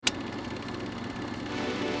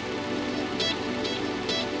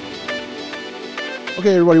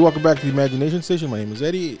Okay, everybody, welcome back to the Imagination Station. My name is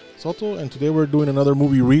Eddie Soto, and today we're doing another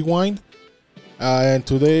movie rewind. And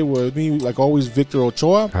today with me, like always, Victor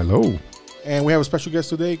Ochoa. Hello. And we have a special guest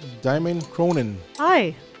today, Diamond Cronin.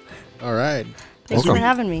 Hi. All right. Thanks for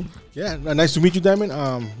having me. Yeah, nice to meet you, Diamond.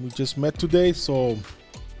 We just met today, so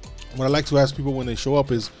what I like to ask people when they show up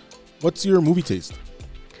is, what's your movie taste?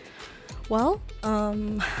 Well,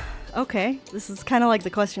 okay. This is kind of like the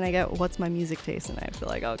question I get, what's my music taste? And I feel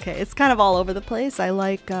like, okay, it's kind of all over the place. I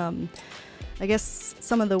like, I guess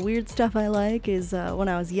some of the weird stuff I like is when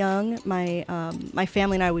I was young, my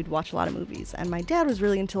family and I, we'd watch a lot of movies. And my dad was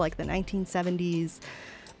really into like the 1970s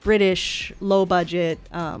British low budget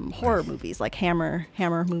horror movies, like Hammer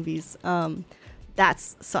movies.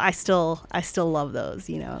 So I still love those.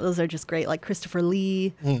 You know, those are just great. Like Christopher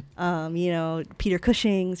Lee, you know, Peter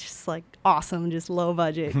Cushing's just like awesome, just low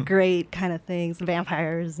budget, great kind of things,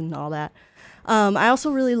 vampires and all that. I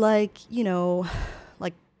also really like, you know,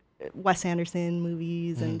 like Wes Anderson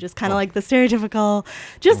movies and just kind of like the stereotypical,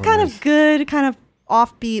 just kind of good, kind of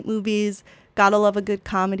offbeat movies. Gotta love a good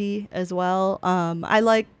comedy as well. I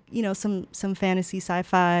like, you know, some fantasy,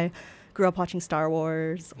 sci-fi. Grew up watching Star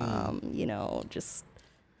Wars. You know, just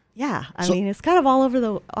I mean, it's kind of all over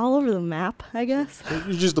the map, I guess.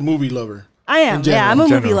 You're just a movie lover. I am. Yeah, I'm a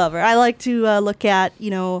movie lover. I like to look at, you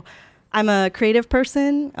know, I'm a creative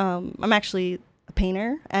person. I'm actually a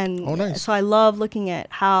painter, and so I love looking at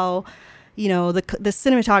how, you know, the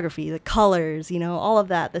cinematography, the colors, you know, all of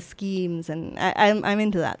that, the schemes, and I'm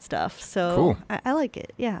into that stuff. So cool. I like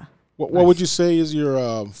it. Yeah. What would you say is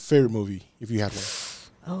your favorite movie, if you had one?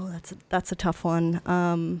 Oh, that's a tough one.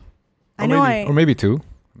 Or maybe two.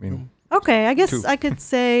 I mean, okay, I guess two. I could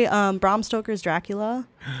say Bram Stoker's Dracula.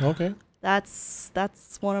 Okay. That's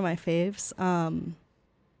one of my faves.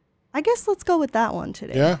 I guess let's go with that one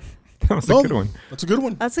today. Yeah. that was a good one. That's a good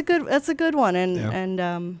one. That's a good one.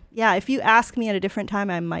 And if you ask me at a different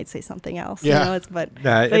time, I might say something else. Yeah. You know,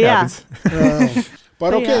 It happens.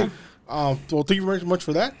 But okay. Yeah. Well, thank you very much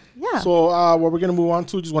for that. Yeah. So what we're going to move on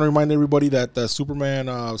to, just want to remind everybody that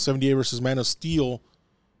Superman 78 versus Man of Steel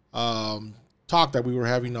talk that we were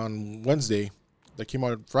having on Wednesday that came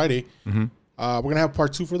out Friday, we're going to have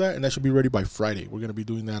part 2 for that, and that should be ready by Friday. We're going to be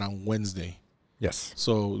doing that on Wednesday. Yes.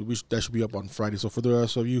 So that should be up on Friday. So for the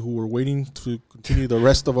rest of you who were waiting to continue the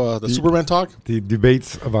rest of the Superman talk. The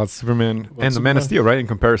debates about Superman and the Man of Steel, right? In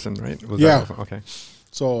comparison, right? Yeah. Okay.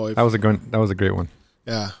 So that was a great one.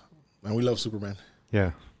 Yeah. Man, we love Superman.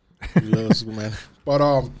 Yeah. We love Superman. But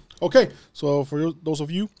okay. So for those of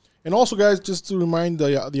you, and also guys, just to remind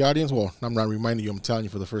the audience. Well, I'm not reminding you. I'm telling you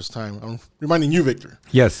for the first time. I'm reminding you, Victor.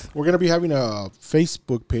 Yes. We're gonna be having a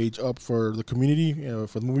Facebook page up for the community,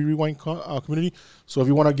 for the Movie Rewind community. So if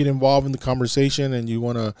you want to get involved in the conversation and you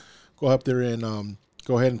want to go up there and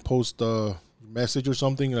go ahead and post a message or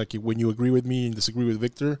something, like when you agree with me and disagree with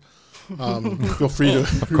Victor. Feel free to,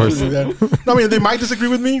 of course. do that. No, I mean, they might disagree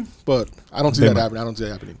with me, but I don't see that happening. I don't see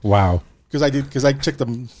that happening. Wow. Because I checked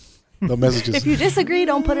the messages. If you disagree,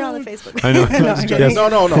 don't put it on the Facebook. I know. Yes.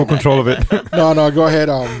 No. Full control of it. No. Go ahead.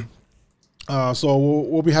 So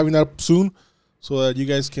we'll be having that up soon, so that you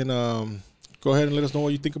guys can go ahead and let us know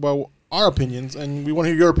what you think about our opinions, and we want to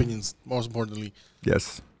hear your opinions. Most importantly.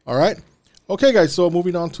 Yes. All right. Okay, guys. So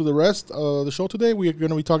moving on to the rest of the show today, we are going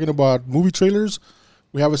to be talking about movie trailers.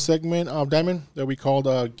 We have a segment, Diamond, that we called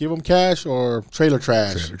Give Them Cash or Trailer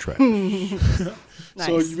Trash. Nice.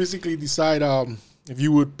 So you basically decide if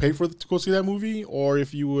you would pay to go see that movie, or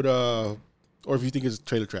if you would, or if you think it's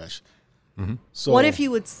trailer trash. Mm-hmm. So what if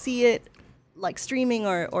you would see it like streaming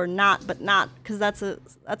or not, but not, because that's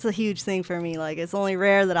a huge thing for me. Like, it's only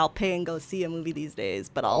rare that I'll pay and go see a movie these days,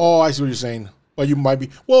 but I'll. Oh, I see what you're saying. But you might be.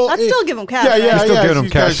 Well, I'd still give them cash. Yeah, right? yeah, Still give them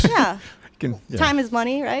cash. Yeah. Yeah. Time is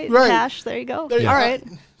money, right? Right. Cash. There you go. There you All go. right.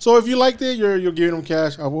 So if you liked it, you're giving them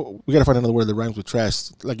cash. We gotta find another word that rhymes with trash,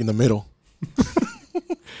 like in the middle.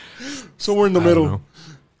 Somewhere in the middle.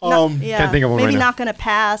 Yeah. Can't think of one Maybe right now. not gonna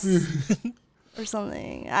pass or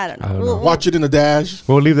something. I don't know. know. Watch it in the dash.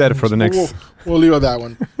 We'll leave that for the next. We'll leave it at that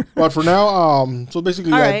one. But for now, so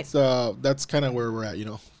basically All that's kind of where we're at. You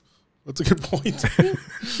know, that's a good point.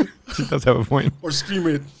 She does have a point. Or stream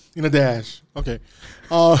it in a dash. Okay.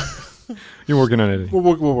 You're working on it. We're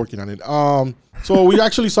working on it. So we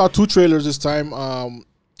actually saw 2 trailers this time.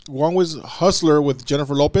 One was Hustler with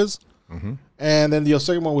Jennifer Lopez, and then the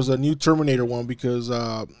second one was a new Terminator one, because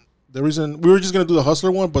the reason we were just gonna do the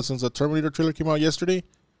Hustler one, but since the Terminator trailer came out yesterday,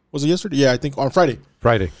 was it yesterday? Yeah, I think on Friday.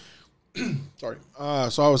 Sorry.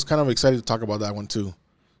 So I was kind of excited to talk about that one too.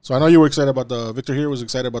 So I know you were excited about Victor here was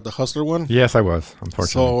excited about the Hustler one. Yes, I was,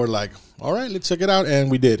 unfortunately. So we're like, all right, let's check it out,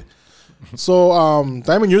 and we did. So,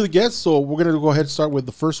 Diamond, you're the guest, so we're going to go ahead and start with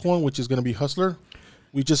the first one, which is going to be Hustler.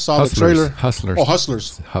 We just saw the trailer. Hustlers. Oh,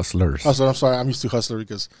 Hustlers. Hustlers. Hustler, I'm sorry. I'm used to Hustler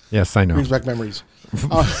because Yes, I it know. brings back memories.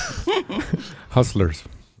 Hustlers.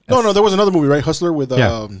 No, there was another movie, right? Hustler with,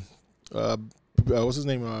 Yeah. what's his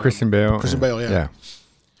name? Christian Bale. Christian Bale, yeah.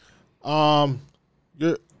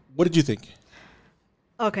 What did you think?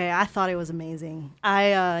 Okay, I thought it was amazing.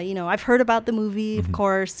 I've heard about the movie, Mm-hmm. of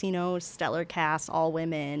course, stellar cast, all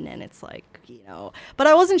women, and it's like, but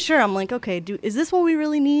I wasn't sure. I'm like, okay, is this what we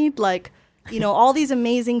really need? Like, all these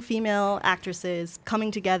amazing female actresses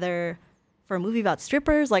coming together for a movie about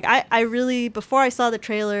strippers. Like, I really, before I saw the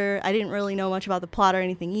trailer, I didn't really know much about the plot or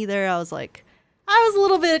anything either. I was a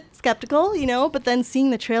little bit skeptical, but then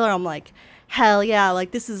seeing the trailer, I'm like, hell yeah,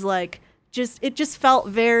 like this is like, it just felt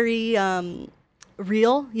very,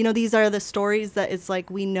 real. These are the stories that it's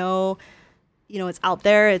like we know, it's out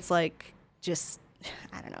there. It's like just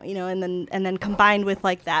I don't know, and then combined with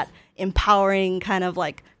like that empowering kind of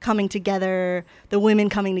like coming together, the women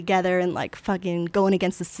coming together and like fucking going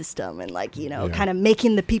against the system and like kind of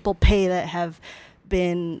making the people pay that have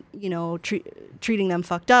been treating them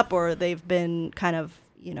fucked up, or they've been kind of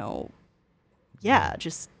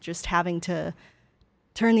just having to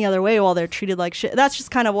turn the other way while they're treated like shit. That's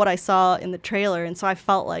just kind of what I saw in the trailer. And so I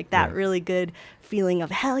felt like that really good feeling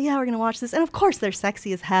of, hell yeah, we're going to watch this. And of course they're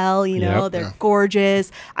sexy as hell, they're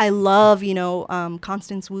gorgeous. I love,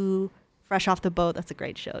 Constance Wu, Fresh Off the Boat. That's a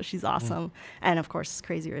great show. She's awesome. And of course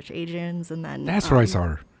Crazy Rich Asians. And then That's where I saw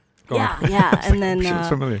her. Go on. Yeah. And She looks then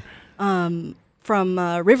familiar. from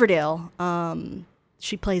Riverdale,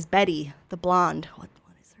 she plays Betty, the blonde. What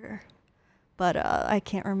is her? But I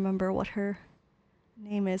can't remember what her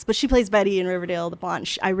name is, but she plays Betty in Riverdale, the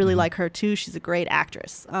blonde. I really like her too. She's a great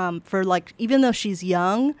actress. For like, even though she's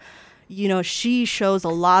young, she shows a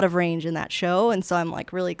lot of range in that show, and so I'm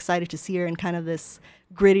like really excited to see her in kind of this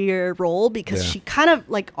grittier role because she kind of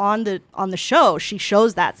like on the show she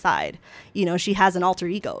shows that side. She has an alter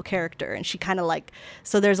ego character, and she kind of like,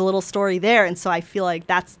 so there's a little story there, and so I feel like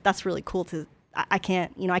that's really cool to. I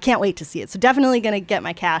can't wait to see it. So definitely gonna get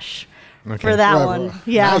my cash for that one. Right.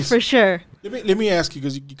 Yeah, nice. For sure. Let me ask you,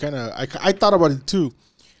 because you kind of I thought about it too,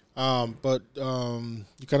 but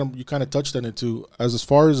you kind of touched on it too. As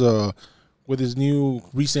far as with this new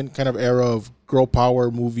recent kind of era of girl power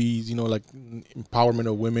movies, like empowerment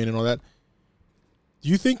of women and all that. Do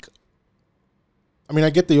you think? I mean, I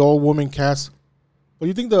get the all woman cast, but do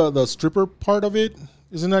you think the stripper part of it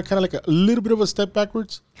isn't that kind of like a little bit of a step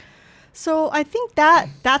backwards? So I think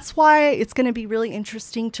that's why it's going to be really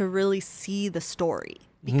interesting to really see the story,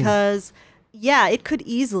 because it could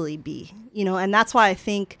easily be, and that's why I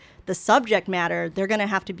think the subject matter, they're going to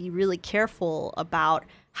have to be really careful about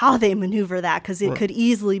how they maneuver that, because it could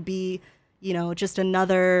easily be, just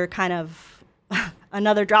another kind of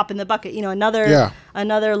another drop in the bucket,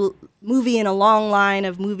 another movie in a long line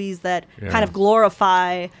of movies that kind of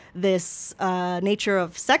glorify this nature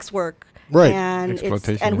of sex work. Right.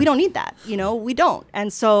 And we don't need that, we don't.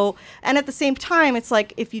 And so, and at the same time, it's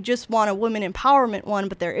like, if you just want a women empowerment one,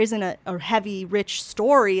 but there isn't a heavy, rich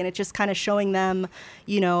story, and it's just kind of showing them,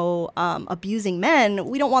 abusing men,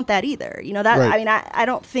 we don't want that either. I mean, I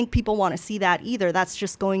don't think people want to see that either. That's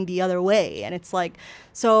just going the other way. And it's like,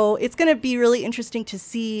 so it's going to be really interesting to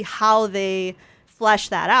see how they flesh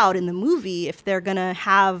that out in the movie, if they're going to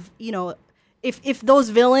have, if those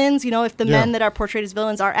villains, if the men that are portrayed as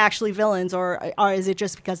villains are actually villains, or is it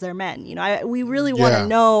just because they're men? We really want to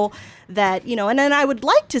know that, and then I would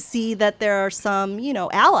like to see that there are some,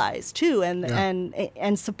 allies too,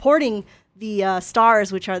 and supporting the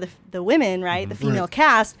stars, which are the women, right? The female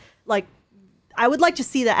cast. Like, I would like to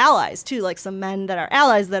see the allies too, like some men that are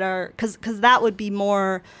allies that are, because that would be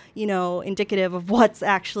more, indicative of what's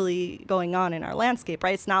actually going on in our landscape,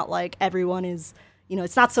 right? It's not like everyone is.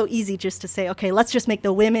 It's not so easy just to say, okay, let's just make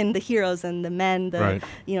the women the heroes and the men the,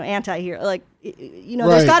 anti-hero. Like,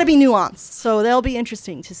 there's got to be nuance. So they'll be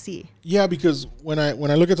interesting to see. Yeah, because when I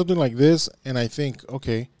look at something like this and I think,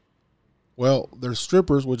 okay, well, there's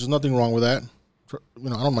strippers, which is nothing wrong with that. I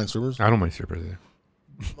don't mind strippers. I don't mind strippers either.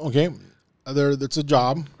 Okay, it's a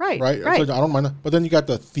job. Right. I don't mind that. But then you got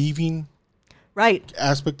the thieving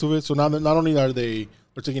aspect to it. So not only are they're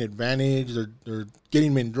taking advantage, they're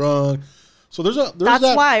getting men drunk. So there's that,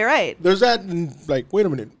 like, wait a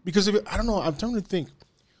minute, because I don't know, I'm trying to think.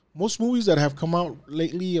 Most movies that have come out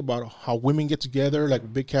lately about how women get together,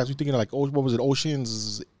 like big cast, you're thinking like, what was it,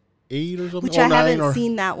 Ocean's 8 or something? Which I haven't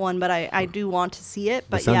seen that one, but I do want to see it.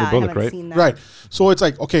 But I haven't seen that. Right. So it's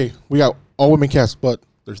like, okay, we got all women cast, but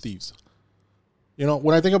they're thieves.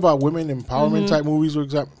 When I think about women empowerment type movies,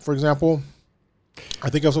 for example, I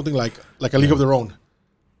think of something like A League of Their Own.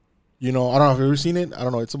 You know, I don't know if you've ever seen it. I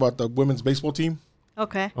don't know. It's about the women's baseball team.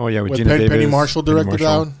 Okay. Oh yeah, with With Gina Davis, Penny Marshall directed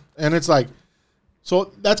Marshall. down, and it's like,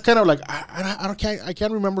 so that's kind of like I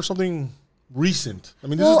can't remember something recent. I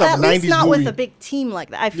mean, this Well, is at the least '90s not movie. with a big team like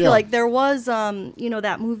that. I feel Yeah. like there was,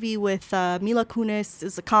 that movie with Mila Kunis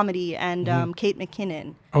is a comedy and Kate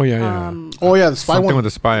McKinnon. Oh yeah. Oh yeah, the spy Something one. with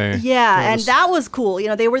the spy. Yeah, and that was cool. You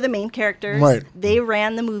know, they were the main characters. Right. They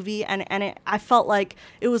ran the movie, and I felt like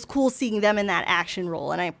it was cool seeing them in that action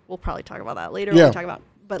role. And we'll probably talk about that later when Yeah. we talk about.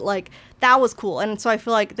 But like that was cool, and so I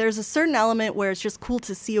feel like there's a certain element where it's just cool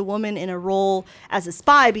to see a woman in a role as a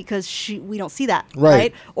spy because we don't see that,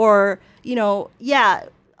 Right. Or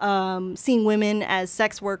seeing women as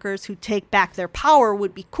sex workers who take back their power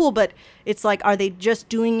would be cool, but it's like, are they just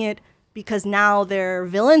doing it because now they're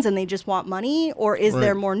villains and they just want money, or is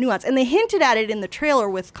there more nuance? And they hinted at it in the trailer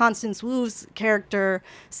with Constance Wu's character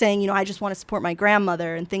saying, I just want to support my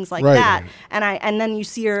grandmother and things like Right. that. And then you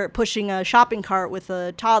see her pushing a shopping cart with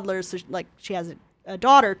a toddler, so like she has a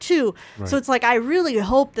daughter too. Right. So it's like I really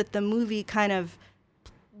hope that the movie kind of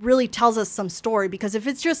really tells us some story, because if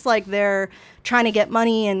it's just like they're trying to get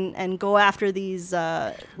money and go after these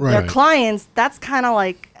their Right. clients, that's kind of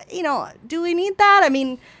like, do we need that? I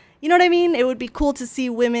mean, you know what I mean? It would be cool to see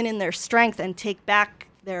women in their strength and take back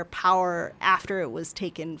their power after it was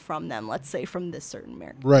taken from them, let's say from this certain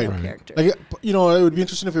Right. character. Like, it would be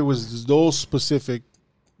interesting if it was those specific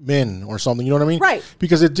men or something. You know what I mean? Right.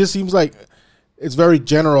 Because it just seems like it's very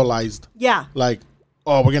generalized. Yeah. Like,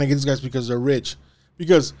 oh, we're gonna get these guys because they're rich.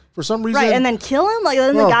 Because for some reason, Right, and then kill him? Like,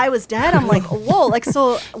 then No. the guy was dead? I'm like, whoa. Like,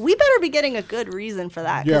 so we better be getting a good reason for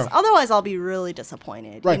that. Because Yeah. otherwise I'll be really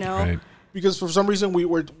disappointed, Right. you know? Right. because for some reason we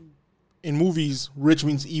were in movies, rich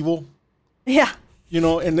means evil. Yeah. You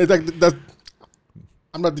know, and it's like that.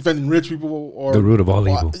 I'm not defending rich people or The root of all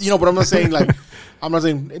evil. You know, but I'm not saying like I'm not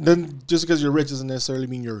saying then just because you're rich doesn't necessarily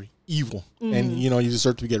mean you're evil, and you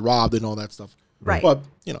deserve to get robbed and all that stuff. Right. But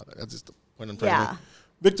that's just the point I'm trying to Yeah. make.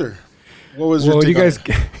 Victor, what was your Well, take you on guys,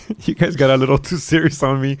 it? you guys got a little too serious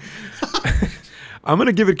on me. I'm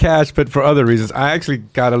gonna give it cash, but for other reasons. I actually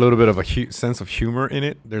got a little bit of a sense of humor in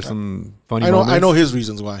it. There's some funny moments. I know his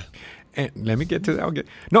reasons why. And let me get to that.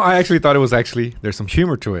 No, I actually thought it was there's some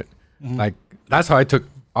humor to it. Like that's how I took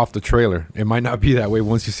off the trailer. It might not be that way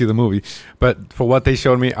once you see the movie, but for what they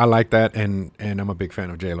showed me, I like that, and I'm a big fan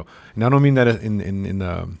of J-Lo. And I don't mean that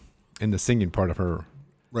in the singing part of her,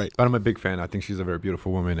 Right. but I'm a big fan. I think she's a very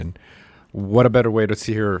beautiful woman, and what a better way to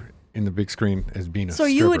see her in the big screen as being a So stripper.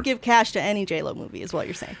 you would give cash to any J-Lo movie is what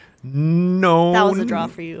you're saying. No. That was a draw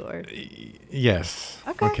for you, or Yes.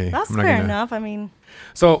 okay, that's I'm not fair gonna- enough. I mean,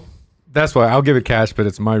 So that's why I'll give it cash, but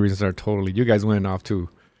it's my reasons are totally. You guys went off to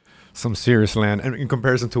some serious land, and in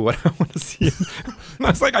comparison to what I want to see, I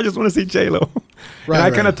was like, I just want to see J Lo. Right, And I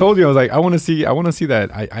right. kind of told you, I was like, I want to see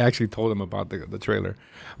that. I actually told them about the trailer.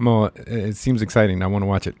 It seems exciting. I want to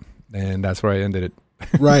watch it, and that's where I ended it.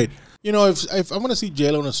 Right. You know, if I'm going to see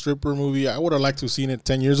J-Lo in a stripper movie, I would have liked to have seen it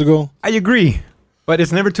 10 years ago. I agree, but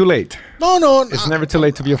it's never too late. No. It's never too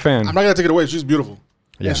late to be a fan. I'm not going to take it away. She's beautiful.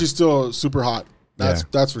 Yeah. And she's still super hot. Yeah.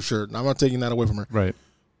 That's for sure. I'm not taking that away from her. Right.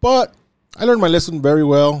 But I learned my lesson very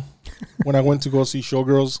well when I went to go see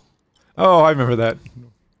Showgirls. Oh, I remember that.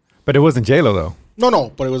 But it wasn't J Lo though. No,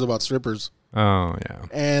 but it was about strippers. Oh yeah.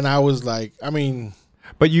 And I was like, I mean,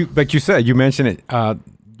 But you mentioned it.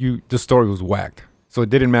 The story was whacked, so it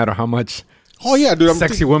didn't matter how much oh yeah, dude.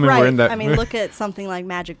 sexy women were in right. that. I mean, look at something like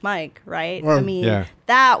Magic Mike, right? Right. I mean, Yeah.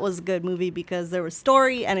 that was a good movie because there was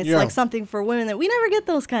story, and it's Yeah. like something for women that we never get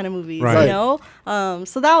those kind of movies, Right. you know?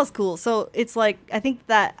 So that was cool. So it's like, I think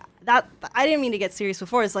that I didn't mean to get serious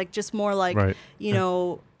before. It's like just more like, Right.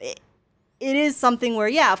 it is something where,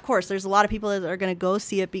 yeah, of course, there's a lot of people that are going to go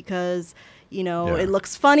see it because, Yeah. it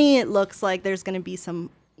looks funny. It looks like there's going to be some,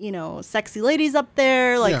 sexy ladies up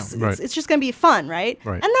there. Like, Yeah. Right. it's just going to be fun, right?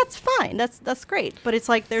 Right. And that's fine. That's great. But it's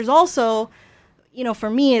like there's also, for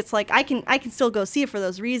me, it's like I can still go see it for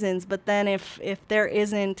those reasons. But then if there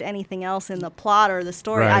isn't anything else in the plot or the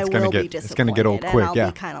story, Right, I it's gonna will be get- it's disappointed. gonna get old and quick, I'll yeah.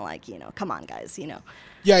 be kind of like, come on, guys,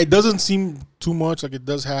 yeah, it doesn't seem too much. Like it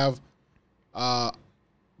does have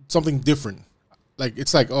something different. Like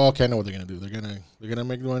it's like, oh, okay, I know what they're gonna do. They're gonna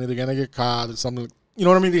make money. They're gonna get caught. It's something. You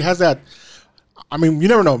know what I mean? It has that. I mean, you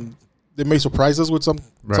never know. They may surprise us with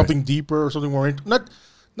Right. something deeper or something more.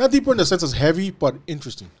 Not deeper in the sense as heavy, but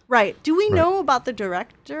interesting. Right. Do we Right. know about the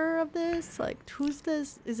director of this? Like, who's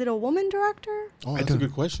this? Is it a woman director? Oh, that's a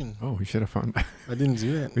good question. Oh, we should have found. I didn't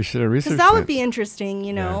see that. We should have researched Because that would be interesting,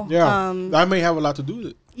 Yeah. Yeah, that may have a lot to do with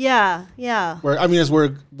it. Yeah. Where it's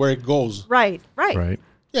where it goes. Right. Right.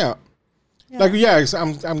 Yeah. Yeah. Like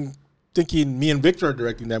I'm thinking me and Victor are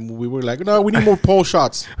directing that movie. We're like, no, we need more pole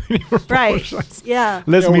shots. Right. Yeah.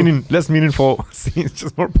 Less meaningful scenes,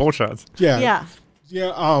 just more pole shots. Yeah.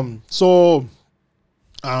 So,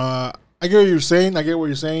 I get what you're saying.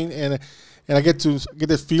 And I get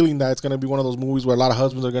this feeling that it's gonna be one of those movies where a lot of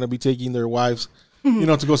husbands are gonna be taking their wives,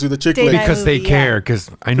 to go see the chick Date flick. night. Because they movie, care.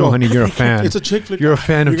 Because I know, honey, you're a fan. It's a chick flick. You're a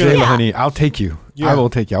fan of You're gonna- J-Lo, honey. I'll take you. Yeah. I will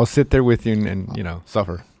take you. I'll sit there with you and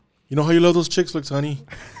suffer. You know how you love those chick flicks, honey.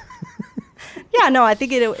 Yeah, no, I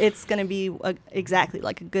think it's going to be exactly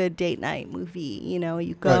like a good date night movie.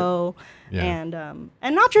 You go Yeah.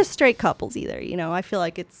 and not just straight couples either. I feel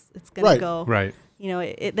like it's going to Right. go. Right.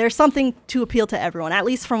 There's something to appeal to everyone, at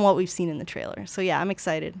least from what we've seen in the trailer. So yeah, I'm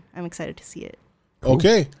excited. I'm excited to see it. Cool.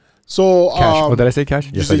 Okay. So Cash. Did I say cash?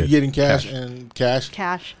 You Yes, said I you're did. getting cash.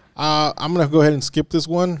 Cash. I'm gonna go ahead and skip this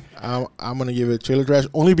one. I'm gonna give it trailer trash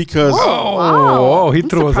only because Oh, he I'm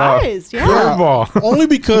threw us off. surprised, yeah. Curveball. only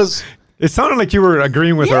because It sounded like you were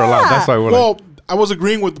agreeing with her a lot. Yeah. That's why we're well, I was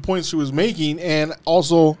agreeing with the points she was making, and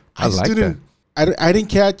also I just like didn't. I didn't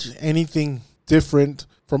catch anything different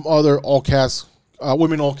from other all cast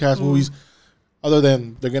women all cast movies, other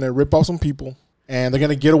than they're gonna rip off some people and they're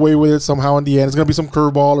gonna get away with it somehow in the end. It's gonna be some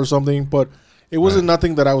curveball or something, but it wasn't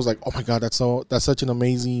nothing that I was like, oh my god, that's such an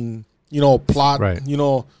amazing plot. Right.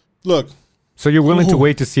 Look. So you're willing to Ooh.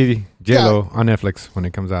 wait to see J-Lo on Netflix when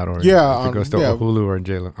it comes out, or Yeah, if it goes to yeah. Hulu or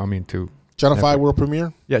J-Lo? I mean, to Channel Netflix. 5 world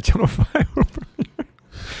premiere. Yeah, Channel 5.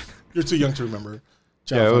 You're too young to remember. Yeah,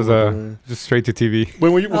 Channel it 5 was world premiere. just straight to TV.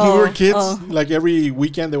 When we were kids, oh. like every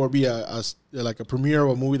weekend there would be a premiere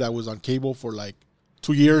of a movie that was on cable for like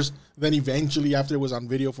 2 years. Then eventually, after it was on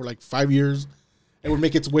video for like 5 years, it would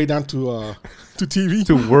make its way down to TV,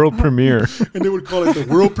 To world premiere. and they would call it the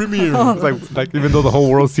world premiere. It's like even though the whole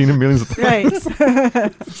world's seen it millions of times.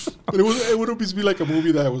 Right. But it would always be like a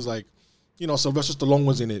movie that was like, Sylvester Stallone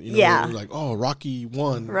was in it. Yeah. It was like, oh, Rocky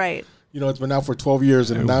 1. Right. It's been out for 12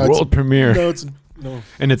 years, and And now world premiere. Now it's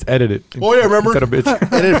And it's edited. Oh, yeah, remember? Got a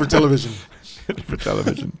bitch edited for television. for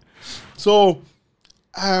television. So,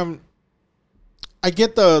 I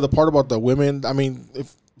get the part about the women. I mean,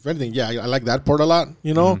 if anything, yeah, I like that part a lot,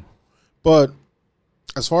 But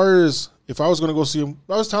as far as if I was gonna go see him,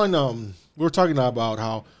 I was telling we were talking about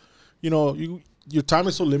how, your time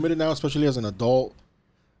is so limited now, especially as an adult.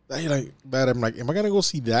 That I'm like, am I gonna go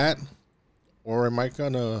see that, or am I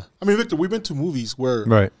gonna? I mean, Victor, we've been to movies where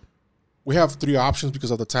Right. we have 3 options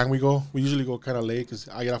because of the time we go. We usually go kind of late because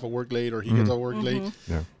I get off of work late or he gets off work late.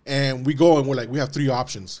 Yeah. And we go and we're like, we have 3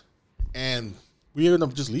 options. And we end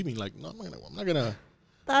up just leaving. Like, no, I'm not going to.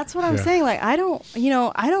 That's what I'm Yeah. saying. Like, I don't,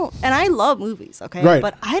 and I love movies, okay? Right.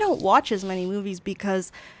 But I don't watch as many movies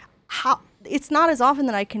because it's not as often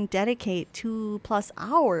that I can dedicate 2+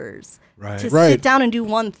 hours Right. to Right. sit down and do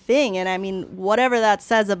one thing. And I mean, whatever that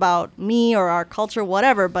says about me or our culture,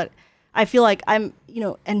 whatever, but I feel like I'm,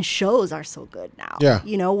 and shows are so good now. Yeah.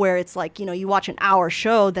 Where it's like, you watch an hour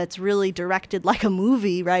show that's really directed like a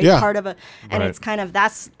movie, right? Yeah. Part of and Right. it's kind of,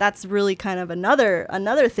 that's really kind of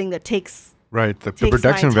another thing that takes Right. The takes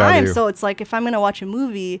production my time. value. So it's like if I'm gonna watch a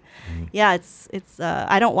movie, yeah, it's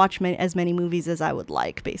I don't watch as many movies as I would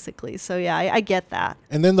like, basically. So yeah, I get that.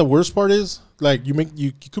 And then the worst part is, like,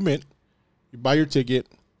 you commit, you buy your ticket,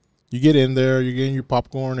 you get in there, you're getting your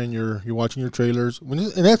popcorn, and you're watching your trailers.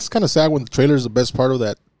 And that's kind of sad when the trailer is the best part of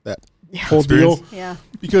that whole Experience. deal. Yeah.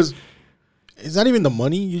 Because it's not even the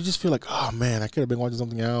money. You just feel like, oh man, I could have been watching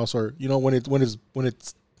something else, or when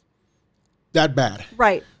it's that bad.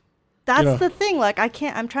 Right. That's know. the thing. Like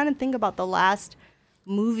I'm trying to think about the last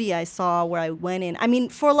movie I saw where I went in. I mean,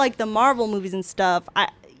 for like the Marvel movies and stuff,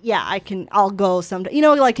 I'll go someday.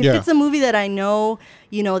 Like if Yeah. it's a movie that I know,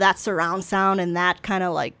 that surround sound and that kind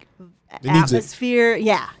of like needs it. atmosphere,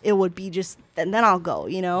 yeah, it would be just, and then I'll go,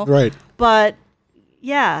 Right. But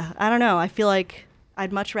yeah, I don't know. I feel like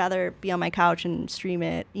I'd much rather be on my couch and stream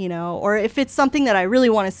it, or if it's something that I really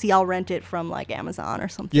want to see, I'll rent it from like Amazon or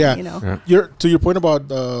something, Yeah. Yeah. To your point about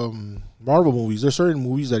Marvel movies, there's certain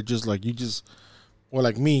movies that just like or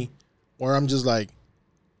like me, where I'm just like,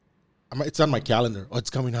 it's on my calendar. Oh, it's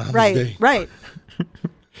coming out on this day. Right.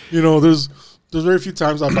 There's very few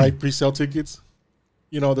times I buy pre-sale tickets.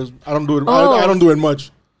 I don't do it. Oh. I don't do it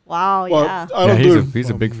much. Wow. Well, Yeah. I don't Yeah, do it. he's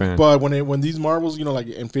a big fan. But when these Marvels, like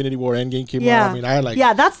Infinity War, Endgame came Yeah. out, I mean, I had like,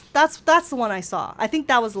 yeah, that's the one I saw. I think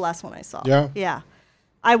that was the last one I saw. Yeah? Yeah.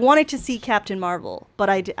 I wanted to see Captain Marvel, but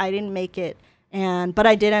I didn't make it, but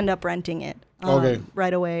I did end up renting it Okay.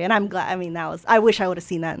 right away. And I'm glad. I mean, I wish I would have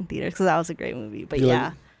seen that in theaters because that was a great movie. But You yeah,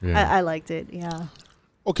 like Yeah. I liked it. Yeah.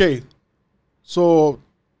 Okay, so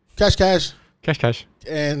cash, Cash.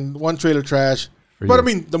 and one trailer trash. for But you. I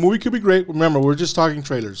mean, the movie could be great. Remember, we're just talking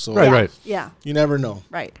trailers, so Right, right. Yeah. you never know.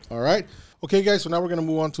 Right. All right. Okay, guys. So now we're gonna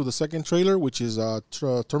move on to the second trailer, which is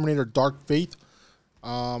Terminator: Dark Fate.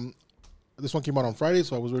 This one came out on Friday,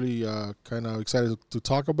 so I was really kind of excited to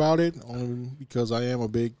talk about it, only because I am a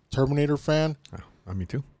big Terminator fan. Me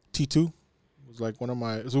too. T2 was like one of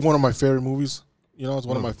my favorite movies. You know, it's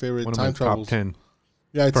one of my favorite One of time my travels. top 10.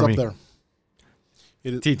 Yeah, it's for up me. there.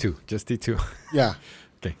 It is, T2, just T2. yeah,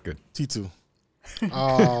 Okay, good. T2.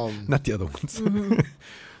 Not the other ones.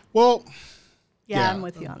 Well, Yeah, Yeah. I'm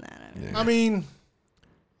with you on that. Yeah. I mean,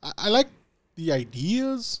 I like the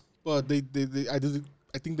ideas, but I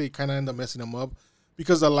think they kind of end up messing them up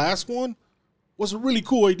because the last one was a really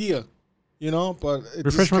cool idea, you know. But it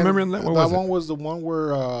Refresh just my kinda- memory on that. What that was it? one was the one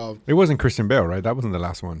where It wasn't Christian Bale, right? That wasn't the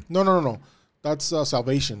last one. no. That's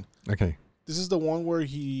Salvation. Okay. This is the one where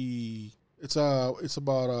it's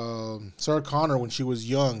about Sarah Connor when she was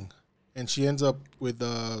young, and she ends up with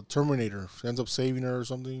Terminator. She ends up saving her or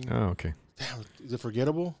something. Oh, okay. Damn, is it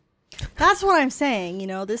forgettable? That's what I'm saying. You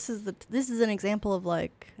know, this is an example of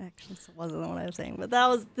like. Actually, this wasn't what I was saying, but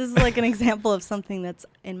this is like an example of something that's,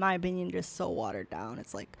 in my opinion, just so watered down.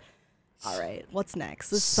 It's like, all right, what's next?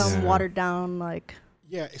 This is some Yeah. watered down like.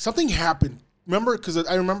 Yeah, something happened. Remember, because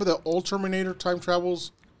I remember the old Terminator time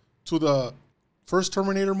travels to the first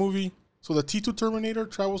Terminator movie. So the T2 Terminator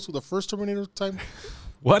travels to the first Terminator time.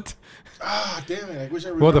 What? Damn it! I wish I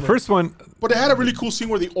remember. Well, the first one, but it had a really cool scene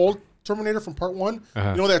where the old Terminator from Part 1,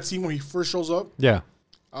 Uh-huh. you know that scene where he first shows up? yeah.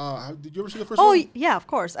 Did you ever see the first Oh one? yeah, of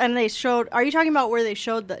course. And they showed. Are you talking about where they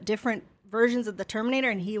showed the different versions of the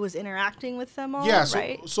Terminator and he was interacting with them all? Yeah.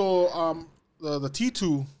 Right. So the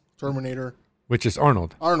T2 Terminator, Which is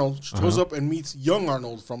Arnold. Arnold, shows up and meets young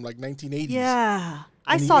Arnold from like 1980s. Yeah,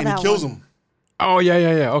 I And saw and that. he kills one. him. Oh,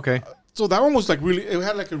 yeah. Okay. So that one was like really. It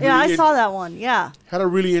had like a really. Yeah, I saw that one. Yeah. Had a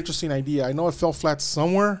really interesting idea. I know it fell flat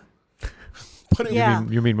somewhere, but it, Yeah.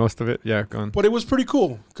 You mean most of it? Yeah, go on. but it was pretty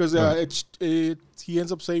cool because Right. he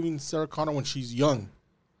ends up saving Sarah Connor when she's young.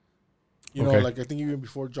 You know, Okay. like I think even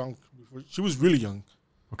before she was really young.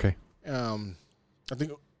 Okay. I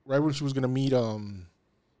think right when she was gonna meet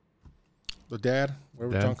the dad,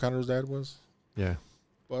 wherever Dad. John Connor's dad was. Yeah.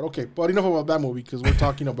 But enough about that movie because we're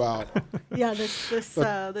talking about Yeah.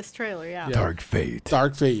 This trailer. Yeah. Yeah. Dark Fate.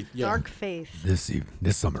 Dark Fate. Yeah, Dark Faith.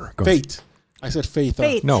 This summer. Go. Fate. I said Faith.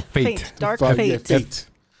 Fate. No, Fate. Dark Yeah, Fate. Fate.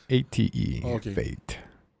 ATE. Okay. Fate.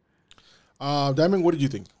 Diamond, what did you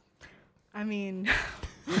think? I mean,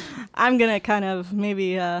 I'm gonna kind of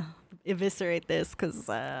maybe eviscerate this because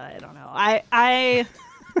I don't know. I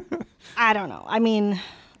don't know. I mean,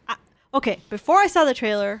 okay. Before I saw the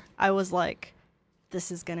trailer, I was like,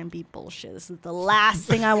 "This is gonna be bullshit. This is the last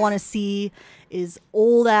thing I want to see. Is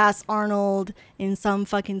old ass Arnold in some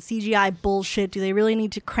fucking CGI bullshit? Do they really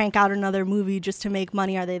need to crank out another movie just to make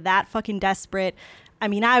money? Are they that fucking desperate?" I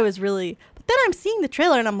mean, I was really. But then I'm seeing the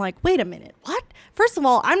trailer and I'm like, wait a minute, what? First of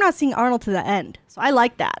all, I'm not seeing Arnold to the end. So I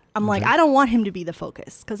like that. I'm like, I don't want him to be the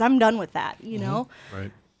focus because I'm done with that, you know? Right.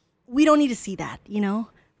 We don't need to see that, you know?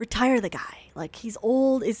 Retire the guy. Like, he's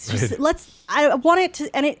old. It's just, I want it to,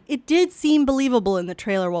 and it did seem believable in the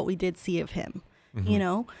trailer what we did see of him, you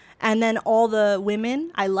know? And then all the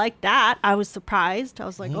women, I liked that. I was surprised. I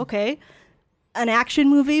was like, okay, an action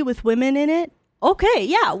movie with women in it? Okay,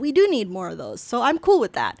 yeah, we do need more of those. So I'm cool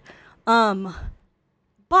with that.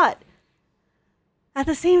 But at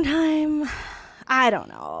the same time, I don't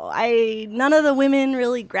know. None of the women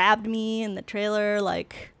really grabbed me in the trailer.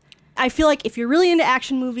 Like, I feel like if you're really into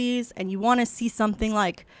action movies and you want to see something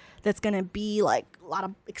like that's gonna be like a lot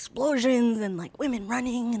of explosions and like women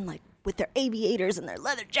running and like with their aviators and their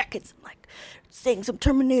leather jackets and like saying some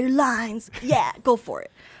Terminator lines, yeah, go for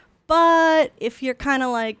it. But if you're kind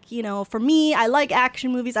of like, you know, for me, I like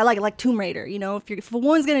action movies. I like Tomb Raider. You know, if a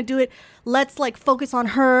woman's gonna do it, let's like focus on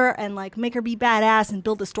her and like make her be badass and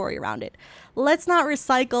build a story around it. Let's not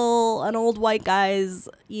recycle an old white guy's,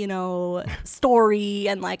 you know, story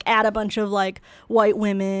and like add a bunch of like white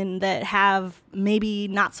women that have maybe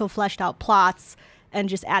not so fleshed out plots and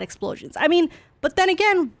just add explosions. I mean, but then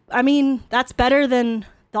again, I mean, that's better than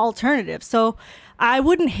the alternative. So I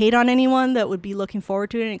wouldn't hate on anyone that would be looking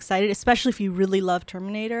forward to it and excited, especially if you really love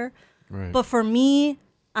Terminator. Right. But for me,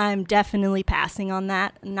 I'm definitely passing on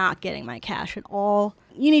that, not getting my cash at all.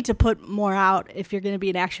 You need to put more out if you're going to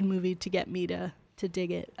be an action movie to get me to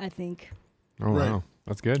dig it, I think. Oh, Right. wow.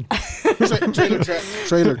 That's good. Trailer trash.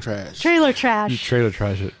 Trailer You trash. trailer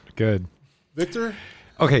trash it. Good. Victor?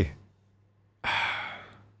 Okay.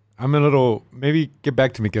 I'm a little, maybe get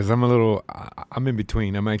back to me because I'm I'm in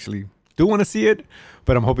between. I'm actually do want to see it,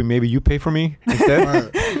 but I'm hoping maybe you pay for me instead. All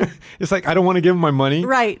right. It's like, I don't want to give him my money.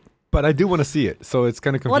 Right. but I do want to see it. So it's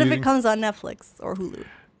kind of What confusing. if it comes on Netflix or Hulu?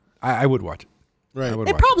 I would watch it. Right. I would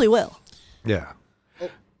It watch it. probably will. Yeah. Oh.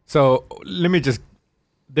 So let me just.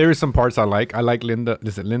 There are some parts I like. I like Linda.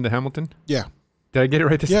 Is it Linda Hamilton? Yeah. Did I get it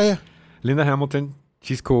right? Yeah. Linda Hamilton.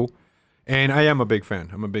 She's cool, and I am a big fan.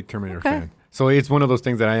 I'm a big Terminator Okay. fan. So it's one of those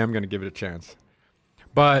things that I am going to give it a chance.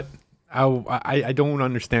 But I don't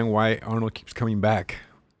understand why Arnold keeps coming back.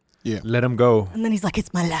 Yeah. Let him go. And then he's like,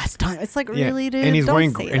 "It's my last time." It's like, Yeah. really, dude? And he's Don't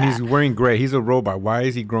wearing say and that. he's wearing gray. He's a robot. Why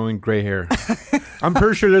is he growing gray hair? I'm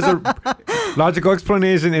pretty sure there's a logical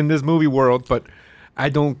explanation in this movie world, but I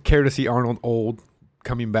don't care to see Arnold old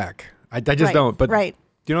coming back. I just Right, don't. But right.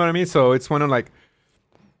 do you know what I mean? So it's one of like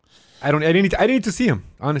I didn't need to see him.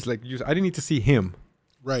 Honestly, I didn't need to see him.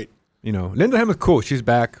 Right. You know, Linda Hamilton's cool. She's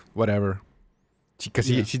back. Whatever. Because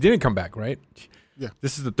Yeah. she didn't come back, right? Yeah.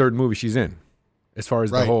 This is the third movie she's in, as far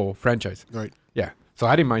as the Right. whole franchise. Right. Yeah. So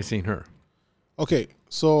I didn't mind seeing her. Okay.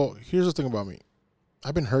 So here's the thing about me.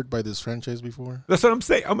 I've been hurt by this franchise before, That's what I'm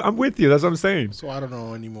saying. I'm with you. That's what I'm saying. so I don't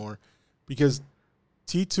know anymore, because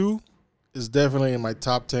T2 is definitely in my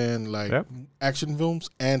top 10 like Yep. action films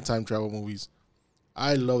and time travel movies.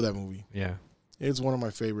 I love that movie. Yeah. It's one of my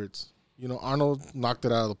favorites. You know, Arnold knocked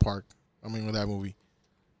it out of the park. I mean, with that movie,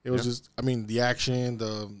 it was Yeah. just. I mean, the action,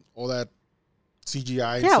 all that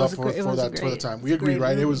CGI and Yeah, it was stuff a great- it for was a that for the great- time. it We was a agree, great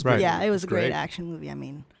right? It movie. was Right. great. Yeah, it was a great Great. action movie. I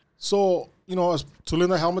mean, So you know, as to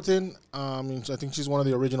Linda Hamilton, I think she's one of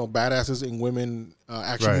the original badasses in women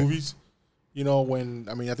action Right. movies. You know,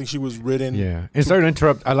 I think she was written. Yeah. And sorry to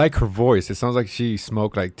interrupt. I like her voice. It sounds like she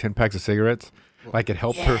smoked like 10 packs of cigarettes. Like it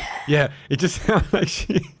helped her. Yeah. It just sounded like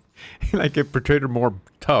like it portrayed her more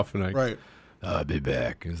tough. And like, Right. I'll be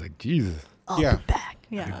back. It was like, Jesus. I'll Yeah. be back.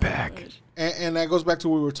 Yeah, back. And that goes back to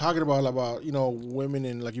what we were talking about you know, women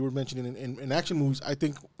in, like you were mentioning in action movies. I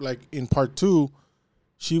think like in part 2,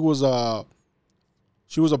 she was a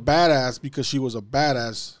badass because she was a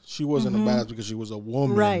badass. She wasn't a badass because she was a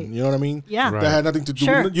woman. Right. You know what I mean? Yeah. Right. That had nothing to do.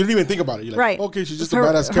 Sure. You didn't even think about it. You're like, Right. okay, she's just It's a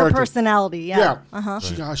badass her character. personality. Yeah. Yeah.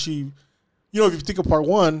 Uh-huh. She, you know, if you think of part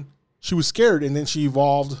 1, she was scared and then she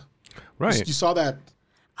evolved. Right. You saw that.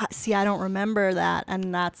 See, I don't remember that,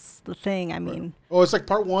 and that's the thing. I mean, Oh, it's like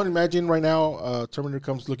part 1. Imagine right now, Terminator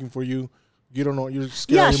comes looking for you. You don't know. You're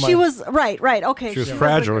scared. yeah, You're she like- was right. Okay, She was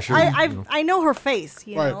fragile. She was, I you know. I know her face.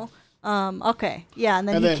 You Right. know. Okay. Yeah, and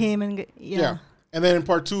then And he then- came and Yeah. And then in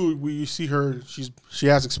part 2, we see her. She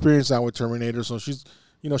has experience now with Terminator, so she's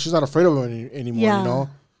not afraid of him anymore. Yeah. You know,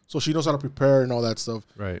 so she knows how to prepare and all that stuff.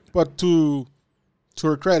 Right. But to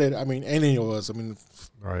her credit, I mean, any of us, I mean,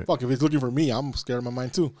 Right. fuck, if it's looking for me, I'm scared of my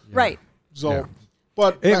mind too. Right. So, Yeah.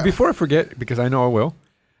 but Hey, before I forget, because I know I will,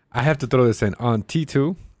 I have to throw this in. On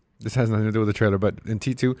T2, this has nothing to do with the trailer, but in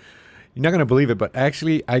T2, you're not going to believe it, but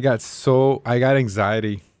actually I got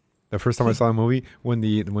anxiety the first time I saw the movie when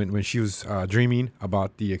she was dreaming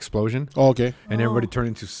about the explosion oh, okay, and everybody turned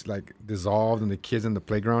into like dissolved and the kids in the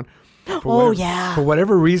playground. Yeah. For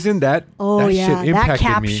whatever reason, that Oh yeah, shit that impacted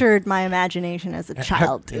me. captured my imagination as a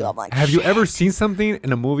child too. I'm like, Have you shit. ever seen something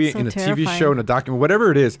in a movie, So in a TV terrifying. show, in a document,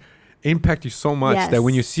 whatever it is, impact you so much that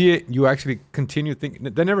when Yes. you see it, you actually continue thinking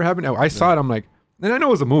that never happened. I saw it, I'm like, and I know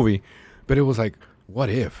it was a movie, but it was like, what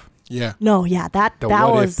if? yeah, No, yeah, that The that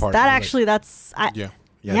what if was part, that like- actually that's I, yeah,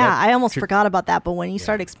 yeah, that I almost tri- forgot about that. But when you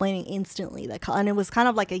start explaining instantly and it was kind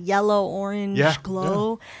of like a yellow orange Yeah.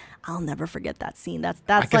 glow. I'll never forget that scene. That's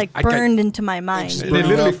can- like I can- burned into my mind. just And burning it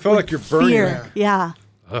literally up felt like you're burning. Fear, yeah.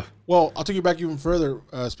 Well, I'll take you back even further.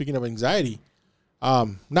 Speaking of anxiety,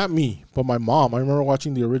 not me, but my mom. I remember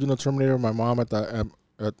watching the original Terminator with my mom at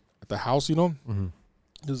the house. You know, Mm-hmm.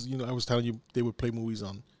 because I was telling you they would play movies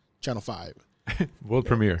on Channel 5 World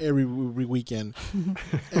premiere. every weekend,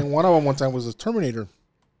 and one of them one time was a Terminator,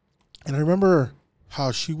 and I remember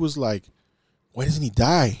how she was like, "Why doesn't he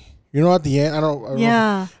die?" You know, at the end, I don't know.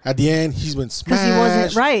 Yeah. At the end, he's been Because smashed. he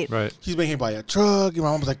wasn't right. Right. He's been hit by a truck. And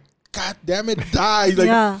my mom was like, "God damn it, die!" Like,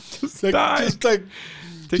 Yeah. like, die. just like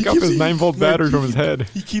Take he off keeps- his 9-volt like, battery from he- his head.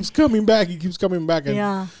 He keeps coming back. He keeps coming back. And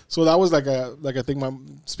Yeah. so that was like a thing. My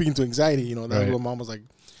speaking to anxiety, you know, that Right. little mom was like,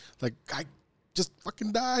 I just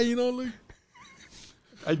fucking die, you know,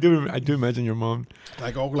 I do imagine your mom.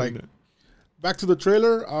 like back to the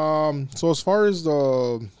trailer. So as far as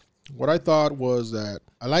what I thought was that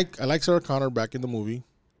I like Sarah Connor back in the movie,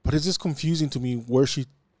 but it's just confusing to me where she's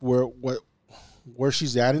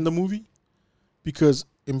at in the movie, because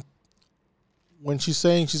when she's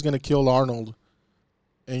saying she's gonna kill Arnold,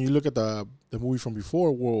 and you look at the movie from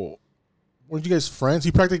before, well, weren't you guys friends?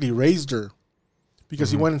 He practically raised her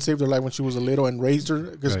because he went and saved her life when she was a little and raised her.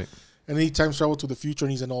 Because Right. and he time traveled to the future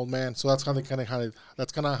and he's an old man. So that's kind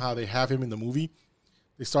of how they have him in the movie.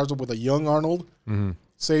 They start up with a young Arnold,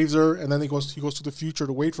 saves her, and then he goes to the future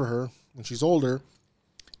to wait for her when she's older,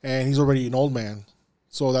 and he's already an old man.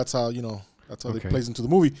 So that's how it plays into the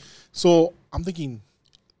movie. So I'm thinking,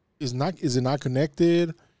 is it not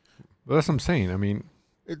connected? Well, that's what I'm saying. I mean,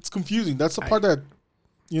 it's confusing. That's the part that,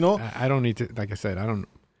 you know. I don't need to. Like I said, I don't.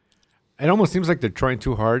 It almost seems like they're trying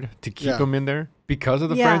too hard to keep him in there because of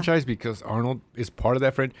the franchise, because Arnold is part of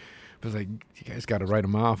that franchise. But it's like, you guys got to write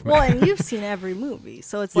him off, man. Well, and you've seen every movie.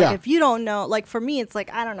 So it's like, if you don't know, like for me, it's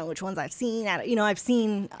like, I don't know which ones I've seen. I've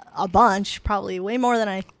seen a bunch, probably way more than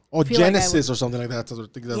I or Genesis or something like that. That's what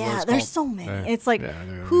it's there's called. so many. It's like,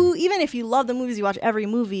 even if you love the movies, you watch every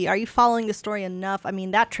movie, are you following the story enough? I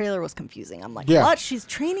mean, that trailer was confusing. I'm like, what? She's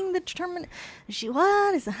training the Terminator.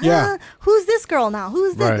 What? Is who's this girl now?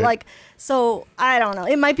 Who's this? Right. Like, so I don't know.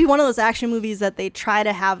 It might be one of those action movies that they try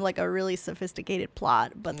to have like a really sophisticated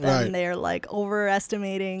plot, but then they're like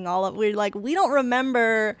overestimating all of. We don't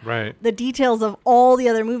remember the details of all the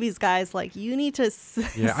other movies, guys. Like, you need to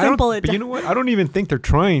simple it down. But you know what? I don't even think they're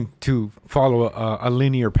trying to follow a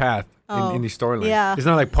linear path in the storyline. Yeah. It's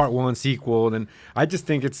not like part one sequel. And I just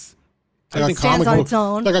think it's like a comic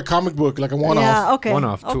book, like a comic book, like a one-off. Yeah, okay.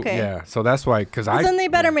 One-off, too. Okay. Yeah, so that's why. Then they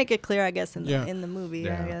better make it clear, I guess, in the movie.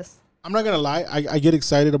 I guess. I'm not gonna lie. I get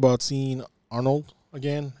excited about seeing Arnold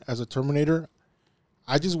again as a Terminator.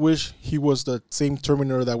 I just wish he was the same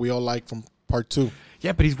Terminator that we all like from Part 2.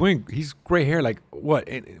 Yeah, but he's gray hair. Like what?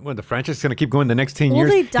 When the franchise is gonna keep going the next 10 years?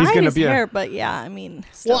 Well, they dyed he's gonna his be hair, but I mean,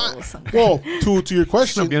 still to your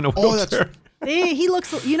question, he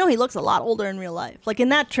looks. He looks a lot older in real life. Like in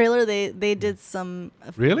that trailer, they did some.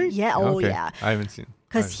 Really? Yeah. Oh yeah. I haven't seen.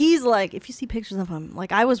 Because he's like, if you see pictures of him,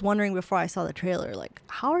 like I was wondering before I saw the trailer, like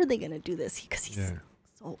how are they gonna do this? Because he's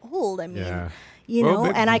so old. I mean,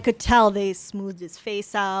 and I could tell they smoothed his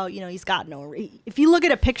face out. He's got if you look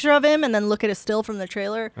at a picture of him and then look at a still from the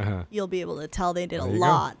trailer, you'll be able to tell they did a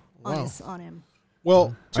lot on him.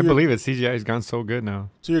 Well, I believe it. CGI has gone so good now.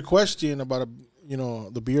 To your question about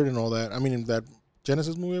the beard and all that, I mean, in that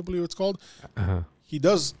Genesis movie, I believe it's called,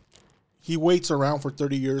 he waits around for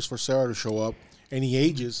 30 years for Sarah to show up, and he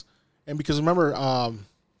ages. And because remember,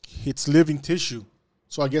 it's living tissue,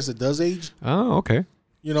 so I guess it does age. Oh, okay.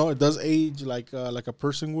 It does age like a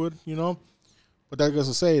person would, But that goes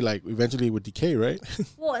to say, like, eventually it would decay, right?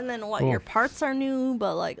 Well, and then your parts are new,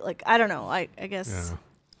 but like I don't know. I guess. Yeah.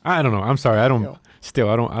 I don't know. I'm sorry. I don't. Still,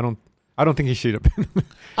 I don't think he should have been.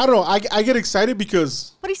 I don't know. I get excited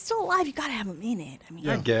because. But he's still alive. You gotta have him in it. I mean,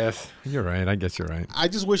 I guess you're right. I guess you're right. I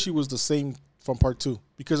just wish he was the same from Part 2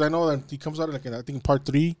 because I know that he comes out I think in Part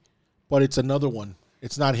 3, but it's another one.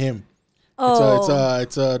 It's not him. Oh.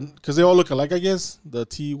 It's because they all look alike. I guess the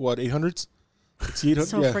 800s.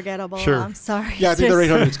 So forgettable. Sure. I'm sorry. Yeah, I think they're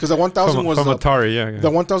 800s because the 1000 was from Atari. Yeah. The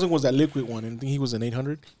 1000 was that liquid one, and I think he was an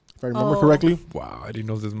 800 if I remember correctly. Wow, I didn't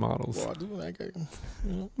know those models. Wow, dude, that guy,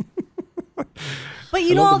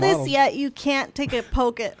 But all this, yet you can't take a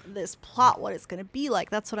poke at this plot. What it's gonna be like.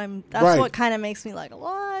 That's what kind of makes me like,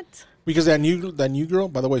 what? Because that new girl,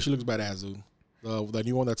 by the way, she looks badass, dude. The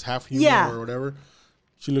new one that's half human or whatever.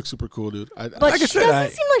 She looks super cool, dude. But she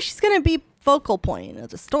doesn't seem like she's gonna be focal point of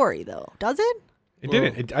the story, though, does it? It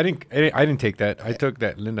didn't. I didn't take that. I took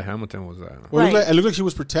that Linda Hamilton was. Well, it looked like she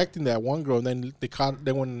was protecting that one girl, and then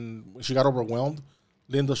then when she got overwhelmed,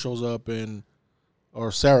 Linda shows up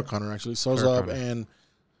or Sarah Connor actually shows up, and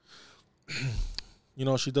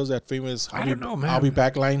she does that famous I'll be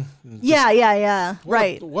back line. Yeah.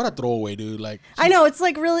 Right. What a throwaway, dude. Like I know, it's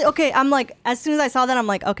like really okay. I'm like, as soon as I saw that, I'm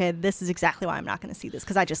like, okay, this is exactly why I'm not going to see this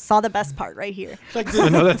because I just saw the best part right here. Like I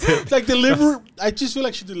know that's it. Like I just feel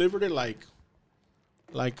like she delivered it like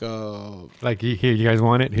here, you guys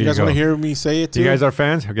want it? Here you guys want to hear me say it too? You guys are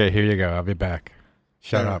fans? Okay, here you go. I'll be back.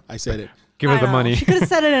 Shut up. I said it. Give her the money. She could have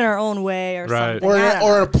said it in her own way or something.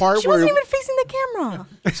 Or a part she where wasn't even facing the camera.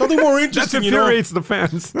 Something more interesting. That infuriates the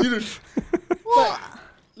fans. Dude,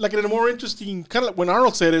 like in a more interesting kind of like when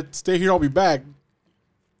Arnold said it, "Stay here, I'll be back."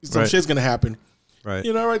 Some shit's gonna happen. Right.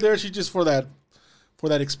 Right there, she just for that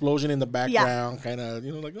explosion in the background, kind of I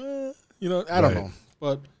don't know,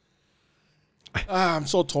 but. I'm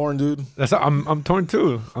so torn, dude. I'm torn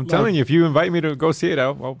too. I'm telling you, if you invite me to go see it,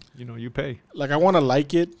 you pay. Like I want to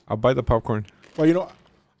like it. I'll buy the popcorn. But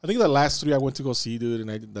I think the last 3 I went to go see, dude,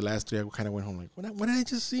 and the last 3 I kind of went home like, what did I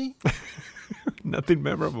just see? Nothing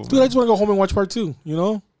memorable. Dude, I just want to go home and watch Part 2.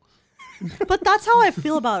 But that's how I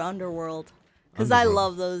feel about Underworld. Because I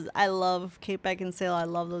love those. I love Kate Beckinsale. I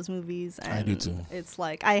love those movies. And I do too. It's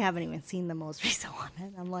like, I haven't even seen the most recent one.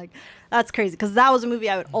 And I'm like, that's crazy. Because that was a movie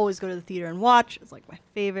I would always go to the theater and watch. It's like my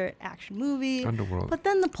favorite action movie. Underworld. But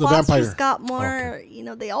then the plots just got more,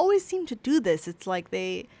 they always seem to do this. It's like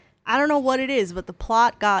they I don't know what it is, but the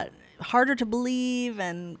plot got harder to believe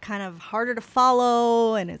and kind of harder to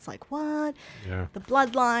follow, and it's like, what? Yeah. The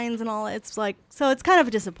bloodlines and all. It's like, so it's kind of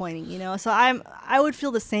disappointing, you know. So I would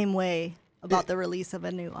feel the same way about the release of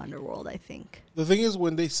a new Underworld, I think. The thing is,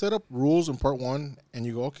 when they set up rules in part 1, and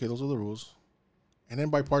you go, okay, those are the rules, and then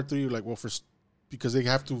by part 3, you're like, well, because they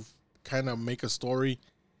have to kind of make a story,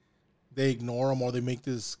 they ignore them, or they make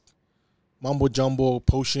this mumbo jumbo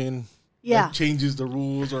potion that changes the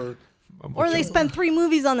rules, or they spend 3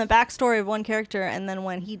 movies on the backstory of one character, and then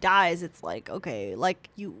when he dies, it's like, okay, like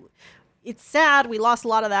it's sad, we lost a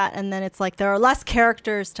lot of that, and then it's like there are less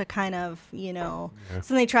characters to kind of, you know,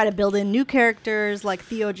 so they try to build in new characters, like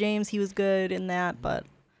Theo James, he was good in that, but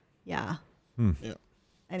yeah. Yeah.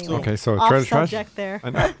 Anyway, Okay, so off trailer trash? subject there.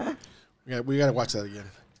 We gotta watch that again.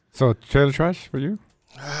 So trailer trash for you?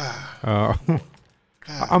 I'm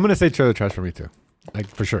gonna say trailer trash for me too, like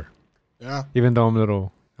for sure. Yeah. Even though I'm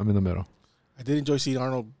in the middle. I did enjoy seeing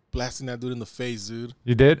Arnold blasting that dude in the face, dude.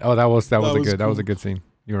 You did? Oh, that was was good. That was a cool. good scene.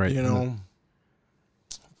 You're right. You know,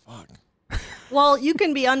 fuck. Well, you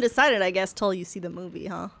can be undecided, I guess, till you see the movie,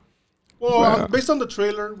 huh? Well, based on the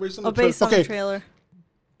trailer, based on the trailer.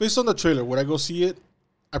 Based on the trailer, would I go see it?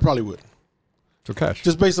 I probably would. So cash.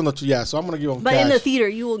 Just based on the so I'm gonna give them. But cash. in the theater,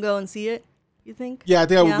 you will go and see it. You think? Yeah, I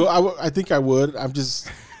think I would go. I think I would. I'm just.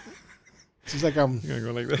 It's like I'm. You're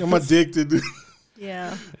gonna go like this. I'm addicted, dude.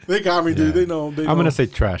 Yeah. They got me, dude. They know. I'm gonna say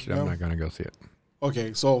trash. Yeah. I'm not gonna go see it.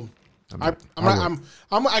 Okay, so I'm not-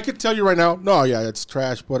 I could tell you right now. No, yeah, it's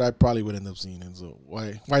trash, but I probably would end up seeing it. So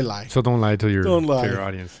why lie? So don't lie to your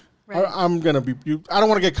audience. Right. I'm gonna be. I don't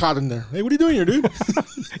want to get caught in there. Hey, what are you doing here, dude?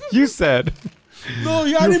 You said. No,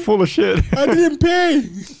 yeah, You're full of shit. I didn't pay.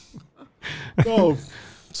 No,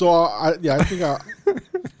 so I think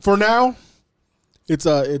for now, it's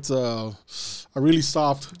a really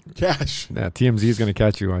soft cash. Yeah, TMZ is gonna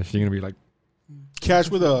catch you. She's gonna be like, Cash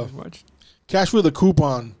with much? a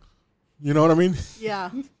coupon. You know what I mean? Yeah.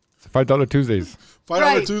 $5 Tuesdays.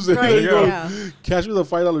 $5 Tuesday. Right, There you go. yeah. Cash with a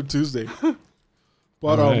 $5 Tuesday.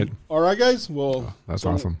 But all right, guys. Well, That's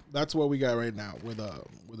awesome. That's what we got right now with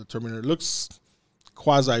the Terminator. It looks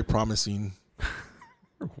quasi promising,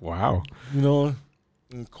 Wow. you know,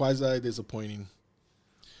 and quasi disappointing.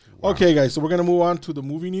 Okay, guys. So we're gonna move on to the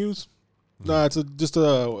movie news. No, it's just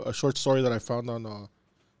a short story that I found on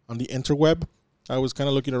the interweb. I was kind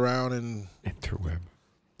of looking around, and Interweb.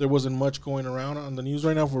 there wasn't much going around on the news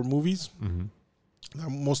right now for movies.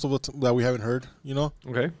 Mm-hmm. Most of it that we haven't heard, you know.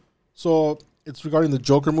 Okay. So it's regarding the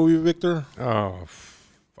Joker movie, Victor. Oh,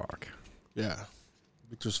 fuck. Yeah,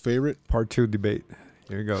 Victor's favorite. Part 2 debate.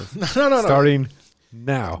 Here it goes. No. Starting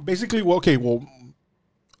now. Basically,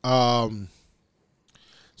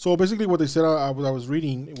 so basically, what they said, what I was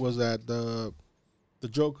reading was that the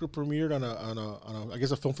Joker premiered on a I guess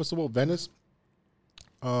a film festival, Venice,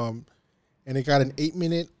 and it got an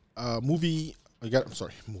 8-minute movie. It got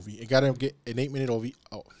an 8-minute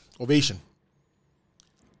ovation.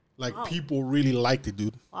 Like people really liked it,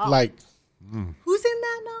 dude. Wow. Like Who's in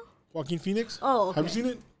that now? Joaquin Phoenix. Oh, okay. Have you seen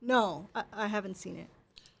it? No, I haven't seen it.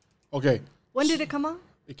 Okay. When did it come out?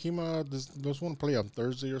 It came out. This one play on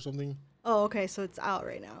Thursday or something. Oh, okay, so it's out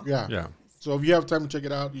right now. Yeah. Yeah. So if you have time to check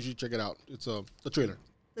it out, you should check it out. It's the trailer.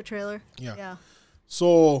 The trailer. Yeah. Yeah.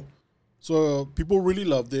 So people really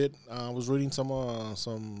loved it. I was reading some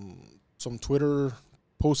Twitter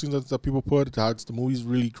postings that people put. That the movie's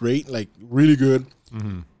really great, like really good.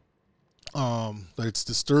 Mm-hmm. That it's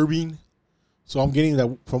disturbing. So I'm getting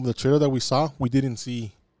that from the trailer that we saw. We didn't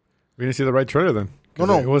see. We didn't see the right trailer then.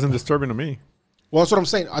 No. It wasn't disturbing to me. Well, that's what I'm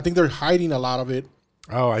saying. I think they're hiding a lot of it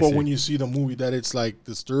Oh, I for see. when you see the movie. That it's like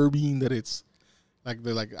disturbing. That it's like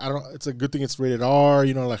they're like, I don't. It's a good thing it's rated R.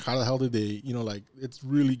 You know, like how the hell did they? You know, like it's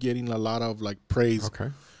really getting a lot of like praise. Okay.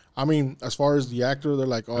 I mean, as far as the actor, they're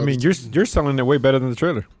like, oh, I mean, you're selling it way better than the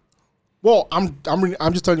trailer. Well, I'm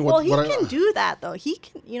just telling you what. Well, he can do that though. He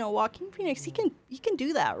can, Joaquin Phoenix. He can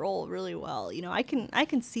do that role really well. You know, I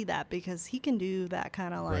can see that because he can do that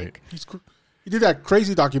kind of like. Right. He did that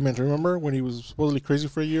crazy documentary. Remember when he was supposedly crazy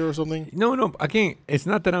for a year or something? No, I can't. It's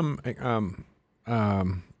not that I'm.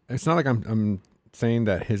 It's not like I'm saying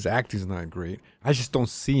that his acting is not great. I just don't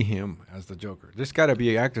see him as the Joker. There's got to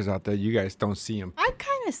be actors out there you guys don't see him. I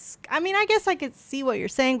guess I could see what you're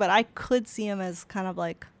saying, but I could see him as kind of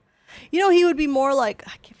like, he would be more like,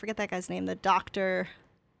 I can't forget that guy's name, the doctor,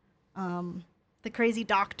 the crazy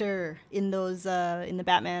doctor in those in the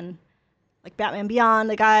Batman, like Batman Beyond,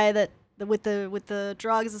 the guy that with the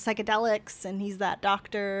drugs, the psychedelics, and he's that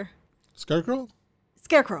doctor. Scarecrow.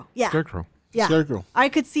 Yeah. Scarecrow. Yeah. Scarecrow. I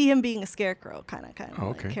could see him being a scarecrow kind of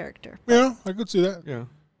okay. like character. Yeah, I could see that. Yeah.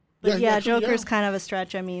 But yeah, true, Joker's kind of a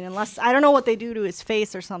stretch. I mean, unless I don't know what they do to his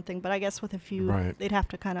face or something, but I guess with a few, Right. they'd have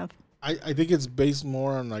to kind of. I think it's based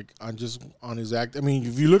more on like on his act. I mean,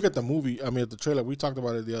 if you look at the movie, I mean, at the trailer, we talked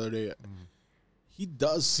about it the other day. He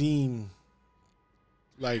does seem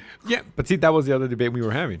like Yeah, but see, that was the other debate we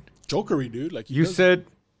were having. Jokery, dude. Like You said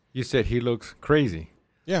he looks crazy.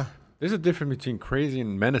 yeah, There's a difference between crazy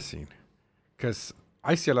and menacing, because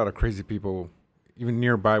I see a lot of crazy people, even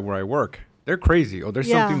nearby where I work. They're crazy, or there's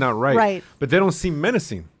Yeah, something not right. right. But they don't seem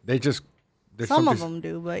menacing. They just there's Some of something-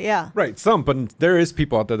 them do, but yeah. Right, some, but there is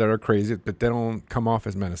people out there that are crazy, but they don't come off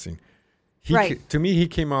as menacing. Right. To me, he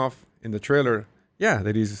came off in the trailer,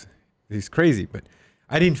 that he's crazy, but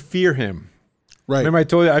I didn't fear him. right. Remember, I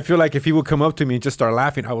told you, I feel like if he would come up to me and just start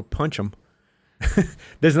laughing, I would punch him.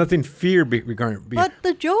 There's nothing fear regarding. But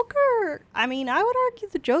the Joker, I mean, I would argue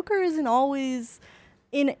the Joker isn't always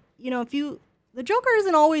the Joker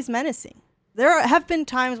isn't always menacing. There have been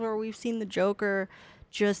times where we've seen the Joker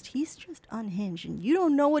he's just unhinged and you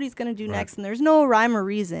don't know what he's going to do Right. next and there's no rhyme or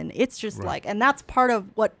reason. It's just Right. like, and that's part of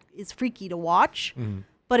what is freaky to watch,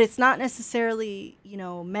 but it's not necessarily,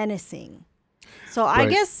 menacing. So I Right.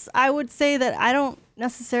 guess I would say that I don't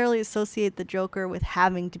necessarily associate the Joker with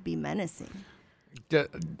having to be menacing.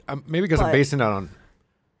 Maybe because I'm But- basing that on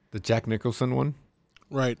the Jack Nicholson one.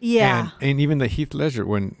 right. Yeah. And even the Heath Ledger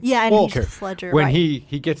when Yeah, and Well, Heath Ledger. when right.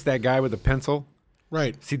 he gets that guy with the pencil.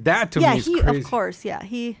 Right. See, that to yeah, me is he crazy. of course, yeah,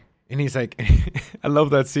 he. And he's like, I love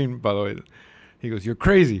that scene, by the way. He goes, "You're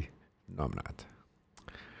crazy." No, I'm not.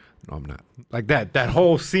 No, I'm not. Like that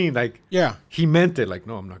whole scene, like Yeah. he meant it. Like,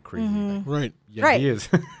 no, I'm not crazy. Like, Right. yeah, Right. he is.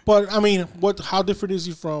 But I mean, how different is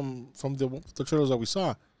he from the trailers that we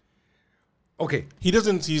saw? Okay.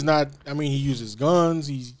 He's not. I mean, he uses guns.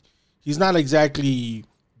 He's not exactly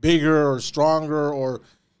bigger or stronger, or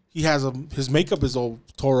he has his makeup is all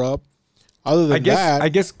tore up. Other than I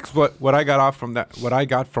that, guess what I got from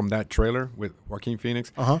that trailer with Joaquin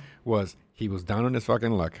Phoenix was he was down on his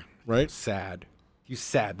fucking luck. right? Sad. He's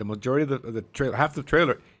sad. The majority of the trailer, half the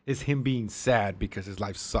trailer is him being sad because his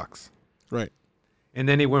life sucks. Right. And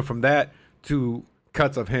then it went from that to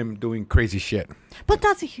cuts of him doing crazy shit. But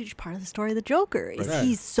that's a huge part of the story of the Joker. Is Right.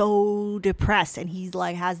 he's so depressed and he's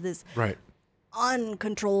like has this Right.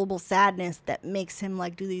 uncontrollable sadness that makes him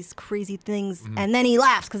like do these crazy things, Mm-hmm. and then he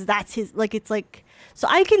laughs because that's his like. It's like so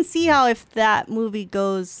I can see how if that movie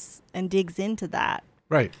goes and digs into that.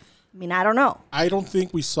 Right. I mean, I don't know. I don't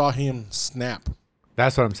think we saw him snap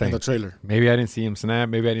That's what I'm in saying. the trailer. Maybe I didn't see him snap.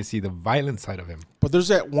 Maybe I didn't see the violent side of him. But there's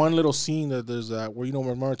that one little scene that there's that where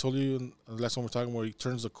remember I told you the last time we were talking where he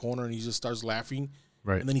turns the corner and he just starts laughing,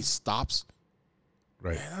 Right. and then he stops.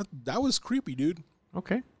 Right. Man, that was creepy, dude.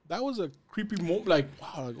 Okay. That was a creepy moment. Like,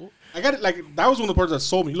 wow, like, oh, I got it. Like, that was one of the parts that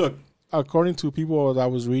sold me. Look, according to people that I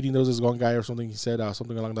was reading, there was this one guy or something. He said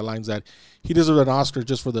something along the lines that he deserved an Oscar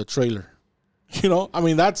just for the trailer. I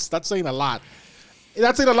mean, that's saying a lot.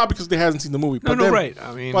 That's saying a lot because they hasn't seen the movie. No, right.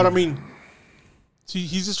 I mean, see,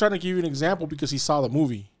 he's just trying to give you an example because he saw the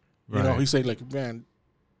movie. Right. He's saying like, man,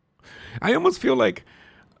 I almost feel like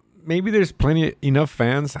maybe there's enough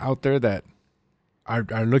fans out there that are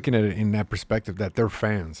looking at it in that perspective that they're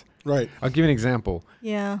fans. right, I'll give you an example.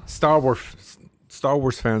 Yeah. Star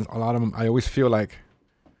Wars fans, a lot of them, I always feel like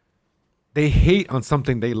they hate on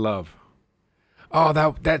something they love. Oh,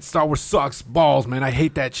 that Star Wars sucks balls, man. I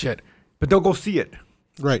hate that shit. But they'll go see it.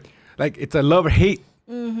 right, Like it's a love or hate.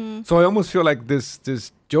 So I almost feel like this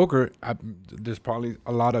Joker. There's probably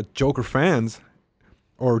a lot of Joker fans,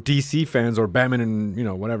 or DC fans, or Batman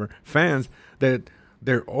and whatever fans that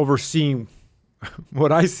they're overseeing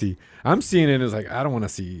what I see. I'm seeing it as like I don't want to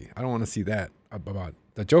see that about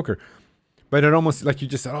the Joker. But it almost like you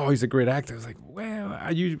just said, oh, he's a great actor. It's like, well,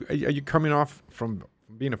 are you coming off from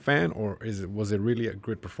being a fan, or was it really a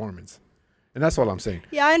good performance? And that's all I'm saying.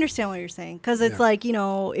 Yeah, I understand what you're saying because it's Yeah. like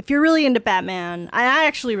if you're really into Batman, I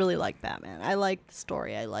actually really like Batman. I like the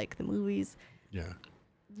story. I like the movies. Yeah.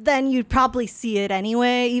 Then you'd probably see it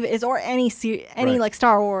anyway, or any Right. like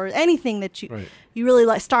Star Wars, anything that Right. you really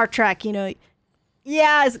like. Star Trek,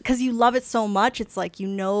 yeah, because you love it so much. It's like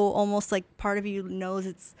almost like part of you knows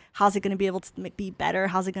it's how's it going to be able to be better,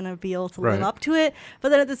 how's it going to be able to live Right. up to it. But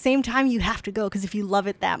then at the same time, you have to go because if you love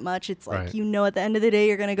it that much, it's like Right. at the end of the day,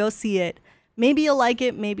 you're going to go see it. Maybe you'll like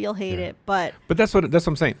it, maybe you'll hate it, but But that's what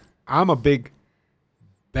I'm saying. I'm a big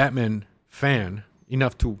Batman fan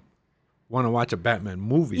enough to want to watch a Batman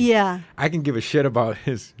movie. yeah. I can give a shit about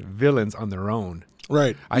his villains on their own.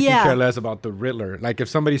 right. I Yeah. can care less about the Riddler. Like if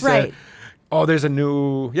somebody said, Right. "Oh, there's the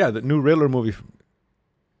new Riddler movie."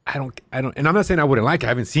 I don't, and I'm not saying I wouldn't like it. I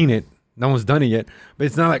haven't seen it. No one's done it yet. But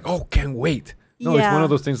it's not like, oh, can't wait. No, it's Yeah. one of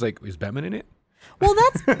those things like, is Batman in it? Well,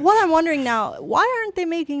 that's what I'm wondering now. Why aren't they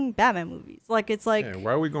making Batman movies? Like, it's like, Yeah,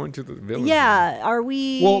 why are we going to the villain? yeah, are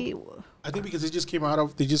we? Well, I think because they just came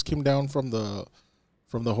down from the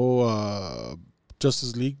whole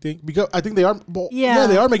Justice League thing. Because I think they are. Well, Yeah.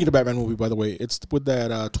 they are making a Batman movie. By the way, it's with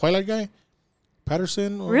that Twilight guy,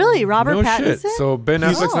 Patterson. Really, Robert No Pattinson? shit. So Ben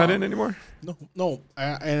He's- Affleck's not Oh. in anymore? No.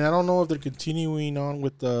 And I don't know if they're continuing on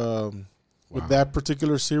with with Wow. that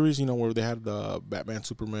particular series. You know, where they had the Batman,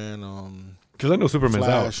 Superman, Because I know Superman's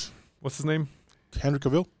Flash, out. What's his name? Henry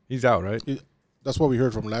Cavill. He's out, right? That's what we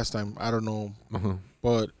heard from last time. I don't know, Uh-huh.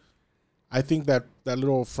 but I think that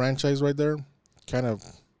little franchise right there kind of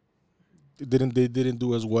didn't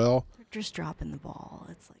do as well. They're just dropping the ball.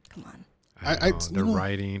 It's like, come on. I- know, they're you know,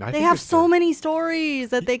 writing. I They think have it's so the- many stories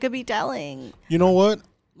that they could be telling. You know what?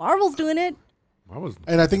 Marvel's doing it. I was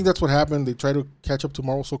And I think that's what happened. They tried to catch up to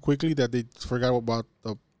Marvel so quickly that they forgot about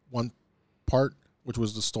the one part, which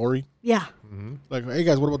was the story. Yeah. Like, hey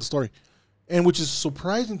guys, what about the story? And which is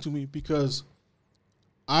surprising to me because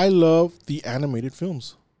I love the animated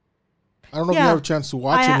films. I don't know if you Yeah. have a chance to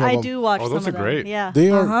watch any of I them. do watch Oh, some those of are them. great. Yeah. They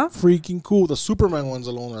are Uh-huh. freaking cool. The Superman ones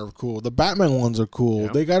alone are cool. The Batman ones are cool.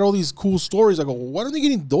 Yeah. They got all these cool stories. I go, why are they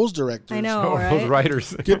getting those directors? I know, Oh, right? those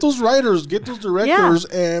writers. Get those writers, get those directors,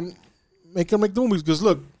 and make them make the movies. Because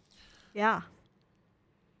look, Yeah.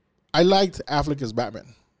 I liked Affleck as Batman.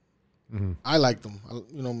 Mhm. I liked him.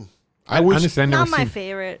 I I wish. honestly I never Not my seen.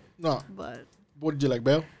 favorite, No, but what did you like,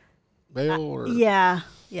 Bale? Bale or yeah.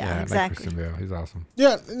 Yeah, I like exactly. Christian Bale. He's awesome.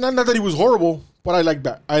 Yeah, not that he was horrible, but I liked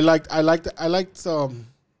that. I liked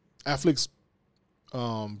Affleck's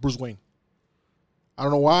Bruce Wayne. I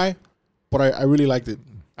don't know why, but I really liked it.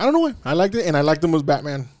 I don't know why. I liked it, and I liked him as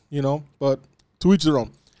Batman. But to each their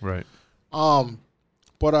own. Right.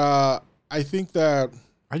 But I think that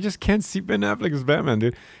I just can't see Ben Affleck as Batman,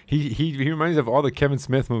 dude. He reminds me of all the Kevin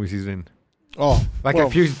Smith movies he's in. like Like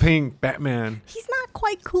if he was playing Batman. He's not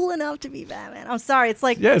quite cool enough to be Batman. I'm sorry. It's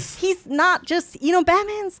like, Yes. he's not just,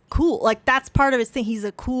 Batman's cool. Like, that's part of his thing. He's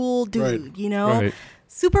a cool dude, Right. Right.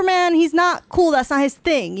 Superman, he's not cool. That's not his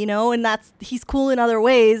thing, and he's cool in other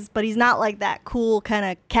ways, but he's not like that cool kind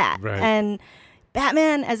of cat. Right. And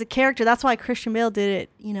Batman as a character, that's why Christian Bale did it.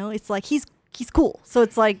 It's like he's cool. So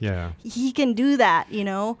it's like Yeah. he can do that,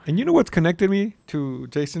 And you know what's connected me to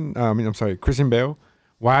Christian Bale?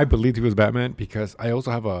 Why I believed he was Batman? Because I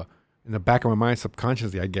also have in the back of my mind,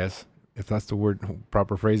 subconsciously, I guess, if that's the word,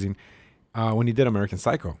 proper phrasing, when he did American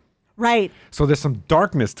Psycho. Right. So there's some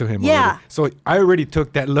darkness to him. Yeah. Already. So I already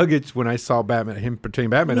took that luggage when I saw Batman, him portraying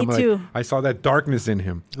Batman. Me I'm too. like, I saw that darkness in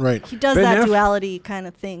him. right. He does Ben that Aff- duality kind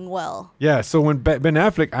of thing well. Yeah. So when Ben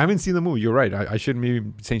Affleck, I haven't seen the movie. You're right. I shouldn't be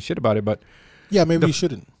saying shit about it, but Yeah, maybe you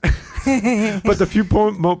shouldn't. the few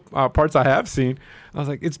parts I have seen, I was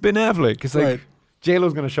like, it's Ben Affleck. It's like Right.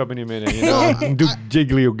 J-Lo's gonna show up any minute, and do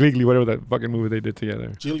Jiggly or Gliggly, whatever that fucking movie they did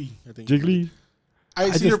together. Jilly, I think. Jiggly.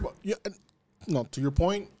 I see just- no, to your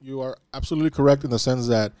point, you are absolutely correct in the sense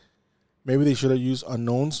that maybe they should have used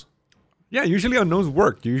unknowns. Yeah, usually unknowns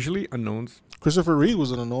work. Usually unknowns. Christopher Reeve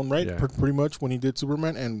was an unknown, right? Yeah. Pretty much when he did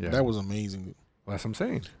Superman, and Yeah. that was amazing. Well, that's what I'm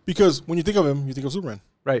saying. Because when you think of him, you think of Superman.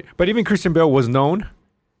 Right. But even Christian Bale was known.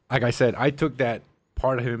 Like I said, I took that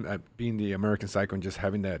part of him being the American Psycho and just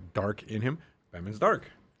having that dark in him. Batman's dark.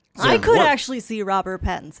 I it could worked. actually see Robert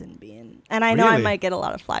Pattinson being, and I know I Really? might get a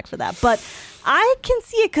lot of flack for that, but I can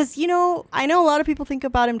see it because I know a lot of people think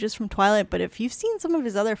about him just from Twilight, but if you've seen some of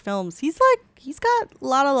his other films, he's got a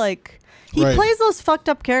lot of he Right. plays those fucked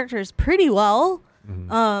up characters pretty well,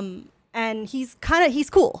 Mm-hmm. and he's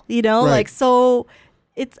cool, Right. so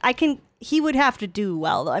he would have to do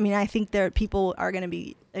well. I mean, I think people are going to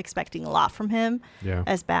be expecting a lot from him Yeah.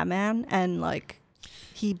 as Batman, and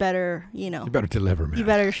he better, You better deliver, man. he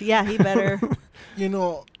better.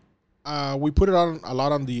 We put it on a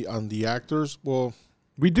lot on the actors. Well,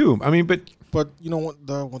 We do. I mean, but but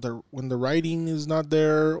when the writing is not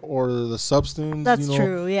there or the substance, That's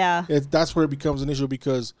true. Yeah. that's where it becomes an issue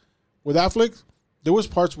because with Affleck, there was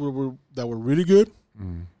parts that were really good,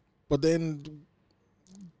 but then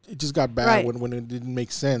it just got bad Right. when it didn't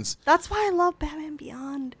make sense. That's why I love Batman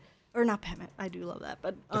Beyond. Or not Batman. I do love that,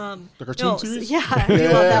 but The cartoon series? Yeah, I do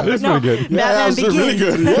Yeah, love that. that's But no, pretty good. Batman it's Begins. really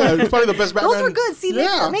good. Yeah, it's probably the best Batman. Those were good. See,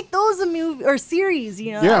 make those a movie or series.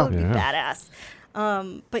 Yeah. That would be Yeah.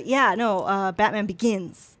 badass. But yeah, no. Batman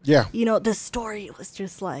Begins. Yeah, The story was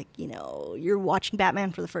just like you're watching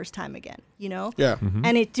Batman for the first time again. yeah.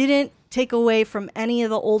 And it didn't take away from any of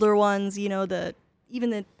the older ones. Even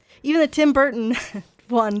the Tim Burton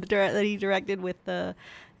one that he directed with the,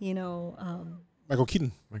 Michael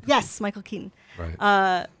Keaton. Yes, Michael Keaton.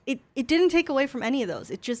 Right. It didn't take away from any of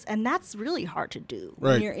those. It just, and that's really hard to do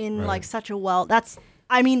when Right. you're in Right. like such a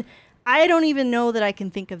I mean, I don't even know that I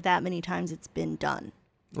can think of that many times it's been done.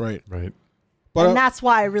 Right. Right. But And that's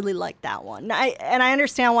why I really like that one. I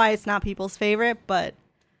understand why it's not people's favorite, but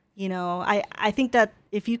you know, I think that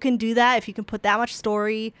if you can do that, if you can put that much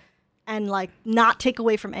story and like not take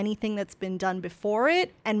away from anything that's been done before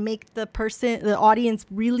it and make the audience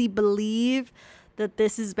really believe that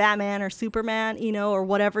this is Batman or Superman, you know, or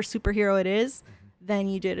whatever superhero it is, then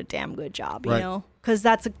you did a damn good job, you Right. know, because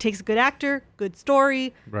takes a good actor, good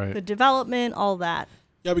story, Right. good development, all that.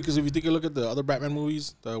 yeah, because if you take a look at the other Batman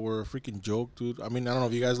movies that were a freaking joke, dude. I mean, I don't know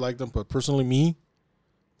if you guys like them, but personally, me,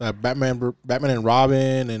 that Batman and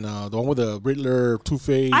Robin, and the one with the Riddler,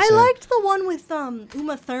 Two-Face. I and, liked the one with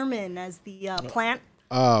Uma Thurman as the plant.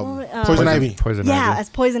 Poison Ivy. Poison Yeah, Ivy. as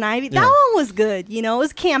Poison Ivy. Yeah. That one was good. You know, it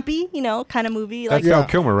was campy, you know, kind of movie. Like, That's Val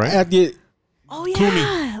Kilmer, right? At the oh yeah,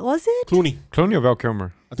 Clooney. was it? Clooney. Clooney or Val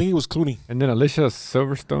Kilmer? I think it was Clooney. And then Alicia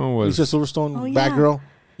Silverstone was. Lisa Silverstone, Oh, yeah. Batgirl.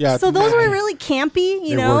 Yeah. So those were really campy, you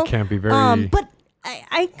They know. were campy, very- But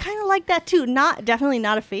I kind of like that too. Definitely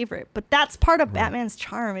not a favorite, but that's part of Batman's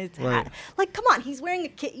charm. It's Right. like, come on, he's wearing a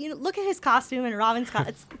kit. You know, look at his costume and Robin's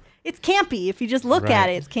costume. It's campy. If you just look at Right.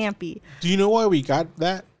 it, it's campy. Do you know why we got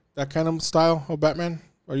that kind of style of Batman?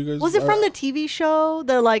 Are you guys? Was it from the TV show?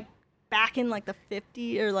 The like back in like the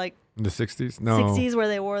 50s or like in the 60s? No. 60s where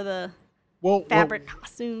they wore the well, fabric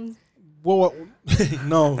costumes? Well,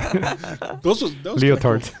 no. those was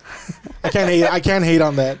Leotards. I can't hate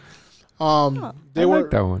on that. They I were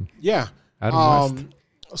like that one. yeah. Adam West.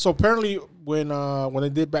 So apparently when they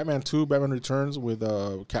did Batman 2, Batman Returns with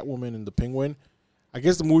Catwoman and the Penguin, I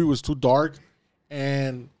guess the movie was too dark,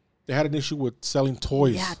 and they had an issue with selling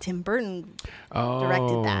toys. Yeah, Tim Burton Oh.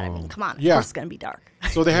 directed that. I mean, come on, of Yeah. course it's gonna be dark.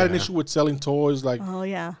 So they had an Yeah. issue with selling toys, like Oh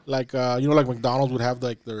yeah, like you know, like McDonald's would have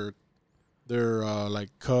like their like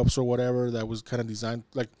cups or whatever that was kind of designed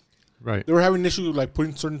like Right. they were having an issue with like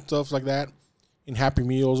putting certain stuff like that in Happy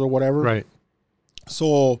Meals or whatever. Right.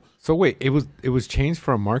 So So wait, it was changed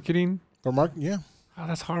from marketing? for Mark, yeah, Oh,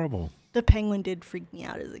 that's horrible. the Penguin did freak me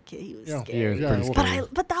out as a kid. He was Yeah. scary. Yeah, it's pretty well, scary.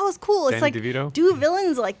 But that was cool. It's Danny like DeVito? do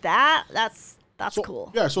villains like that. That's so,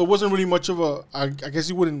 cool. Yeah, so it wasn't really much of a. I guess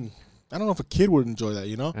you wouldn't. I don't know if a kid would enjoy that.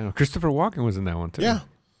 You know. I know. Christopher Walken was in that one too. Yeah.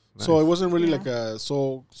 So Nice. it wasn't really Yeah. like a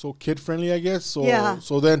so kid friendly, I guess. So Yeah.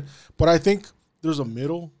 So then, but I think there's a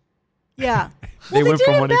middle. Yeah. They Well, went they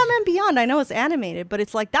from did in one Batman Beyond. I know it's animated, but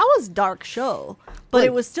it's like that was a dark show. But Right.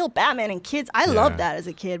 it was still Batman and kids. I Yeah. loved that as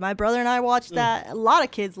a kid. My brother and I watched that. A lot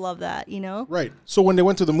of kids love that, you know? Right. So when they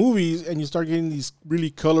went to the movies and you start getting these really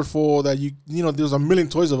colorful that you know there's a million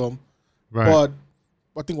toys of them, Right. but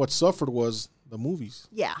I think what suffered was the movies.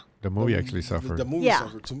 Yeah. the movie actually suffered. The movie Yeah.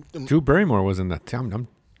 suffered. Drew Barrymore was in that. I'm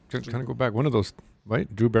just trying to go back. One of those,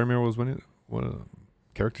 right? Drew Barrymore was one of the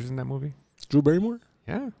characters in that movie. Drew Barrymore?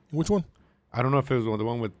 Yeah. Which one? I don't know if it was the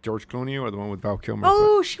one with George Clooney or the one with Val Kilmer. but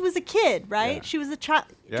Oh, she was a kid, right? Yeah. She was a child.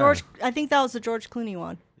 Yeah. George, I think that was the George Clooney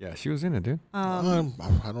one. yeah, she was in it, dude. I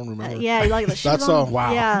don't remember. Yeah, like she That's was on, all.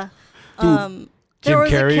 Wow. Yeah. Dude. There Jim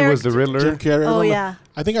was a Carrey was the character- Riddler. Jim Carrey. I Oh remember. yeah.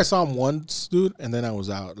 I think I saw him once, dude, and then I was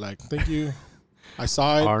out. Like, thank you. I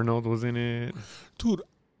saw it, Arnold was in it. dude.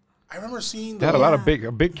 I remember seeing. They had a lot of Yeah.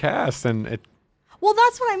 a big cast, and it. Well,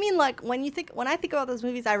 that's what I mean. Like when I think about those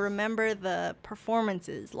movies, I remember the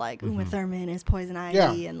performances, like Uma Thurman as Poison Ivy,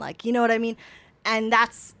 Yeah. and like you know what I mean. And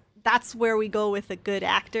that's where we go with a good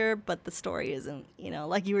actor, but the story isn't. You know,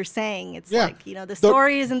 like you were saying, it's Yeah. like the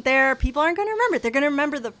story isn't there. People aren't going to remember it. They're going to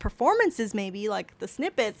remember the performances, maybe like the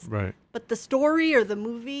snippets, Right. but the story or the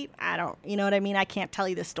movie, I don't. You know what I mean? I can't tell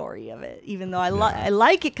you the story of it, even though I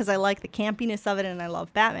like it because I like the campiness of it and I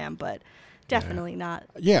love Batman, but definitely not.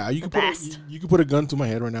 Yeah, you the could best. you could put a gun to my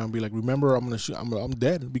head right now and be like, "Remember, I'm gonna shoot. I'm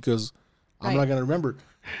dead because I'm Right. not gonna remember."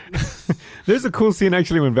 There's a cool scene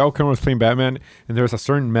actually when Val Kilmer was playing Batman, and there's a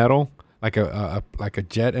certain metal, like a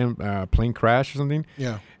jet and plane crash or something,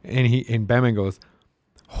 Yeah, and Batman goes,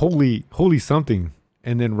 "Holy something,"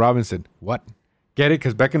 and then Robin said, "What?" Get it?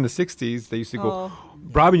 Because back in the '60s, they used to go. Oh.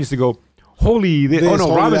 Robin used to go, "Holy!" This. Oh This, no,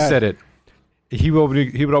 holy Robin that. said it. He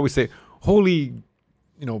would always say, "Holy,"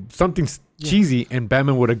 something cheesy, and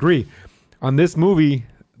Batman would agree. On this movie,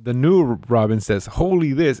 the new Robin says,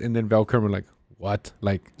 "Holy this," and then Val Kilmer like, "What?"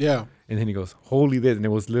 Like, yeah, and then he goes, "Holy this," and it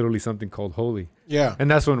was literally something called "Holy," yeah. and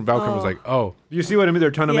that's when Val Kilmer was Oh. like, "Oh, you see what I mean?"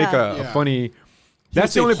 They're trying to make Yeah. a Yeah. funny. He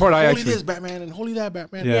That's would the only say, part I "Holy actually. this Batman and holy that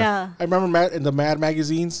Batman." Yeah. Yeah. I remember in the Mad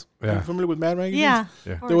magazines. Are Yeah. you familiar with Mad magazines? Yeah.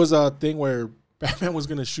 Yeah. There was a thing where Batman was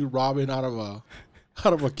gonna shoot Robin out of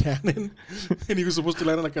out of a cannon, and he was supposed to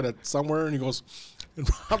land like at somewhere, and he goes, and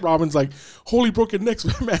Robin's like, "Holy broken necks,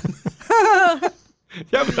 man!"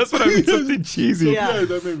 Yeah, but that's what I mean. Something cheesy. Yeah.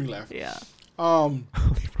 That made me laugh. Yeah. Holy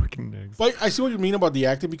fucking necks. But I see what you mean about the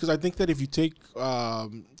acting, because I think that if you take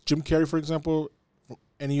Jim Carrey, for example,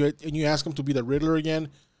 and you ask him to be the Riddler again,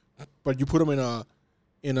 but you put him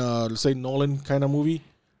in a let's say Nolan kind of movie,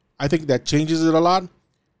 I think that changes it a lot.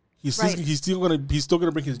 He's still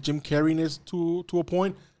gonna bring his Jim Carreyness to a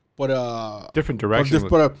point, but Different direction.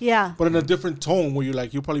 but Yeah. in a different tone where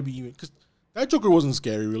you'll probably be, because that Joker wasn't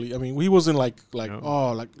scary really. I mean, he wasn't like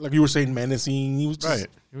you were saying, menacing. He was just right.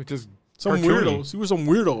 It was just some cartoony. weirdos. He was some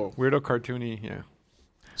weirdo. Weirdo cartoony, yeah.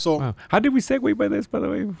 So Wow. How did we segue by this, by the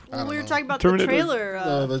way? Well, we were know. talking about Terminator. the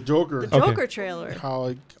trailer. the Joker, The Joker trailer. how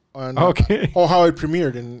it, Okay. how it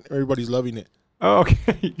premiered and everybody's loving it. Oh,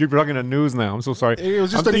 okay. You're talking to news now. I'm so sorry. It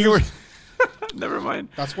was just I'm the thinking news. Never mind.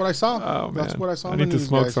 That's what I saw. Oh, man. That's what I saw. I on the need to news,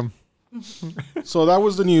 smoke guys. some. So that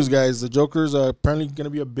was the news, guys. The Joker's apparently going to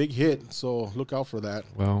be a big hit. So look out for that.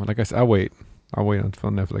 Well, like I said, I'll wait until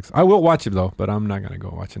Netflix. I will watch it, though, but I'm not going to go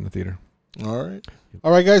watch it in the theater.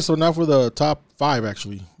 All right, guys. So now for the top 5,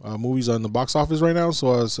 actually, movies on the box office right now.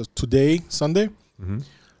 So as today, Sunday, this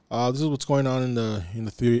is what's going on in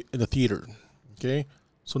the theater. Okay.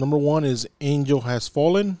 So number 1 is Angel Has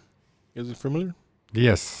Fallen. Is it familiar?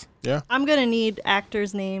 Yes. Yeah. I'm gonna need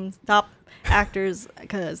actors' names, top actors,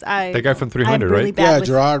 because I. The guy from 300, I'm really right? bad Yeah, with-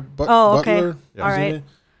 Gerard Oh, okay. Butler. Yeah. All is in right.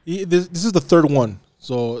 it. This is the third one.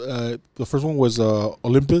 So the first one was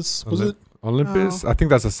Olympus, was it? Olympus? I think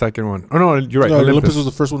that's the second one. Oh, no, you're right. No, Olympus, Olympus was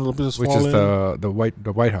the first one. Olympus Has which Fallen. is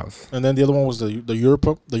the White House. And then the other one was the Europe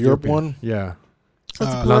one. Yeah. So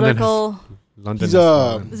it's a London political. London. He's Has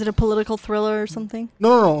Fallen. Is it a political thriller or something?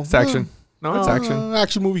 No. It's action. No, it's Oh. action.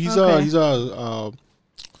 Action movie. He's Okay. he's what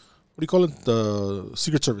do you call it? The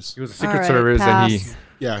Secret Service. He was a All Secret right, Service, and he. pass.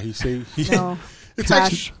 Yeah, he. No. It's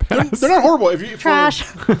Trash. actually they're not horrible. If you Trash.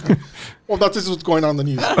 well, that's what's going on in the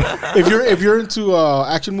news. if you're into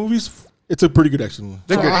action movies, it's a pretty good action movie.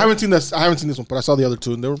 They're So good. I haven't seen this one, but I saw the other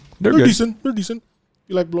two, and they're They're good. decent. They're decent.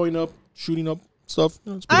 You like blowing up, shooting up stuff.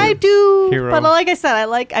 You know, it's pretty I good. do, Hero. but like I said,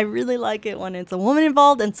 I really like it when it's a woman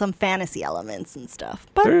involved and some fantasy elements and stuff.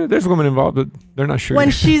 But There's women involved, but they're not shooting.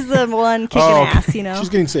 when she's the one kicking Oh, okay. ass, you know. She's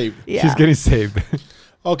getting saved. Yeah. She's getting saved.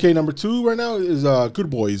 Okay, number 2 right now is Good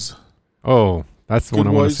Boys. Oh, that's the Good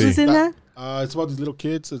one I want Boys. to Who's see. in that? It's about these little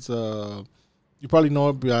kids. It's you probably know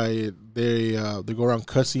it by they go around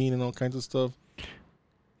cussing and all kinds of stuff.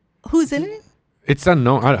 Who's in it? It's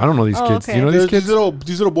unknown. I don't know these Oh, kids. okay. You know There's these kids?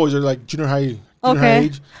 these little boys are like junior high Okay.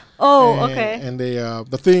 age. Oh, And- okay. And they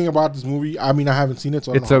the thing about this movie, I mean, I haven't seen it,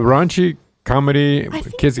 so I It's a don't know. raunchy comedy. I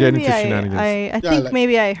think Kids get maybe into shenanigans. I Yeah, think like-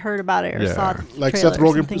 maybe I heard about it or Yeah. saw the Like trailer Seth or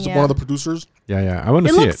Rogen something, is yeah. one of the producers. Yeah. I want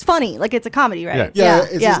to It see looks it. funny. Like it's a comedy, right? Yeah,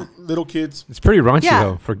 it's yeah. just little kids. It's pretty raunchy Yeah.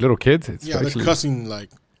 though for little kids. It's Yeah, they're actually cussing like.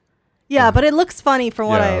 Yeah, but it looks funny from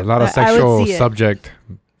what a lot of I would sexual see it. subject,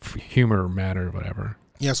 humor, matter, whatever.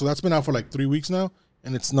 Yeah, so that's been out for like 3 weeks now,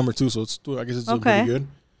 and it's number 2, so I guess it's doing Okay. pretty good.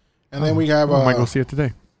 And then we have I might go see it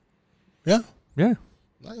today. yeah, Yeah.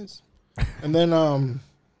 nice. And then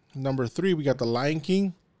number 3 we got The Lion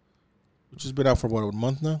King, which has been out for what, a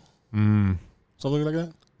month now, something like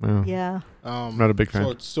that. Well, Yeah. I'm not a big fan.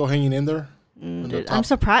 So it's still hanging in there. Dude, the I'm top-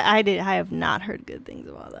 surprised. I have not heard good things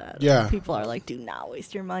about that. Yeah. People are like, do not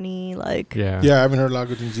waste your money. Like, Yeah. Yeah, I haven't heard a lot of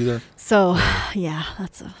good things either. so yeah,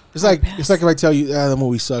 that's a. It's like pass. if I tell you the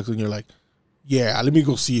movie sucks, and you're like, yeah, let me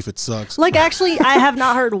go see if it sucks. Like, actually, I have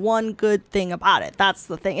not heard one good thing about it. That's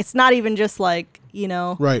the thing. It's not even just like, you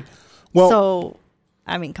know. Right. Well, So,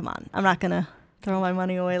 I mean, come on. I'm not going to throw my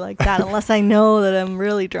money away like that unless I know that I'm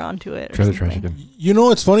really drawn to it. Or Trailer trash something. again. you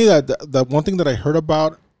know, it's funny that one thing that I heard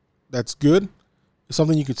about that's good is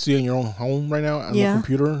something you could see in your own home right now on the Yeah.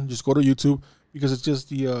 computer. Just go to YouTube because it's just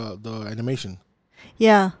the animation.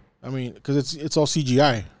 Yeah. I mean, because it's all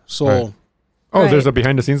CGI. So Right. Oh, Right. there's a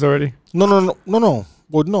behind the scenes already? no.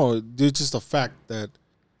 Well, no, it's just a fact that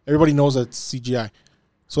everybody knows that it's CGI.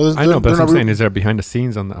 So I know, but they're that's what I'm not saying. Is there behind the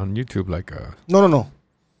scenes on YouTube? Like, No.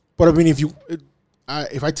 But I mean,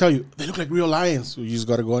 if I tell you they look like real lions, so you just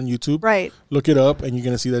got to go on YouTube, Right. look it up, and you're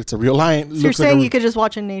gonna see that it's a real lion. So you're saying you could just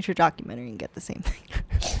watch a nature documentary and get the same thing.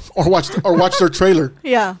 or watch their trailer.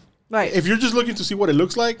 Yeah. Right. If you're just looking to see what it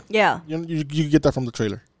looks like, yeah. you get that from the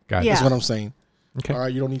trailer. got Yeah. it. That's what I'm saying. Okay. All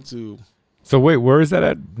right, you don't need to. So wait, where is that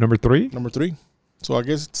at? Number 3? Number 3. So I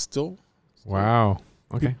guess it's still Wow.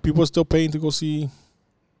 Okay. people are still paying to go see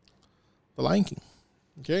The Lion King.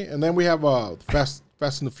 Okay, and then we have Fast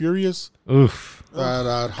and the Furious, Oof.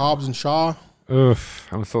 Hobbs and Shaw. Oof.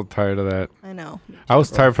 I'm so tired of that. I know. I was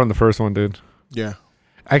tired from the first one, dude. Yeah,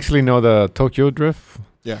 actually know the Tokyo Drift.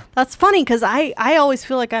 Yeah. That's funny because I always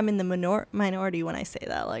feel like I'm in the minority when I say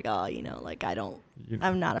that. Like, oh, like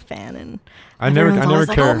I'm not a fan, and I never everyone's always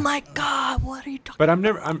care. like, oh my god, what are you talking? But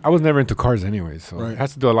I was never into cars anyway, so Right. it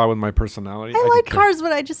has to do a lot with my personality. I could like care. cars,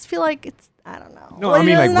 but I just feel like it's I don't know. No, I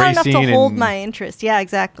mean, like, not enough racing to hold and- my interest. Yeah,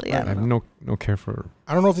 exactly. I have no care for.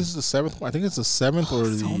 I don't know if this is the 7th one. I think it's the 7th or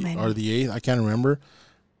so many. the 8th. I can't remember.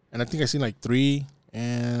 And I think I seen like 3,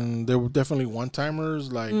 and there were definitely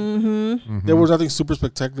one-timers. Like there was nothing super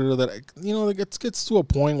spectacular that it gets to a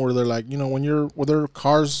point where they're like, when there are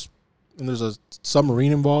cars and there's a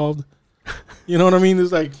submarine involved. You know what I mean?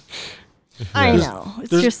 It's like I There's- know. It's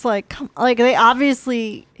there's- just like they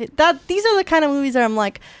obviously these are the kind of movies that I'm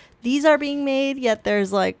like, these are being made, yet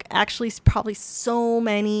there's like actually probably so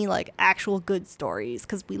many like actual good stories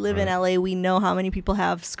because we live in LA. We know how many people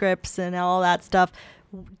have scripts and all that stuff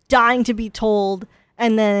dying to be told,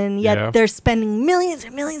 and then yet they're spending millions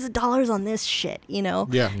and millions of dollars on this shit.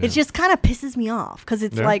 Yeah. It just kind of pisses me off because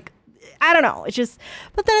it's Yeah. like. I don't know. It's just,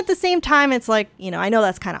 but then at the same time, it's like, I know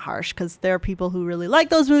that's kind of harsh because there are people who really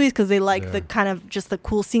like those movies because they like the kind of just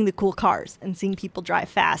seeing the cool cars and seeing people drive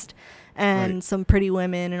fast and some pretty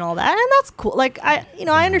women and all that. And that's cool. Like, I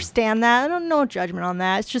understand that. I don't know judgment on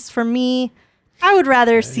that. It's just for me, I would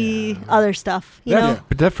rather see other stuff, you know?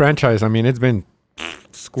 But that franchise, I mean, it's been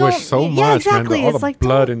squished so yeah, much, exactly. man. All It's the like,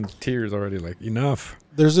 blood don't- and tears already. Like, enough.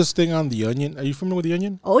 There's this thing on The Onion. Are you familiar with The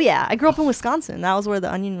Onion? Oh, yeah. I grew up in Wisconsin. That was where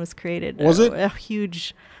the Onion was created. Was it? A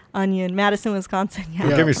huge Onion. Madison, Wisconsin. Yeah.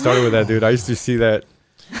 Don't get me started with that, dude. I used to see that.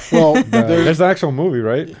 Well, There's an actual movie,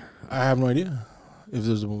 right? I have no idea if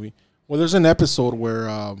there's a movie. Well, there's an episode where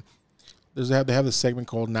they have this segment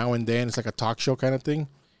called Now and Then. It's like a talk show kind of thing,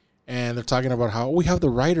 and they're talking about how we have the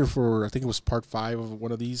writer for, I think it was part 5 of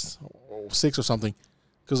one of these, or 6 or something,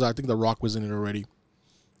 because I think The Rock was in it already.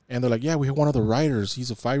 And they're like, yeah, we have one of the writers.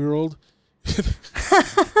 He's a 5-year-old.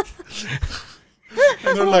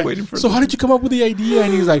 And they're like, so how did you come up with the idea?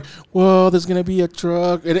 And he's like, well, there's going to be a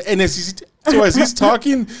truck. And as he's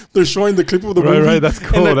talking, they're showing the clip of the movie. Right, that's And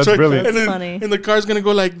cool. the That's truck- brilliant. And, then, Funny. and the car's going to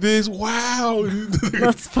go like this. Wow.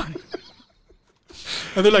 That's funny.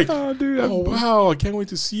 And they're like, Oh, dude. oh, wow, I can't wait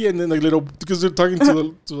to see it. And then like because they're talking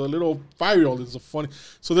to the little 5-year-old. It's so funny.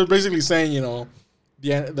 So they're basically saying,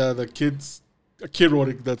 the kids, a kid wrote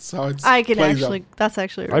it. That's how it's I can plays actually, out. that's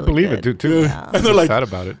actually really I believe good. it, dude, too. Yeah. And they're I'm like, sad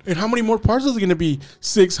about it. and how many more parts is it going to be?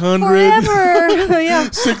 600? Forever. Yeah.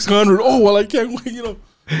 600. Oh, well, I can't wait. You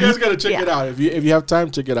guys got to check Yeah. it out. If you have time,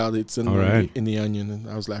 check it out. It's in, All right. in the Onion. And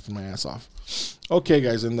I was laughing my ass off. Okay,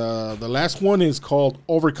 guys. And the last one is called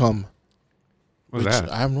Overcome. What's which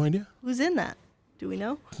that? I have no idea. Who's in that? Do we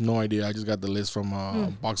know? No idea. I just got the list from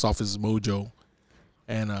Box Office Mojo.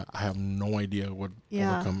 And I have no idea what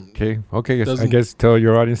Yeah. Overcome. Okay. I Doesn't- guess tell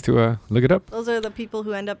your audience to look it up. Those are the people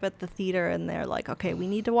who end up at the theater and they're like, okay, we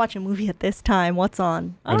need to watch a movie at this time. What's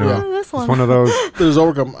on? I Oh, know. this one. It's one of those. There's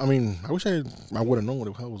Overcome. I mean, I wish I would have known what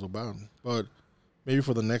the hell it was about. But maybe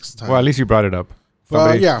for the next time. Well, at least you brought it up.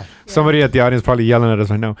 Yeah. Somebody at the audience probably yelling at us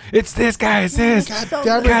right now. It's this guy. It's this. God So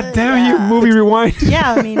damn it. good. God damn you, Yeah. movie rewind.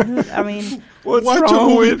 Yeah, I mean, What's Watch a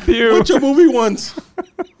wrong movie- with you? Watch a movie once.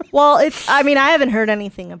 well, I haven't heard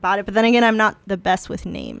anything about it, but then again, I'm not the best with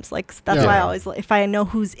names. Like, that's Yeah. why I always, if I know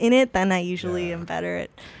who's in it, then I usually am better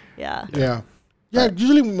at, yeah. Yeah. Yeah,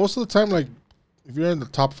 usually most of the time, like, if you're in the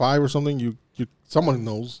top 5 or something, you someone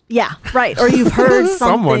knows. Yeah, right. Or you've heard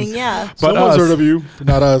Someone. something, yeah. But Someone's us. heard of you,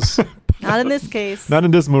 not us. Not in this case. Not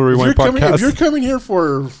in this movie rewind If you're podcast. coming here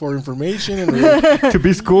for information and you're To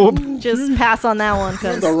be schooled. Just pass on that one, in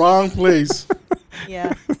because, the wrong place.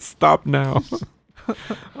 yeah. Stop now.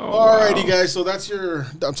 Alrighty, guys. So that's your.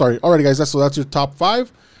 I'm sorry. Alrighty, guys. So that's your top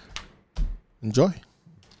 5. Enjoy.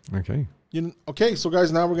 Okay. Okay, so guys,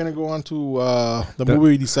 now we're gonna go on to the movie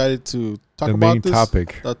we decided to talk The about. main this.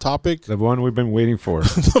 topic. The topic. The one we've been waiting for.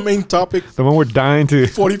 The main topic. The one we're dying to.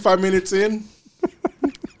 45 minutes in.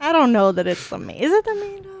 I don't know that it's the main. Is it the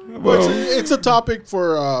main? Well, it's a topic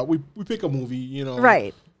for we pick a movie,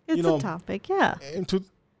 Right. It's know, a topic, yeah. and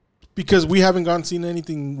because we haven't seen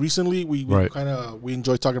anything recently, we Right. kind of we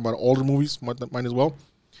enjoy talking about older movies, might as well.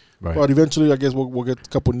 Right. But eventually, I guess we'll get a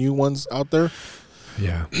couple new ones out there.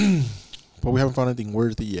 Yeah. But we haven't found anything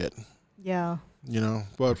worthy yet, Yeah.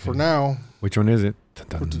 But for now, Which one is it? Dun,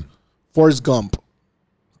 dun. Forrest Gump.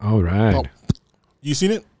 All right. Oh. You seen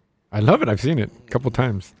it? I love it. I've seen it a couple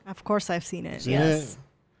times. Of course I've seen it. Seen yes.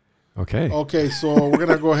 Okay. Okay, so we're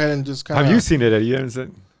gonna go ahead and just kind of. Have you seen it, Eddie? You haven't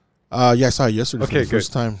seen Yeah, I saw it yesterday for Okay, the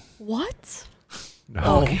first time. What?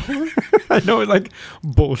 No. Okay. I know it's like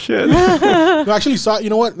bullshit. No, I actually saw. You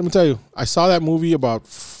know what? Let me tell you. I saw that movie about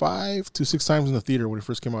 5 to 6 times in the theater when it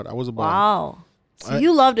first came out. I was about Wow. So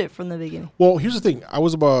you loved it from the beginning. Well, here's the thing. I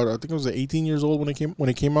was about, I think I was 18 years old when it came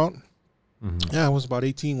out. Mm-hmm. Yeah, I was about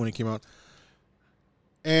 18 when it came out.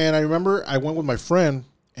 And I remember I went with my friend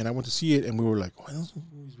and I went to see it and we were like, oh, this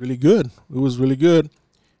movie's really good. It was really good.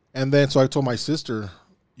 And then so I told my sister,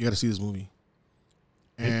 you got to see this movie.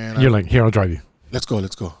 And you're like, here, I'll drive you. Let's go.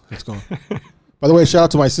 By the way, shout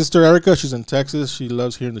out to my sister, Erica. She's in Texas. She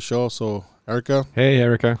loves hearing the show. So, Erica. Hey,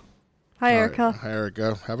 Erica. Hi, Erica. Right. Hi,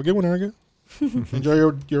 Erica. Have a good one, Erica.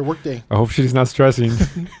 Enjoy your work day. I hope she's not stressing.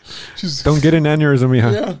 Don't get an aneurysm,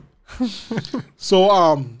 mija. Yeah.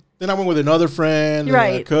 So, then I went with another friend, and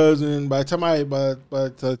a cousin. By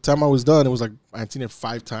the time I was done, it was like I had seen it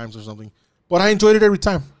 5 times or something. But I enjoyed it every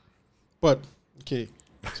time. But, okay.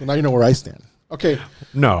 So now you know where I stand. Okay.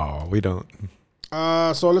 No, we don't.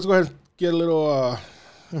 So let's go ahead and get a little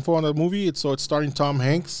info on the movie. It's starring Tom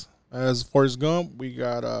Hanks as Forrest Gump. We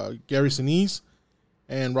got Gary Sinise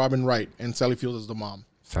and Robin Wright, and Sally Field as the mom.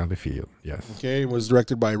 Sally Field, yes. Okay, it was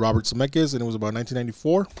directed by Robert Zemeckis, and it was about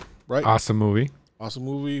 1994, right? Awesome movie. Awesome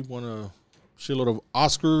movie. Won a shitload of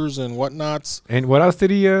Oscars and whatnots. And what else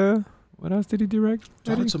did he direct? Robert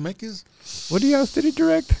Zemeckis? What else did he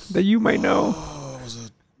direct that you might know? Was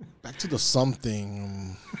it Back to the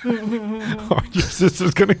Something? Oh, your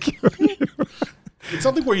sister's gonna kill you. It's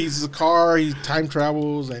something where he's in a car, he time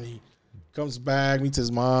travels, and he comes back, meets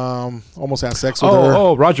his mom, almost has sex with her.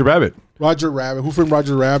 Oh, Roger Rabbit. Roger Rabbit. Who framed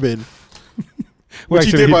Roger Rabbit? Which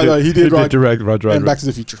he did direct Roger Rabbit. And Back to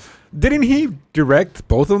the Future. Didn't he direct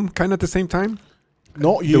both of them kind of at the same time?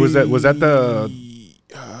 No, was that the?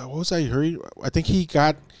 What was I hearing? I think he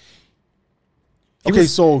got. He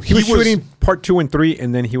was shooting part 2 and 3,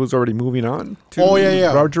 and then he was already moving on to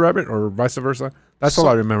Roger Rabbit, or vice versa. That's all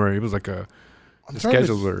I remember. It was like the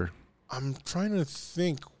schedules were. I'm trying to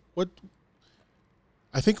think what.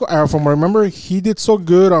 I think from what I remember, he did so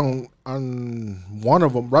good on one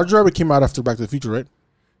of them. Roger Rabbit came out after Back to the Future, right?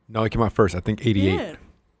 No, it came out first. I think 88. Yeah.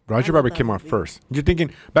 Roger Rabbit came out first. You're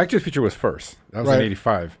thinking Back to the Future was first. That was in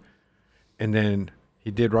 85. And then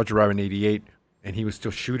he did Roger Rabbit in 88, and he was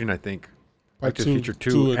still shooting, I think, Back to the Future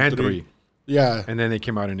 2 and 3. Yeah. And then they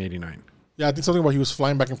came out in 89. Yeah, I think something about he was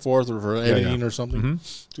flying back and forth or for editing or something,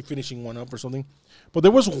 to finishing one up or something. But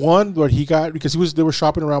there was one where he got, because they were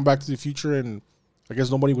shopping around Back to the Future, and I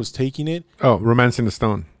guess nobody was taking it. Oh, Romancing the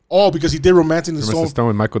Stone. Oh, because he did Romancing the Stone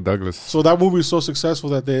with Michael Douglas. So that movie was so successful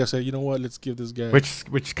that they said, you know what, let's give this guy.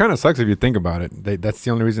 Which kind of sucks if you think about it. That's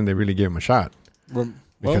the only reason they really gave him a shot.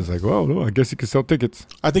 Because I guess he could sell tickets.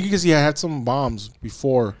 I think because he had some bombs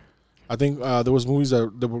before. I think there was movies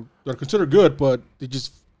that were considered good, but they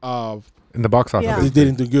just in the box office they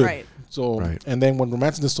didn't do good. Right. So and then when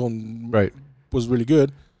Romancing the Stone was really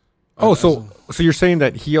good. Oh, so you're saying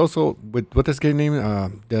that he also what's his guy's name?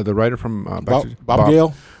 The writer from Bob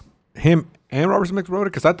Gale. Him and Robert Zemeckis wrote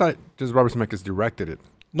it, because I thought just Robert Zemeckis directed it.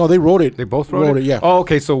 No, they wrote it. They both wrote it. Yeah. Oh,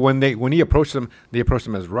 okay. So when he approached them, they approached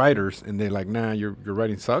them as writers, and they're like, "Nah, your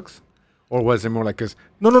writing sucks," or was it more like, "Cause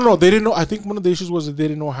no, they didn't know." I think one of the issues was that they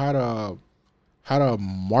didn't know how to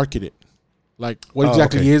market it. Like, what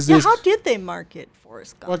exactly is this? Yeah, how did they market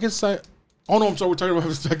Forrest Gump? Well, I guess Oh no, I'm sorry. We're talking about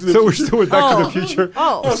Back to the Future. So we're still with Back to the Future.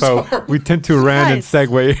 Oh, so sorry. we tend to rant and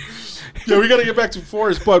segue. Yeah, we got to get back to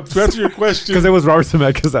Forrest, but to answer your question, because it was Robert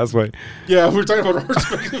Zemeckis, that's why. Yeah, we're talking about Robert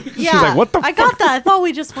Zemeckis. Yeah, she's like, what the I got that.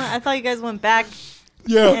 I thought you guys went back.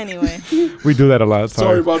 Yeah. Anyway, we do that a lot.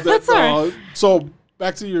 Sorry about that. That's all right. So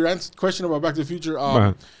back to your question about Back to the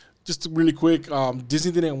Future. Just really quick,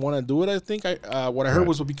 Disney didn't want to do it. I think what I heard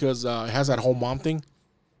was because it has that whole mom thing.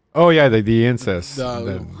 Oh yeah, the incest.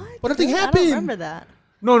 But nothing happened. I don't remember that.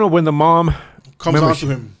 No, when the mom comes on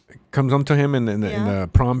to him in the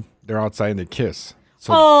prom, they're outside and they kiss.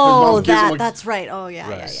 So that's right. Oh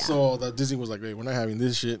yeah. So the Disney was like, "Wait, we're not having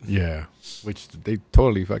this shit." Yeah, which they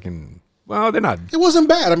totally fucking. Well, they're not. It wasn't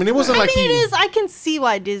bad. I mean, it wasn't it is. I can see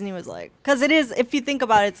why Disney was like, because it is. If you think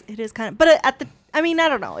about it, it is kind of. But I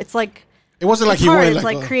don't know. It's like. It wasn't like he hard. went it's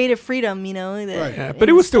like creative freedom, you know. Right. Yeah, but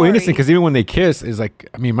it was still innocent, because even when they kiss, is like,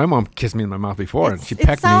 I mean, my mom kissed me in my mouth before, and she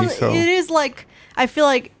pecked me. So it is like, I feel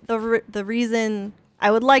like the reason, I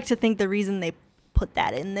would like to think the reason they put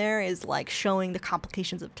that in there is like showing the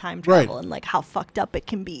complications of time travel and like how fucked up it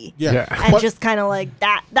can be. Yeah. And just kind of like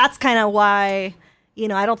that. That's kind of why, you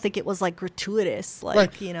know, I don't think it was like gratuitous,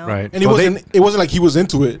 like you know. Right. And it wasn't like he was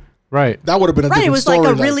into it. Right. That would have been a different story. It was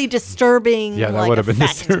like a really disturbing that would have been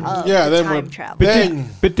disturbing. Time travel.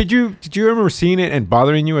 But did you remember seeing it and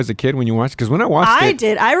bothering you as a kid when you watched? Because when I watched it, I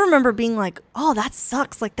did. I remember being like, "Oh, that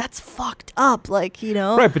sucks. Like that's fucked up." Like, you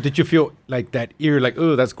know. Right, but did you feel like that ear, like,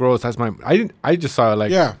 "Oh, that's gross. That's my." I just saw it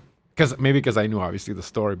like, because I knew obviously the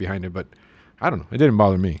story behind it, but I don't know. It didn't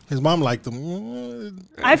bother me. His mom liked him.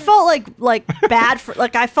 I felt like bad for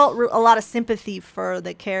I felt a lot of sympathy for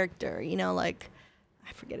the character. You know, like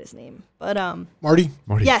I forget his name, but Marty.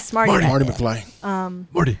 Yes, Marty. Marty McFly.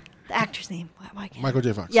 Marty. The actor's name. Why can't Michael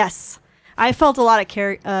J. Fox. Yes, I felt a lot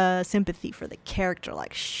of sympathy for the character.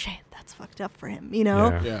 Like shit, that's fucked up for him. You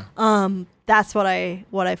know. Yeah. That's what I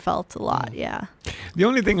felt a lot. Yeah. The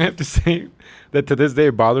only thing I have to say that to this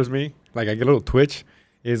day bothers me, like I get a little twitch,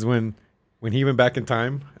 is when he went back in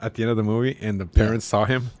time at the end of the movie and the parents saw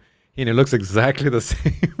him, and it looks exactly the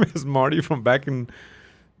same as Marty from back in.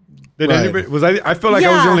 Did anybody I felt like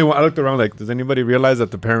I was the only one. I looked around like, does anybody realize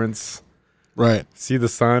that the parents see the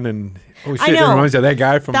son and oh shit, it reminds you of that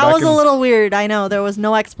guy from that back was a little weird. I know there was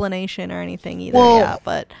no explanation or anything either. Well, yeah,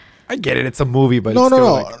 but I get it. It's a movie, but no.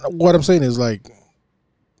 Like, what I'm saying is like,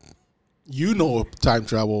 time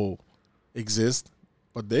travel exists,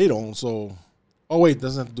 but they don't. So, oh wait,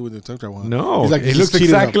 doesn't have to do with the time travel. no, He's like, it he's looks cheated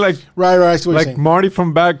exactly them. like right. I see what you're saying. Marty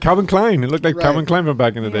from back, Calvin Klein. It looked like Right. Calvin Klein from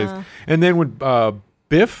back in the days. And then with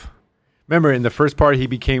Biff, remember in the first part he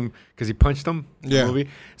became, because he punched him in the movie.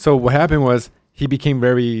 So what happened was he became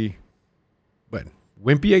very,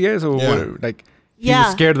 wimpy, I guess, or what, like he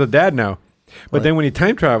was scared of the dad now. But then when he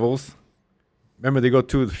time travels, remember they go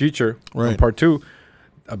to the future in part 2.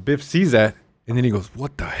 Biff sees that. And then he goes,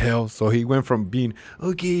 what the hell? So he went from being,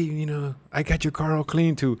 okay, I got your car all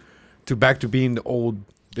clean to back to being the old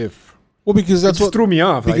Biff. Well, because that's what threw me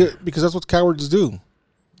off. Because that's what cowards do.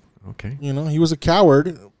 Okay. He was a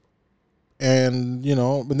coward. And,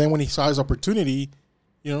 but then when he saw his opportunity,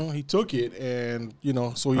 he took it. And,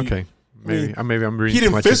 so he. Okay. Maybe I'm reading he too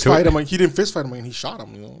didn't much fist into fight it. him. He didn't fist fight him and he shot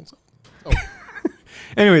him, So.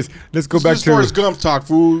 Anyways, let's go back As far as to. Gump talk,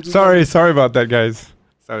 food. Sorry about that, guys.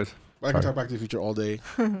 Sorry. I can talk Back to the Future all day,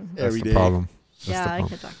 That's every the day. problem. I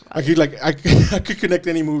can talk about I could I could connect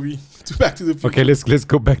any movie to Back to the Future. Okay, let's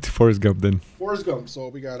go back to Forrest Gump then. Forrest Gump. So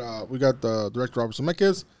we got the director Robert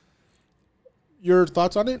Zemeckis. Your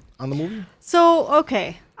thoughts on it, on the movie? So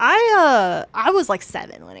okay, I was like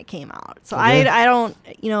 7 when it came out. So I don't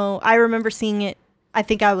I remember seeing it. I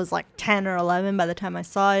think I was like 10 or 11 by the time I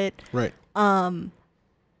saw it. Right.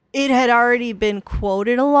 It had already been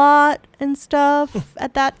quoted a lot and stuff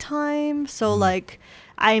at that time. So like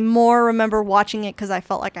I more remember watching it because I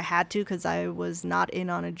felt like I had to, because I was not in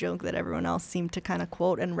on a joke that everyone else seemed to kind of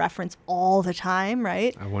quote and reference all the time,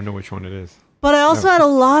 right? I wonder which one it is. But I also had a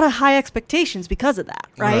lot of high expectations because of that,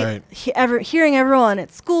 right? Hearing everyone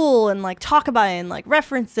at school and like talk about it and like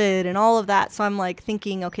reference it and all of that. So I'm like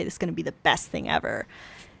thinking, okay, this is going to be the best thing ever.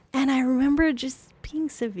 And I remember just being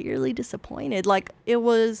severely disappointed. Like there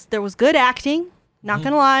was good acting, not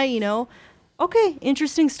going to lie, Okay,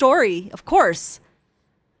 interesting story, of course.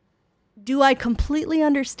 Do I completely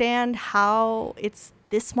understand how it's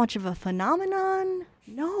this much of a phenomenon?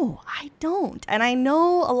 No, I don't. And I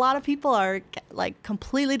know a lot of people are like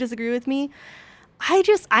completely disagree with me.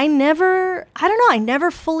 I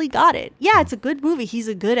never fully got it. Yeah, it's a good movie. He's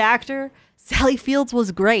a good actor. Sally Fields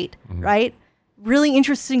was great, right? Really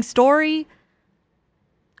interesting story.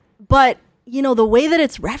 But, the way that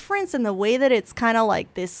it's referenced and the way that it's kind of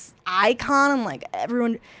like this icon and like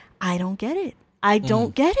everyone, I don't get it. I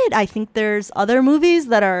don't get it. I think there's other movies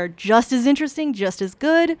that are just as interesting, just as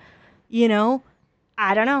good,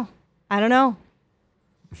 I don't know.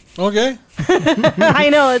 Okay. I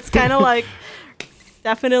know it's kind of like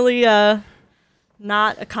definitely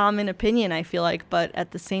not a common opinion, I feel like, but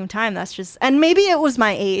at the same time, that's just, and maybe it was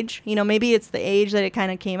my age, maybe it's the age that it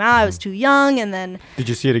kind of came out. I was too young, and then. Did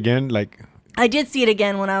you see it again? I did see it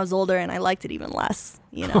again when I was older, and I liked it even less,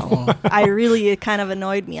 it kind of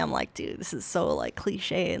annoyed me. I'm like, dude, this is so like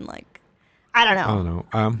cliche and like, I don't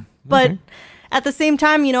know. But at the same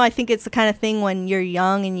time, I think it's the kind of thing when you're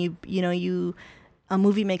young and a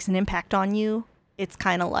movie makes an impact on you. It's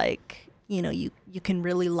kind of like, you can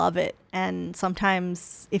really love it. And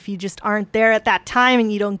sometimes if you just aren't there at that time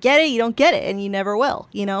and you don't get it, and you never will,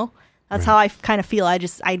 That's how I kind of feel.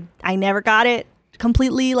 I never got it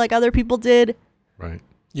completely like other people did. Right.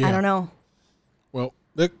 Yeah. I don't know. Well,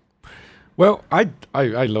 Nick? Well, I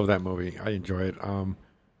love that movie. I enjoy it.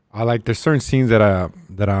 I like, there's certain scenes that I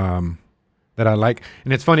like,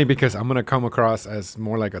 and it's funny because I'm gonna come across as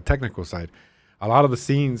more like a technical side. A lot of the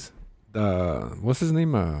scenes, what's his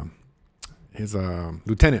name? His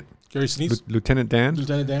lieutenant. Gary Sinise? Lieutenant Dan.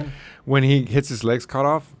 Lieutenant Dan. When he hits his legs cut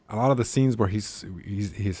off, a lot of the scenes where his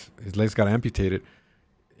legs got amputated,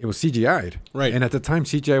 it was CGI'd. Right. And at the time,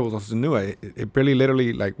 CGI was also new. It barely,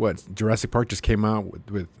 literally, like what Jurassic Park just came out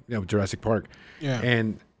with Jurassic Park. Yeah.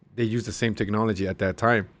 And they used the same technology at that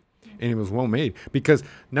time, and it was well made, because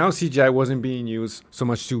now CGI wasn't being used so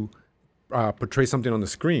much to portray something on the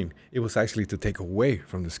screen. It was actually to take away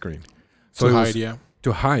from the screen. To it hide, was, yeah.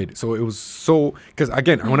 To hide. So it was so because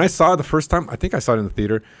again, when I saw it the first time, I think I saw it in the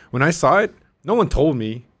theater. When I saw it, no one told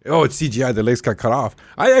me, "Oh, it's CGI. The legs got cut off."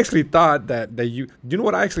 I actually thought that you know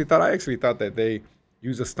what I actually thought? I actually thought that they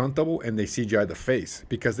use a stunt double and they CGI the face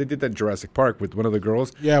because they did that in Jurassic Park with one of the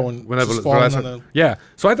girls. Yeah, when I she's was falling on the... yeah.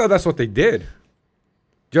 So I thought that's what they did.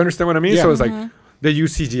 Do you understand what I mean? Yeah. So it's like they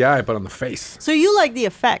use CGI but on the face. So you like the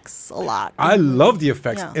effects a lot. I love the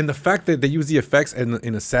effects Yeah. and the fact that they use the effects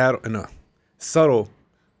in a subtle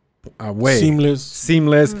way,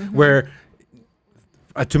 seamless. Where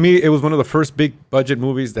to me it was one of the first big budget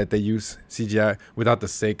movies that they use CGI without the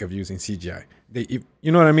sake of using CGI.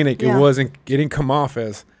 You know what I mean? It didn't come off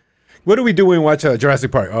as. What do we do when we watch Jurassic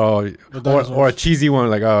Park? Oh, or a cheesy one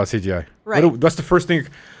like CGI. Right. That's the first thing.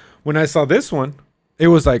 When I saw this one, it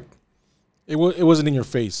was like it wasn't in your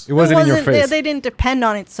face. It wasn't in your face. They didn't depend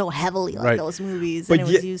on it so heavily like those movies, but and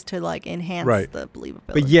it was used to like enhance the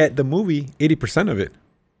believability. But yet the movie, 80% of it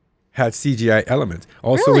had CGI elements.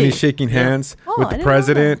 Also, when Really? he's shaking hands Oh, with I the didn't know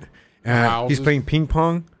president, Wow. he's playing ping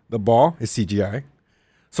pong. The ball is CGI.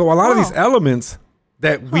 So a lot of these elements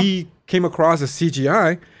that we came across as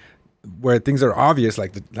CGI, where things are obvious,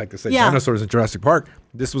 like I said, dinosaurs in Jurassic Park.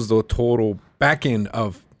 This was the total back end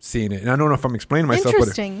of seeing it, and I don't know if I'm explaining myself.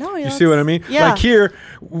 Interesting. But No, you see what I mean? Yeah. Like here,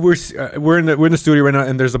 we're in the studio right now,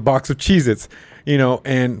 and there's a box of Cheez-Its,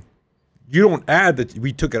 and you don't add that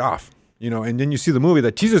we took it off, and then you see the movie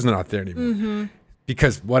that Cheez-Its not there anymore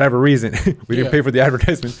because whatever reason we didn't pay for the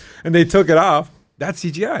advertisement, and they took it off. That's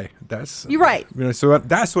CGI. That's You're right. So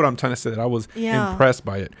that's what I'm trying to say. That I was Yeah. impressed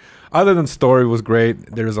by it. Other than story was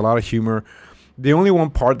great. There's a lot of humor. The only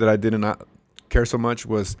one part that I did not care so much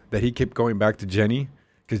was that he kept going back to Jenny,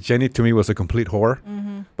 because Jenny to me was a complete whore.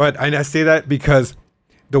 But I say that because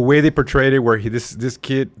the way they portrayed it, where this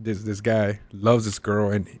guy loves this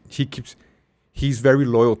girl and he's very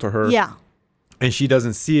loyal to her. Yeah. And she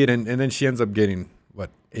doesn't see it, and then she ends up getting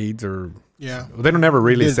AIDS or Yeah. well, they don't ever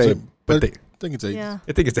really say, but they. I think it's AIDS. Yeah.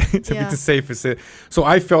 I think it's safe to say. So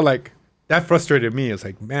I felt like that frustrated me. It's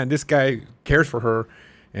like, man, this guy cares for her,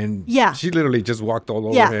 and she literally just walked all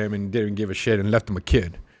over him and didn't give a shit and left him a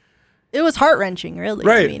kid. It was heart wrenching, really.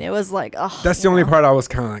 Right. I mean, it was like, oh. That's the only part I was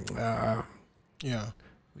kind of like, Yeah.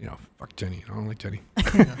 Fuck Jenny. I don't like Jenny.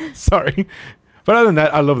 Sorry, but other than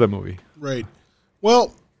that, I love that movie. Right.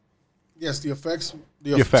 Well, yes, the effects.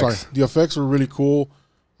 The effects. the effects were really cool.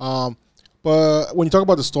 But when you talk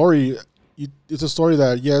about the story, it's a story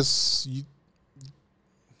that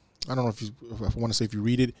I don't know if I want to say if you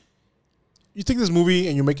read it, you take this movie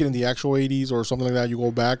and you make it in the actual 80s or something like that. You go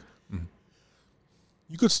back,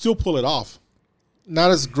 you could still pull it off. Not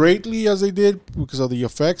as greatly as they did because of the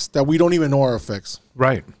effects that we don't even know are effects.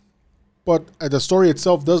 Right. But the story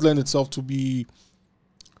itself does lend itself to be,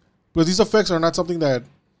 because these effects are not something that,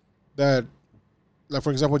 like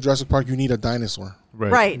for example, Jurassic Park, you need a dinosaur.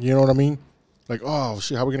 Right. You know what I mean? Like, oh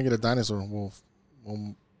shit, how are we gonna get a dinosaur? Well,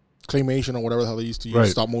 claymation or whatever the hell they used to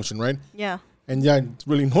use, stop motion, right? Yeah. And it's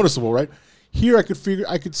really noticeable, right? Here, I could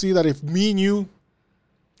see that if me and you,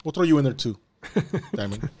 we'll throw you in there too,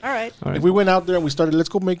 Diamond. All right. If we went out there and we started, let's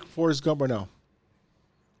go make Forrest Gump right now,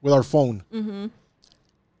 with our phone.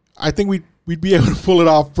 I think we'd be able to pull it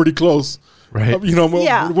off pretty close. Right. We're not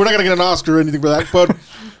gonna get an Oscar or anything for that,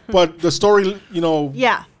 but the story,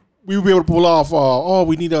 Yeah. we would be able to pull off.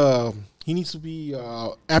 We need he needs to be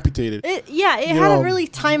amputated. It had a really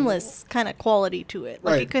timeless kind of quality to it.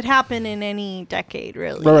 Like it could happen in any decade,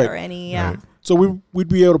 really, or any So we'd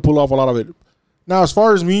be able to pull off a lot of it. Now, as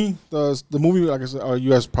far as me, the movie, like I said,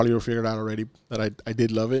 you guys probably figured out already that I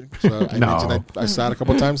did love it. So I mentioned I saw it a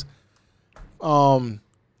couple of times. One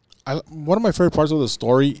of my favorite parts of the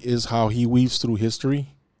story is how he weaves through history,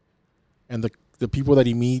 and the people that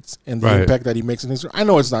he meets and the impact that he makes in history. I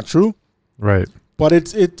know it's not true, right? But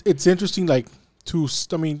it's interesting. Like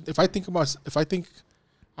if I think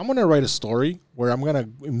I'm gonna write a story where I'm gonna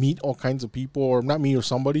meet all kinds of people, or not me or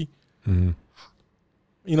somebody. How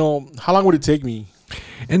long would it take me?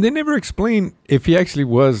 And they never explain if he actually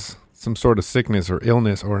was some sort of sickness or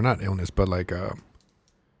illness, or not illness, but like a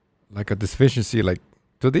deficiency. Like,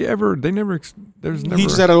 do they ever? They never. There's never. He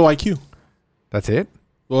just had a low IQ. That's it.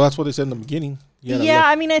 Well, that's what they said in the beginning.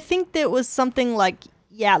 I mean, I think that was something like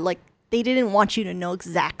they didn't want you to know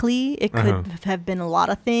exactly. It could have been a lot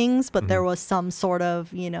of things, but there was some sort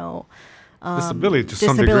of disability to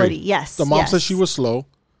some degree. Yes. The mom said she was slow.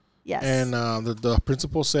 Yes. And the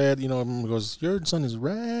principal said, goes, your son is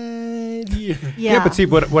right here. Yeah, but see,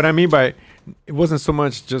 what I mean by it wasn't so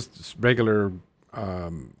much just regular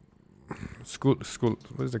school.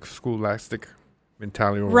 What is it? Scholastic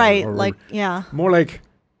mentality, right? or Like, yeah. more like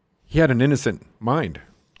he had an innocent mind.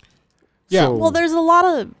 Yeah. So- Well, there's a lot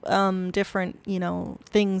of different,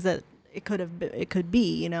 things that it could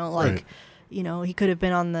be, like, Right. He could have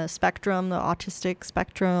been on the spectrum, the autistic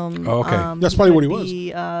spectrum. Oh, okay. That's probably what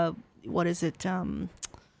he was. What is it?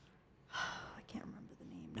 I can't remember the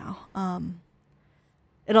name now.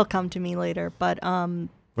 It'll come to me later, but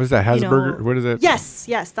what is that? Asperger? What is that?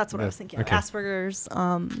 Yes, that's what I was thinking. Okay. Asperger's.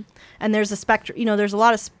 And there's a spectrum. There's a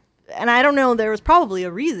lot of, and I don't know. There was probably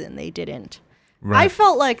a reason they didn't. Right. I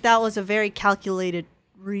felt like that was a very calculated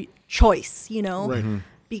choice. Right. Mm-hmm.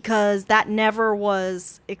 Because that never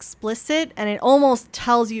was explicit, and it almost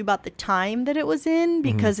tells you about the time that it was in,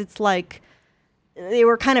 because it's like they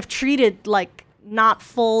were kind of treated like not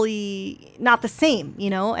the same,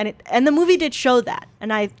 and the movie did show that,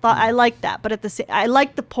 and I thought I liked that, but at the same, I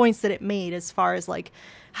liked the points that it made as far as like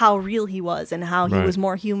how real he was and how he Right. was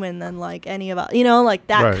more human than like any of us, like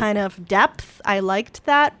that Right. kind of depth. I liked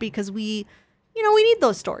that because we need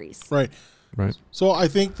those stories. Right. Right. So I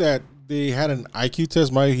think that they had an IQ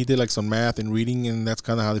test. Maybe he did like some math and reading, and that's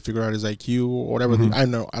kind of how they figure out his IQ or whatever. I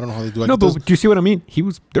don't know how they do IQ No, but tests. do you see what I mean?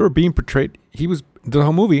 They were being portrayed. He was the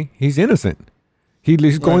whole movie. He's innocent.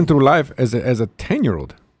 He's going Right. through life as a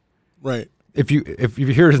 10-year-old. Right. If you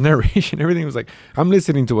hear his narration, everything was like, I'm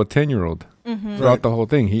listening to a 10-year-old throughout Right. the whole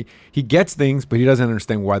thing. He gets things, but he doesn't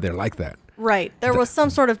understand why they're like that. Right. There was some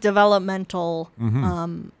sort of developmental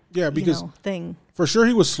Yeah, because thing. for sure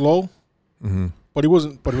he was slow, but he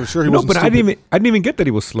wasn't. But for sure he No, wasn't. but stupid. I didn't even get that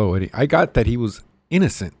he was slow. I got that he was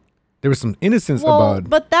innocent. There was some innocence about.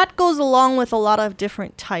 But that goes along with a lot of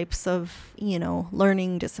different types of,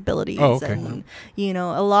 learning disabilities. Oh, okay. And,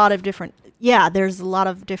 a lot of different, there's a lot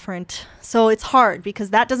of different, so it's hard because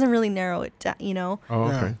that doesn't really narrow it down, Oh,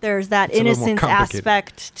 Yeah. okay. There's that It's a little more innocence complicated.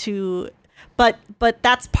 aspect to, but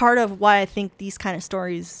that's part of why I think these kind of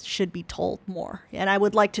stories should be told more. And I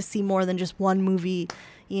would like to see more than just one movie,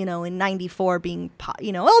 in 94 being,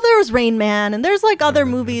 there was Rain Man, and there's like other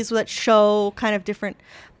movies that show kind of different.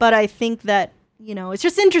 But I think that, it's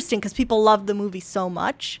just interesting because people love the movie so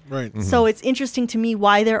much. Right. So it's interesting to me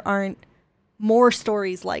why there aren't more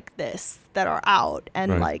stories like this that are out.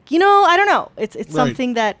 And Right. I don't know. It's Right.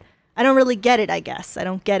 something that I don't really get it, I guess. I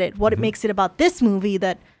don't get it. What it makes it about this movie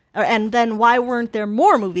and then why weren't there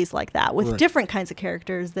more movies like that with Right. different kinds of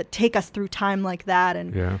characters that take us through time like that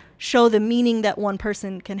and Yeah. show the meaning that one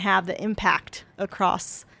person can have, the impact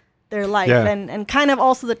across their life, Yeah. and kind of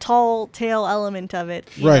also the tall tale element of it.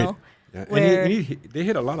 You Right. know? Yeah. Where- And they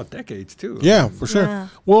hit a lot of decades too. Yeah, for sure. Yeah.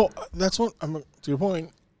 Well, that's what to your point.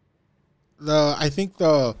 I think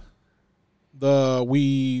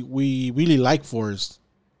we really like Forrest.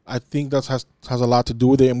 I think that has a lot to do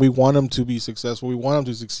with it, and we want him to be successful. We want him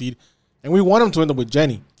to succeed, and we want him to end up with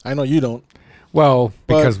Jenny. I know you don't. Well,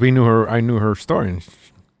 But- because we knew her. I knew her story. And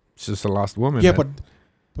she's just a lost woman. Yeah, that-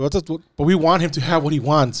 but we want him to have what he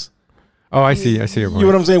wants. Oh, I see. I see your You know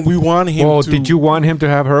what point. I'm saying? We want him. Well, to, did you want him to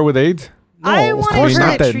have her with AIDS? No, I of wanted course her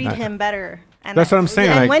not. to That- treat him better. And That's what I'm saying,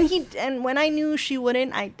 And like- when I knew she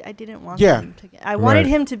wouldn't, I didn't want Yeah. him to. I wanted Right.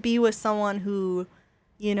 him to be with someone who,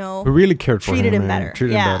 We really cared for Treated him man. better.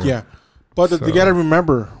 Treated Yeah. him better. Yeah, but you So- got to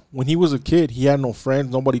remember when he was a kid, he had no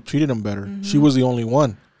friends. Nobody treated him better. She was the only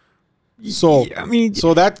one. So, Yeah, I mean,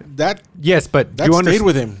 so that yes, but you stayed understand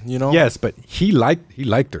with him. You know. Yes, but he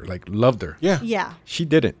liked her, like loved her. Yeah. yeah, She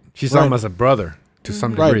didn't. She saw him Right. as a brother to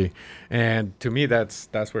some Right. degree, and to me, that's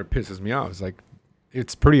where it pisses me off. It's like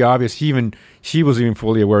it's pretty obvious. She was even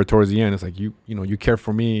fully aware towards the end. It's like you care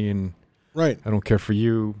for me, and Right. I don't care for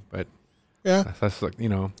you. But Yeah. that's like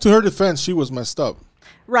To her defense, she was messed up.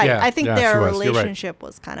 right. Yeah, I think yeah, their she was. You're right. relationship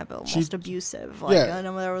was kind of almost abusive. Like, Yeah. I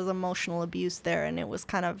know there was emotional abuse there, and it was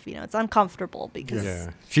kind of it's uncomfortable because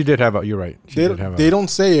yeah, she did have a. You're right. She did have They a. don't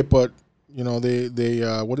say it, but they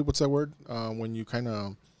what's that word? When you kind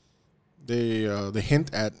of they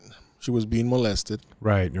hint at she was being molested.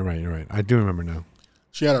 Right. You're right. I do remember now.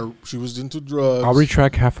 She was into drugs. I'll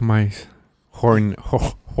retract half of my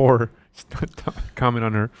horror comment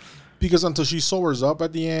on her. Because until she sobers up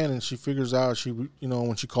at the end and she figures out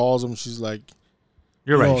when she calls him, she's like,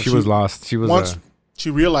 You're You right. know, She she- was lost. She was. once she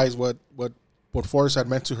realized what Forrest had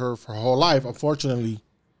meant to her for her whole life. Unfortunately,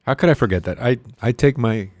 How could I forget that? I take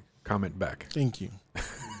my comment back. thank you.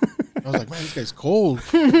 I was like, man, this guy's cold.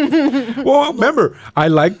 Well, remember, I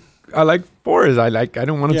like Forrest. I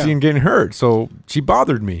don't want to Yeah. see him getting hurt. So she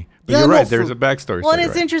bothered me. But Yeah, you're no, right. There's for- a backstory. Well, and so it's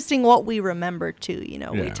you're right. interesting what we remember too. We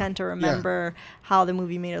Yeah. tend to remember how the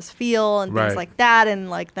movie made us feel and things Right. like that. And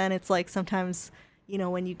like then it's like sometimes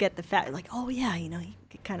when you get the fact, like, oh yeah, you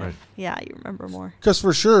kind Right. of you remember more. Because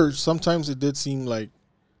for sure, sometimes it did seem like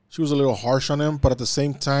she was a little harsh on him, but at the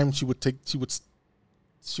same time, she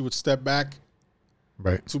would step back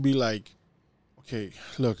Right. to be like, okay,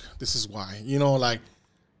 look, this is why. You know, like,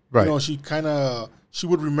 Right. you know, she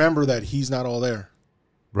would remember that he's not all there.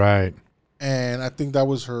 Right. And I think that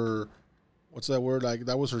was her, what's that word? Like,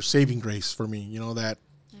 that was her saving grace for me, you know, that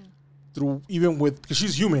through, even with, because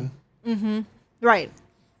she's human, Right.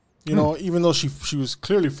 you know, even though she was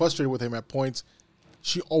clearly frustrated with him at points,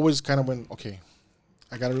 she always kind of went, okay,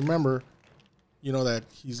 I got to remember, you know, that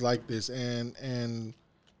he's like this. And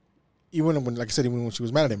even when, like I said, even when she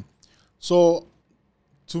was mad at him. So,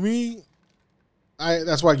 to me,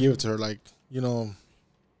 that's why I gave it to her. Like, you know,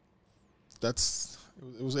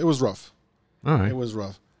 it was rough. All right. It was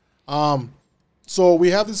rough. So we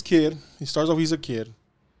have this kid. He starts off, he's a kid.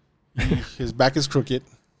 His back is crooked.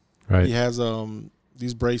 Right. He has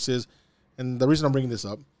these braces. And the reason I'm bringing this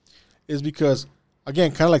up is because,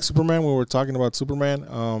 again, kind of like Superman, when we were talking about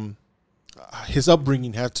Superman, his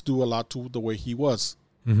upbringing had to do a lot to the way he was.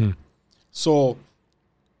 Mm-hmm. So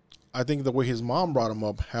I think the way his mom brought him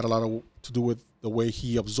up had a lot to do with the way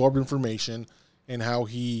he absorbed information and how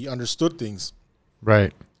he understood things.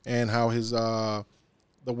 Right. And how the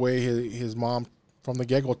way his mom from the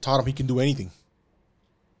get-go taught him he can do anything.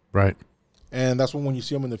 Right. And that's when you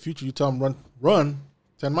see him in the future, you tell him run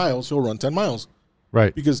 10 miles, he'll run 10 miles.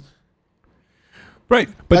 Right. Because right.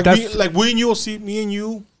 But like we and you will see me and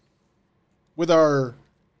you with our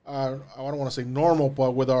I don't want to say normal,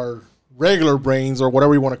 but with our regular brains or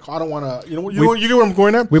whatever you want to call. I don't want to, you get where I'm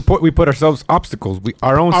going at? we put ourselves obstacles.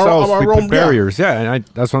 Our own barriers. Yeah, and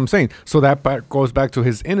that's what I'm saying. So that part goes back to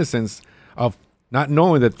his innocence of not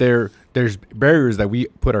knowing that there's barriers that we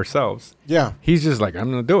put ourselves. Yeah. He's just like, I'm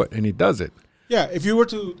gonna do it, and he does it. Yeah. If I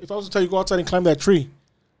was to tell you go outside and climb that tree,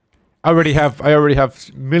 I already have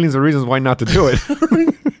millions of reasons why not to do it.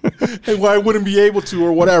 and why I wouldn't be able to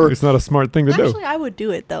or whatever. It's not a smart thing to do. Actually, I would do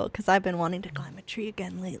it though, because I've been wanting to climb a tree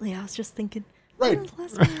again lately. I was just thinking, Right.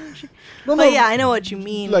 No, but yeah, I know what you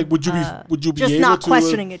mean. Like, would you be just able not to,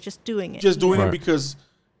 questioning it, just doing it? just doing Right. it because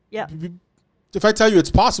Yeah. if I tell you it's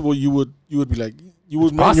possible, you would be like, you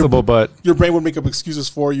would Possible, but your brain would make up excuses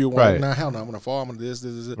for you. Right. Like, nah, hell no, I'm gonna fall. I'm gonna this.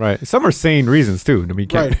 right. Some are sane reasons too. I mean,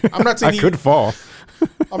 Right. I'm not saying I could fall.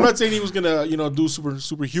 I'm not saying he was gonna, do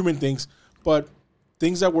superhuman things, but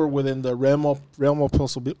things that were within the realm of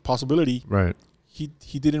possibility. Right. He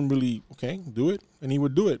didn't really do it, and he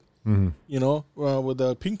would do it. Mm-hmm. With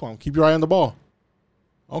the ping pong, keep your eye on the ball.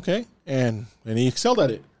 Okay, and he excelled at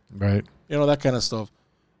it. Right. That kind of stuff.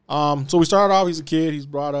 So we started off. He's a kid. He's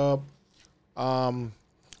brought up. A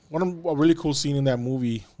really cool scene in that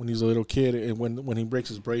movie when he's a little kid and when he breaks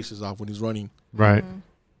his braces off when he's running. Right.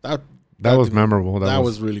 That was memorable. That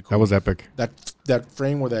was really cool. That was epic. That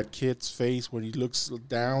frame where that kid's face when he looks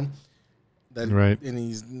down. Right.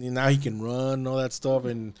 And now he can run and all that stuff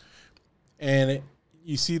and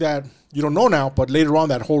you see that you don't know now, but later on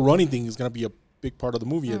that whole running thing is gonna be a big part of the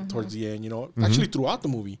movie towards the end. Actually throughout the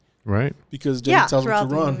movie. Right. Because Jenny tells him to throughout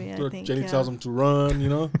the run. movie, Jenny tells him to run.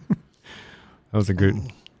 That was a good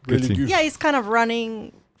Really scene. good. Yeah, he's kind of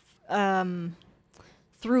running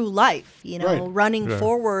through life, Right. running Yeah.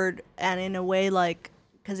 forward, and in a way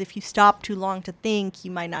because if you stop too long to think,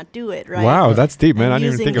 you might not do it, right? Wow, that's deep, man. And I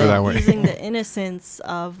didn't even think of it that way. Using the innocence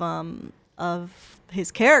of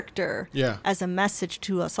his character Yeah. as a message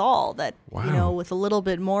to us all that, Wow. with a little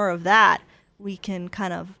bit more of that, we can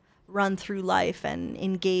kind of run through life and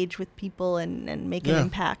engage with people and make an Yeah.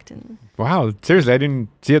 impact. And Wow, seriously, I didn't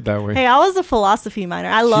see it that way. hey, I was a philosophy minor.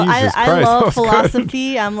 I love Jesus I Christ, that love was good.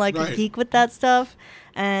 philosophy. I'm like Right. a geek with that stuff.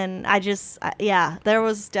 And there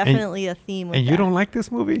was definitely a theme with And you that. don't like this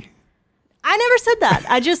movie? I never said that.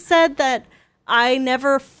 I just said that I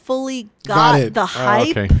never fully Got got it. the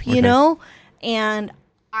hype, okay. and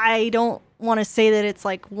I don't want to say that it's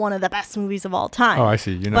like one of the best movies of all time. Oh, I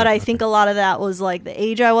see. But I think a lot of that was like the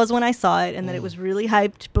age I was when I saw it, and that it was really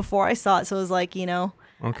hyped before I saw it. So it was like,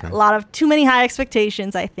 Okay. a lot of too many high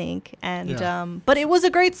expectations, I think. And Yeah. but it was a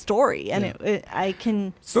great story, and Yeah. I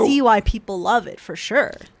can So- see why people love it for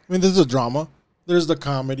sure. I mean, there's the drama. There's the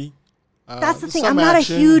comedy. That's the thing. some I'm not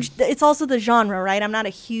action. a huge. It's also the genre, right? I'm not a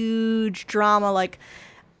huge drama like.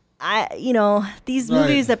 These Right.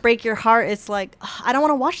 movies that break your heart. It's like I don't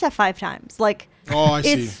want to watch that 5 times. Like Oh, I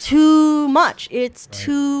see. it's too much. It's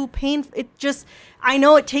too painful. It just. I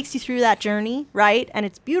know it takes you through that journey, right? And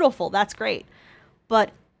it's beautiful. That's great,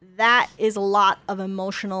 but that is a lot of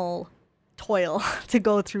emotional toil to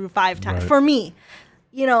go through 5 times Right. for me.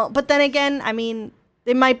 But then again, I mean,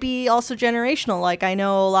 it might be also generational. Like I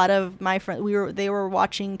know a lot of my friends, they were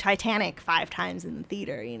watching Titanic 5 times in the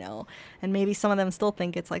theater, you know, and maybe some of them still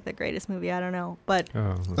think it's like the greatest movie. I don't know, but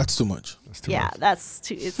That's too much. That's too yeah, much.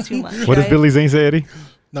 it's too much. What does right? Billy Zane say, Eddie?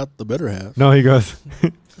 Not the better half. No, he goes.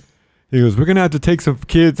 He goes, we're gonna have to take some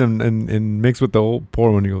kids and mix with the old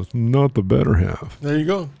poor one. He goes, not the better half. There you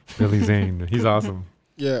go. Billy Zane, he's awesome.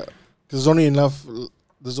 Yeah, because there's only enough.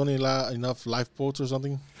 There's only enough lifeboats or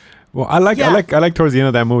something. Well, I like towards the end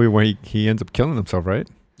of that movie where he ends up killing himself, right?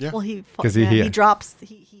 Yeah. Well, Because he drops.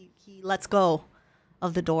 He lets go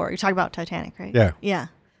of the door. You're talking about Titanic, right? Yeah. Yeah.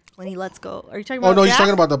 When he lets go. Are you talking about? Oh no, he's Jack?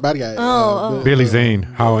 talking about the bad guy. Billy Zane.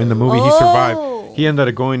 How in the movie he Oh. survived. He ended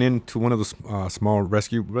up going into one of the small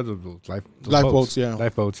rescue Lifeboats, yeah.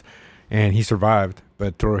 lifeboats, and he survived.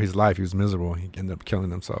 But through his life, he was miserable. He ended up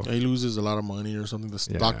killing himself. He loses a lot of money or something. The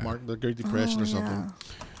stock Yeah. market, the Great Depression or something.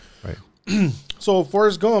 Right. So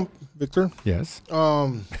Forrest Gump, Victor. Yes.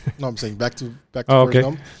 No, I'm saying back to Oh, Forrest okay.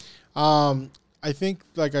 Gump. I think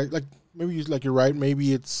you're right.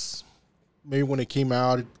 Maybe when it came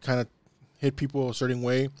out, it kind of hit people a certain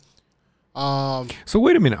way. So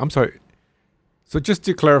wait a minute. I'm sorry. So just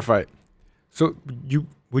to clarify, so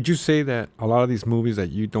would you say that a lot of these movies that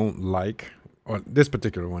you don't like, or this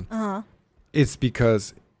particular one, it's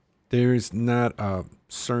because there's not a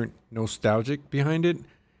certain nostalgic behind it?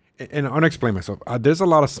 And I'll explain myself. There's a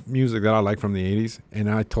lot of music that I like from the 80s,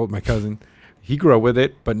 and I told my cousin, he grew up with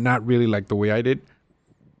it, but not really like the way I did.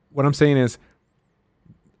 What I'm saying is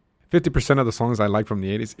 50% of the songs I like from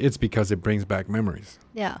the 80s, it's because it brings back memories.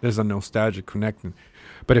 Yeah. There's a nostalgic connection.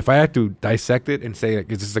 But if I had to dissect it and say,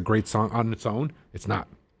 like, is this a great song on its own? It's not.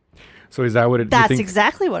 So is that what it is? That's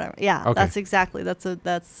exactly what I. Yeah. Okay.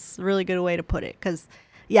 That's a really good way to put it. Because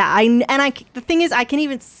yeah, the thing is, I can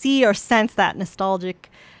even see or sense that nostalgic,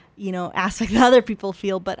 aspect that other people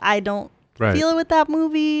feel, but I don't feel it with that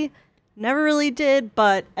movie. Never really did,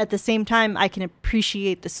 but at the same time, I can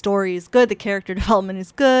appreciate the story is good. The character development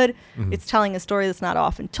is good. Mm-hmm. It's telling a story that's not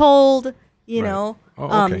often told. You know,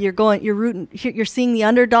 Oh, okay. you're rooting, you're seeing the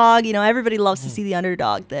underdog. Everybody loves to see the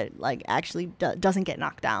underdog that like actually doesn't get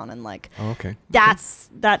knocked down, and like okay. that's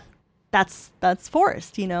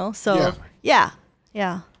Forrest. So yeah.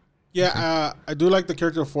 Yeah, I do like the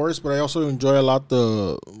character of Forrest, but I also enjoy a lot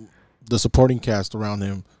the supporting cast around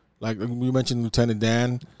him. Like we mentioned, Lieutenant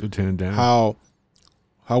Dan. How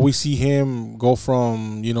we see him go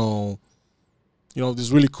from this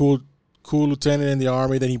really cool lieutenant in the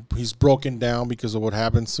army. Then he's broken down because of what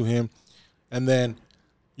happens to him, and then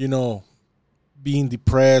being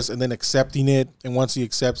depressed and then accepting it. And once he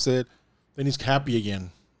accepts it, then he's happy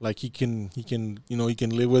again. Like he can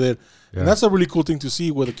live with it, and that's a really cool thing to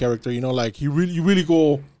see with a character. Like you really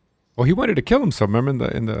go. Well, he wanted to kill himself. Remember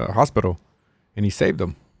in the hospital, and he saved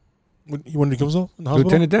him. He wanted to kill himself in the hospital?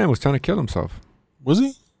 Lieutenant Dan was trying to kill himself. Was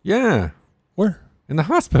he? Yeah. Where? In the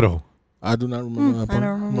hospital. I do not remember that part. I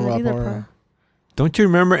don't remember that either part. Don't you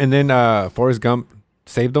remember? And then Forrest Gump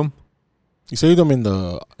saved him. He saved him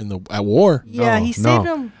at war. Yeah, No, he saved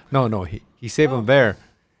him. No, he saved him there,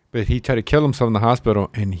 but he tried to kill himself in the hospital,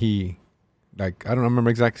 and I don't remember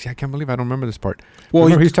exactly. See, I can't believe I don't remember this part. Well,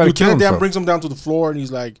 remember, he's trying to kill Lieutenant Dan himself. brings him down to the floor, and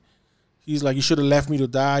he's like, you should have left me to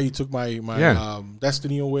die. You took my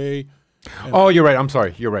destiny away. Oh, you're right. I'm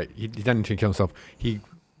sorry. You're right. He didn't kill himself. He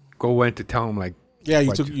went to tell him like. Yeah,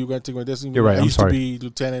 you got to take my destiny. You're right. I I'm used sorry. to be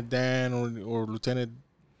Lieutenant Dan or Lieutenant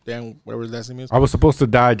Dan, whatever his last name is. I was supposed to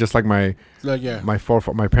die just like my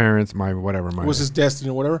my parents, my whatever, my was his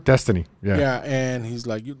destiny or whatever. destiny. Yeah. Yeah, and he's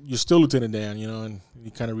like, you're still Lieutenant Dan, and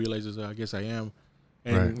he kind of realizes, I guess I am,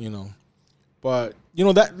 and Right. but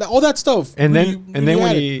that all that stuff. And really, then really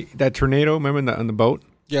when added. that tornado, remember on the boat?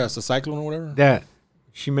 Yeah, it's a cyclone or whatever. That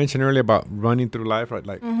she mentioned earlier about running through life, right?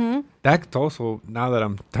 Like that's also, now that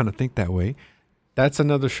I'm trying to think that way, that's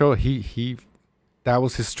another show. He that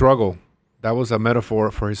was his struggle. That was a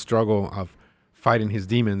metaphor for his struggle of fighting his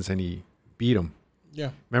demons, and he beat them. Yeah.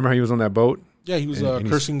 Remember how he was on that boat? Yeah, he was And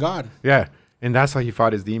cursing God. Yeah, and that's how he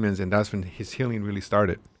fought his demons, and that's when his healing really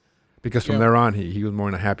started. Because from there on, he was more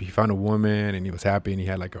than happy. He found a woman, and he was happy, and he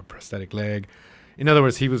had like a prosthetic leg. In other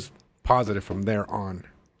words, he was positive from there on.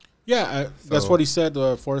 Yeah, that's what he said.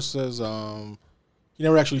 Forrest says he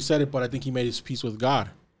never actually said it, but I think he made his peace with God.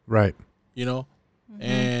 Right.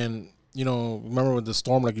 And remember with the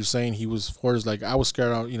storm, like you're saying, Forrest like, I was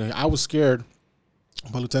scared. I was scared,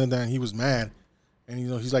 but Lieutenant Dan, he was mad, and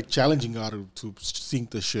he's like challenging God to sink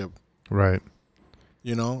the ship. Right.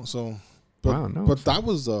 So. But, Wow, no. But that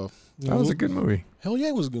was That was a good movie. Hell yeah,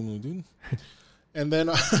 it was a good movie, dude. And then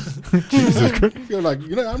you're like,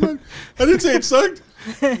 I didn't say it sucked.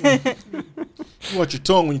 You watch your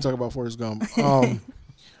tongue when you talk about Forrest Gump.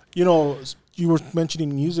 You were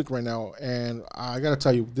mentioning music right now, and I gotta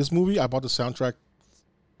tell you, this movie, I bought the soundtrack.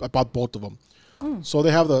 I bought both of them. So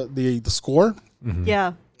they have the score. Mm-hmm.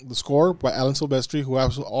 Yeah. The score by Alan Silvestri, who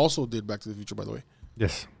also did Back to the Future, by the way.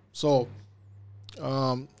 Yes. So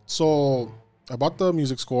I bought the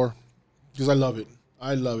music score because I love it.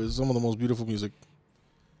 I love it. It's some of the most beautiful music.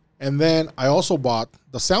 And then I also bought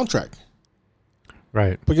the soundtrack.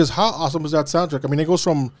 Right. Because how awesome is that soundtrack? I mean, it goes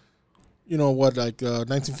from,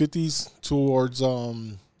 1950s towards,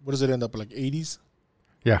 what does it end up, like 80s?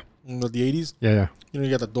 Yeah. The 80s? Yeah. You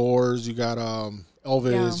got the Doors, you got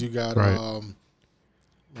Elvis, Yeah. you got, Right.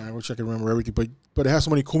 I wish I could remember everything, but it has so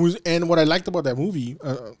many cool music. And what I liked about that movie,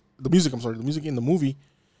 the music in the movie,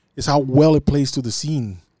 is how well it plays to the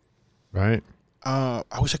scene. Right. I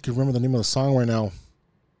wish I could remember the name of the song right now.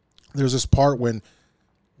 There's this part where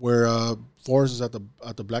Forrest is at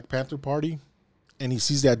the Black Panther party, and he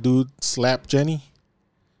sees that dude slap Jenny,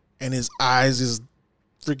 and his eyes just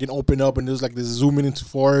freaking open up, and there's like this zooming into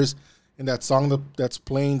Forrest, and that song that's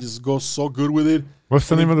playing just goes so good with it. What's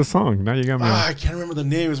the name of the song? Now you got me. I can't remember the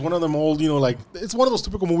name. It's one of them old, it's one of those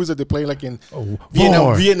typical movies that they play like in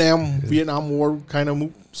War. Vietnam War kind of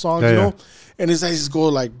songs, Yeah. And his eyes just go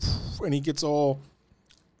like, and he gets all,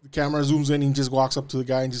 the camera zooms in, and he just walks up to the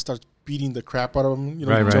guy and just starts beating the crap out of him,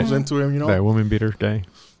 Right. jumps into him, That woman beater guy.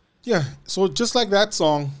 Yeah. So just like that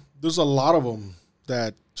song, there's a lot of them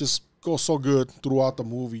that just go so good throughout the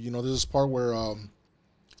movie. There's this part where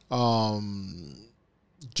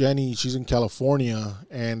Jenny, she's in California,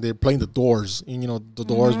 and they're playing the Doors. And, the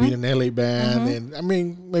Doors being an LA band. And I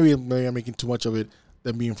mean, maybe I'm making too much of it,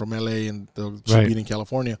 them being from LA and she being in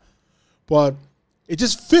California. But it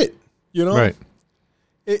just fit, Right.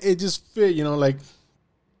 It just fit,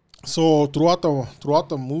 so throughout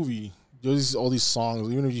the movie, there's all these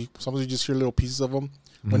songs. Even if sometimes you just hear little pieces of them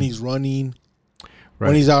when he's running,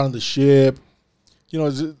 when he's out on the ship.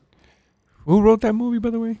 Who wrote that movie,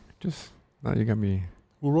 by the way? Just now you got me.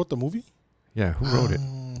 Who wrote the movie? Yeah, who wrote it?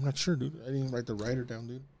 I'm not sure, dude. I didn't write the writer down,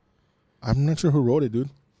 dude. I'm not sure who wrote it, dude.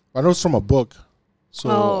 I know it's from a book. So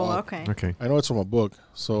okay. Okay. I know it's from a book.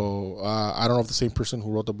 So I don't know if the same person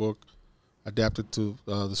who wrote the book adapted to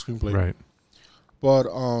the screenplay. Right. But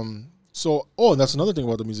and that's another thing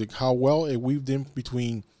about the music, how well it weaved in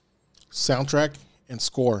between soundtrack and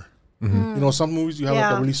score. Mm-hmm. Some movies you have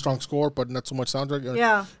like a really strong score, but not so much soundtrack.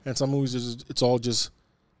 Yeah. And some movies it's all just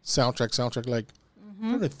soundtrack. Like I'm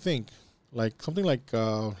trying to think, like something like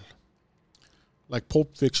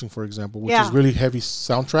Pulp Fiction, for example, which is really heavy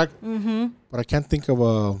soundtrack. Mm-hmm. But I can't think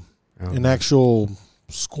of an actual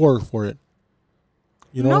score for it.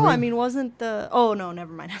 You know no, what I mean, wasn't the... Oh, no,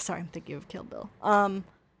 never mind. Sorry, I'm thinking of Kill Bill. Well,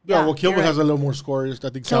 Kill Bill has a little more score. I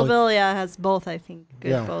think Kill Bill, has both, I think.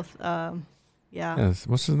 Good, both. Yes.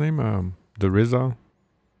 What's his name? The RZA.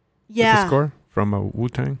 Yeah. The score from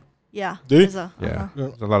Wu-Tang. Yeah. Did RZA. Yeah.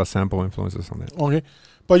 There's a lot of sample influences on that. Okay.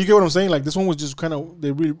 But you get what I'm saying? Like, this one was just kind of...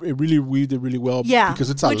 It really weaved it really well. Yeah. Because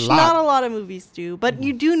it's a lot. Which not a lot of movies do. But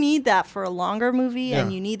you do need that for a longer movie,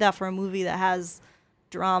 and you need that for a movie that has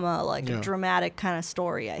drama, like a dramatic kind of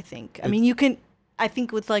story, I think. I mean, you can... I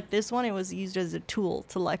think with like this one, it was used as a tool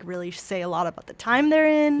to like really say a lot about the time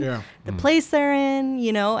they're in, the place they're in,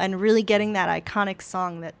 and really getting that iconic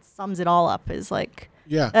song that sums it all up is like,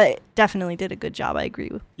 definitely did a good job. I agree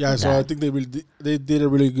with so that. I think they did a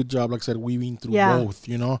really good job, like I said, weaving through both,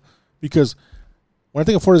 because when I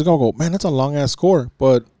think of Forrest Gump, I go, man, that's a long ass score,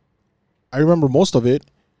 but I remember most of it,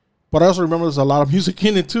 but I also remember there's a lot of music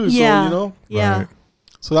in it too, so Right.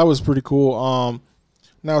 So that was pretty cool.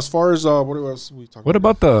 Now, as far as what else we talking? What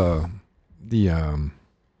about the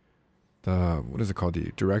what is it called?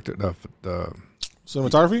 The director, the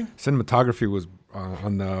cinematography. Cinematography was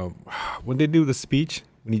on the when they do the speech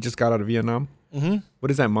when he just got out of Vietnam. Mm-hmm.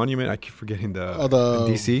 What is that monument? I keep forgetting the in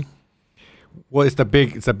DC. Well, it's a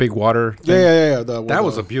big water thing. Yeah. That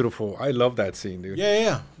was a beautiful. I love that scene, dude.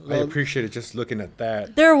 Yeah. I appreciated just looking at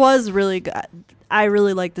that. There was really good. I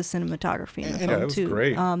really like the cinematography in the film it was too.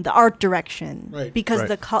 Great. The art direction, Right. Because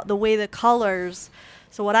the way the colors.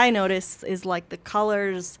 So what I noticed is like the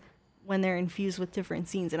colors when they're infused with different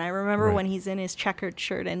scenes. And I remember when he's in his checkered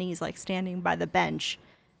shirt and he's like standing by the bench,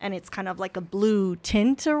 and it's kind of like a blue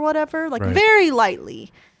tint or whatever, like very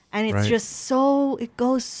lightly, and it's just so it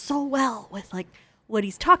goes so well with like what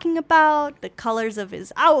he's talking about, the colors of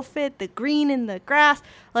his outfit, the green in the grass,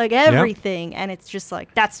 like everything. And it's just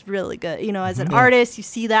like, that's really good. As an artist, you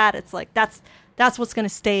see that, it's like, that's what's going to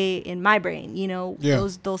stay in my brain,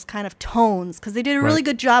 those kind of tones. Cause they did a really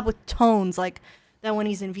good job with tones. Like Then when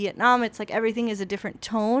he's in Vietnam, it's like everything is a different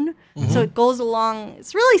tone. Mm-hmm. So it goes along.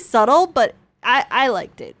 It's really subtle, but I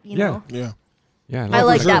liked it. You know, Yeah. Yeah, I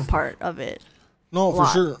like sure. that part of it. No, for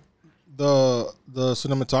lot. sure. The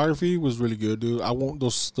cinematography was really good, dude. I want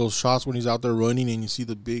those shots when he's out there running and you see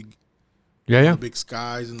the big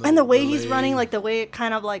skies And the way he's running, like the way it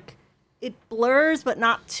kind of like it blurs, but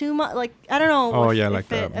not too much. Like I don't know. Oh, if, yeah, if like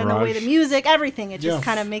the it, and the way the mirage. music, everything, it just Yeah.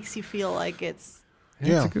 kind of makes you feel like it's.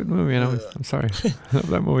 It's a good movie. You know, I'm sorry, I love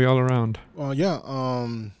that movie all around.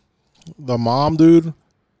 The mom, dude.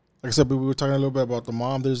 Like I said, we were talking a little bit about the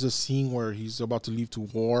mom. There's this scene where he's about to leave to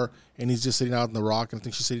war, and he's just sitting out in the rock, and I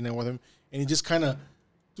think she's sitting there with him, and he just kind of,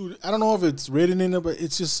 dude. I don't know if it's written in it, but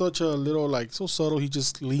it's just such a little like so subtle. He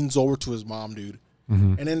just leans over to his mom, dude,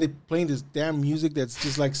 and then they playing this damn music that's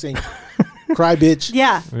just like saying, "Cry, bitch."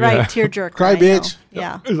 Yeah, right. Tearjerker. Cry, I know. bitch.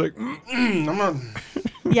 Yeah. It's like I'm not.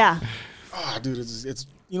 Yeah. Dude, it's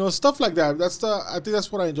stuff like that. I think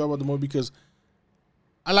that's what I enjoy about the movie because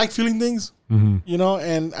I like feeling things,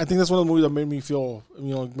 and I think that's one of the movies that made me feel,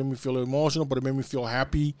 made me feel emotional, but it made me feel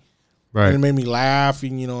happy, and it made me laugh,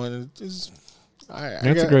 and it's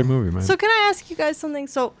It's a great movie, man. So can I ask you guys something?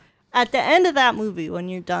 So at the end of that movie, when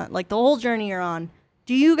you're done, like the whole journey you're on,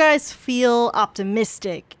 do you guys feel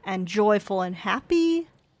optimistic and joyful and happy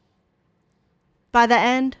by the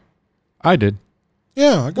end? I did.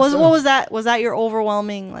 Yeah. I could What tell. was that? Was that your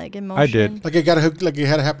overwhelming like emotion? I did. Like it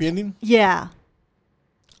had a happy ending. Yeah.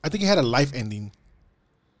 I think it had a life ending.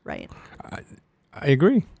 Right. I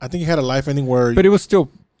agree. I think it had a life ending where But it was still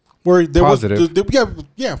there positive. was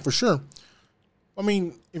yeah, for sure. I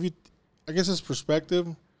mean, I guess it's perspective,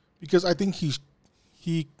 because I think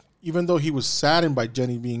he even though he was saddened by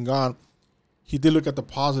Jenny being gone, he did look at the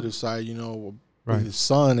positive side, Right. with his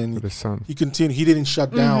son, and with his son. he continued. He didn't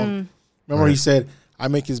shut down. Remember, he Right. said, "I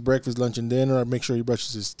make his breakfast, lunch, and dinner. I make sure he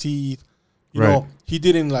brushes his teeth." You Right. know, he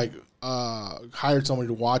didn't like hired somebody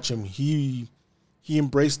to watch him. He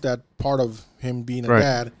embraced that part of him being a Right.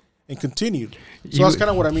 dad and continued. So that's kind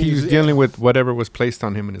of what I mean. He was dealing with whatever was placed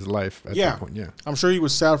on him in his life at Yeah. that point. Yeah. I'm sure he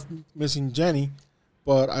was sad missing Jenny,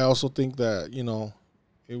 but I also think that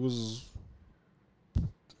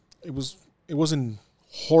it wasn't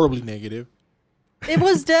horribly negative. It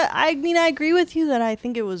was. I mean, I agree with you that I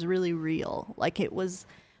think it was really real. Like it was,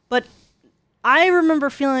 but I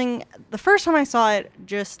remember feeling the first time I saw it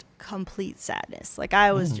just complete sadness. Like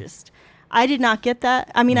I was I did not get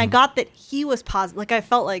that. I mean, I got that he was positive. Like I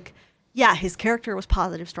felt like, yeah, his character was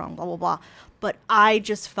positive, strong, blah blah blah. But I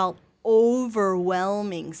just felt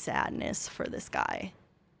overwhelming sadness for this guy.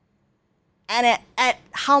 And at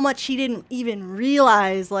how much he didn't even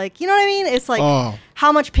realize, like, you know what I mean? It's like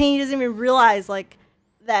how much pain he doesn't even realize, like,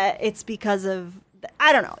 that it's because of,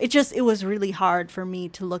 I don't know. It was really hard for me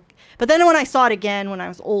to look. But then when I saw it again when I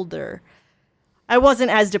was older, I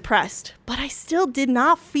wasn't as depressed. But I still did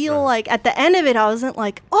not feel like, at the end of it, I wasn't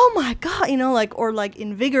like, oh my God, or like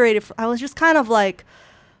invigorated. I was just kind of like,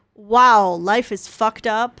 wow, life is fucked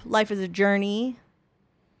up. Life is a journey.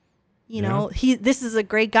 This is a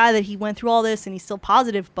great guy that he went through all this and he's still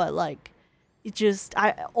positive, but like it just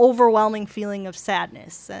overwhelming feeling of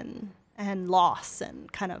sadness and loss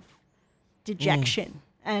and kind of dejection.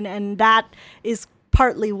 And that is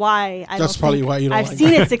partly why That's probably why you don't I've like seen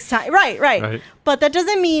it. it 6 times. Right. But that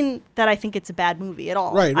doesn't mean that I think it's a bad movie at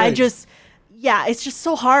all. Right. It's just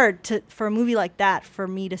so hard for a movie like that for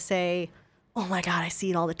me to say, oh my God, I see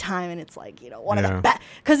it all the time. And it's like, one of the best,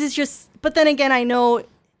 because it's just, but then again, I know,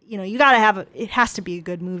 you got to it has to be a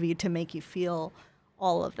good movie to make you feel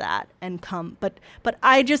all of that and come. But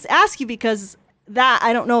I just ask you because that,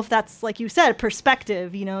 I don't know if that's, like you said,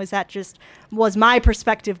 perspective, is that just, was my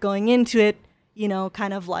perspective going into it,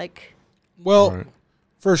 kind of like. Well,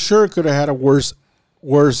 for sure could have had a worse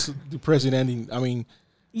depressing ending. I mean.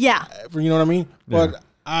 Yeah. You know what I mean? Yeah. But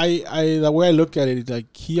I the way I look at it is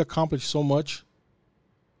like he accomplished so much.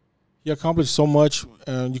 You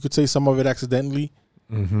could say some of it accidentally.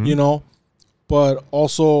 But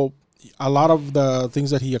also a lot of the things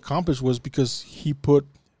that he accomplished was because he put,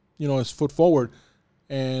 his foot forward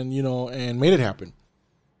and, and made it happen.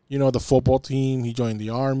 The football team, he joined the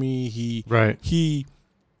army, he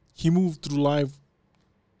moved through life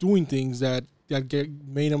doing things that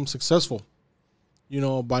made him successful.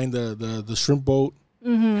 Buying the shrimp boat.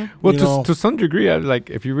 Mm-hmm. Well, to some degree,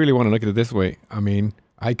 if you really want to look at it this way, I mean,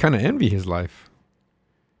 I kind of envy his life.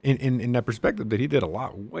 In that perspective, that he did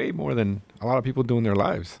way more than a lot of people do in their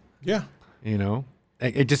lives. Yeah.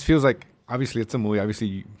 It just feels like, obviously it's a movie.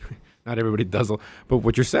 Obviously, not everybody does. But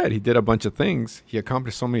what you said, he did a bunch of things. He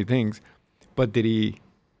accomplished so many things. But did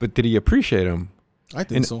he appreciate them? I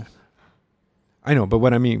think so. I know, but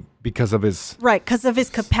what I mean, because of his Right, because of his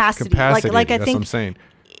capacity. capacity. Like I that's think what I'm saying.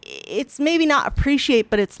 it's maybe not appreciate,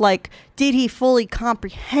 but it's like, did he fully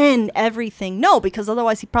comprehend everything? No, because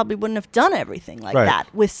otherwise he probably wouldn't have done everything like Right.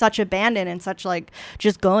 that with such abandon and such like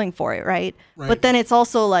just going for it, right? Right. But then it's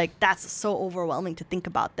also like that's so overwhelming to think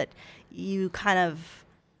about that you kind of,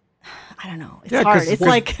 I don't know, it's hard. 'cause It's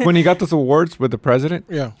like when he got those awards with the president,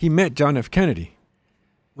 Yeah. he met John F. Kennedy.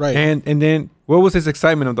 Right. And then what was his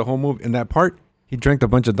excitement of the whole movie in that part? He drank a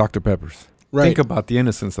bunch of Dr. Peppers. Right. Think about the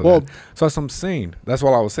innocence of Well- that. So that's what I'm saying. That's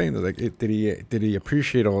what I was saying. Like, did he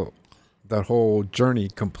appreciate that whole journey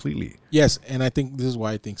completely? Yes, and I think this is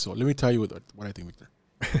why I think so. Let me tell you what I think, Victor.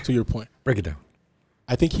 To your point, Break it down.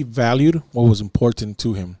 I think he valued what was important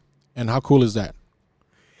to him, and how cool is that?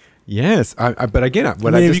 Yes, but again, I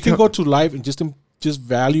mean, if you can go to life and just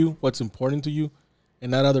value what's important to you,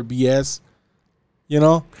 and not other BS, you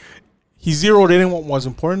know, he zeroed in on what was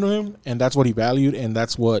important to him, and that's what he valued, and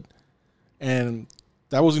that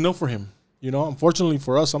was enough for him. You know, unfortunately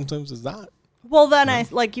for us, sometimes it's not. well, then I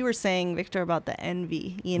like you were saying, Victor, about the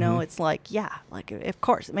envy. You know, it's like, yeah, like of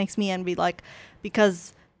course it makes me envy, like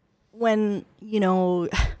because when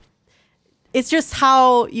it's just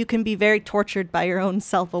how you can be very tortured by your own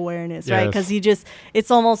self-awareness, right? Yes. Because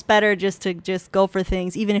it's almost better just to just go for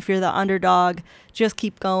things, even if you're the underdog, just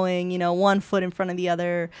keep going, one foot in front of the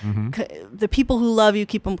other. The people who love you,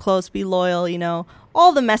 keep them close, be loyal,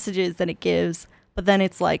 all the messages that it gives. But then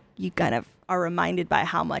it's like you kind of are reminded by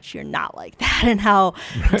how much you're not like that and how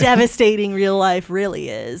devastating real life really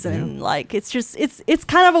is. And like, it's just, it's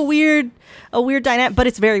kind of a weird dynamic, but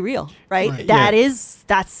it's very real, right? Right.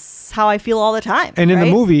 That's how I feel all the time. And in right?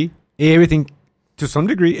 the movie, everything, to some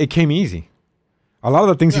degree, it came easy. A lot of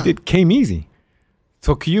the things he did came easy.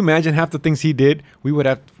 So can you imagine half the things he did? We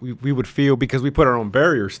would feel, because we put our own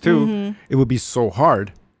barriers too. It would be so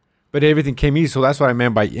hard. But everything came easy. So that's what I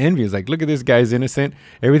meant by envy. It's like, look at this guy's innocent.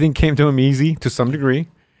 Everything came to him easy to some degree.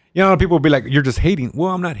 A lot of people will be like, you're just hating.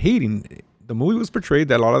 Well, I'm not hating. The movie was portrayed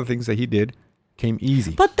that a lot of the things that he did came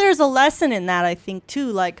easy. But there's a lesson in that, I think,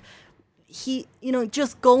 too. Like he,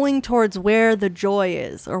 just going towards where the joy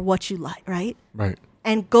is or what you like, right? Right.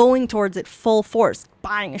 And going towards it full force,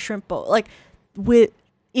 buying a shrimp boat. Like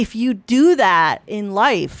if you do that in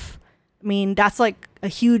life, I mean, that's like a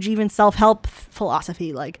huge even self-help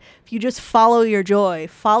philosophy. Like if you just follow your joy,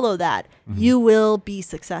 follow that, you will be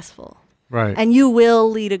successful. Right. And you will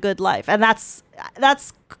lead a good life. And that's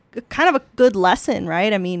kind of a good lesson,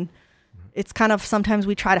 right? I mean, it's kind of sometimes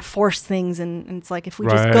we try to force things, and it's like if we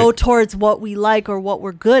just go towards what we like or what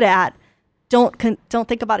we're good at, don't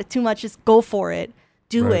think about it too much. Just go for it,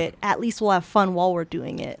 do it. At least we'll have fun while we're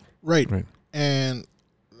doing it. Right. And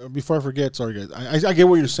before I forget, sorry guys, I get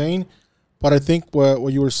what you're saying, but I think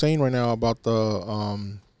what you were saying right now about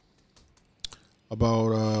the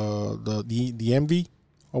envy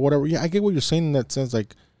or whatever. Yeah, I get what you're saying in that sense.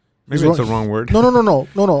 Like Maybe it's the wrong word.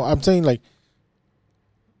 No. I'm saying like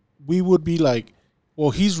we would be like,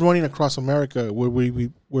 well, he's running across America, where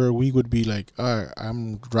we would be like,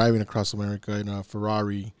 I'm driving across America in a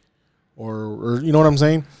Ferrari, or you know what I'm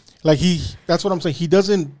saying? Like that's what I'm saying. He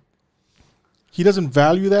doesn't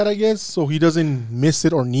value that, I guess, so he doesn't miss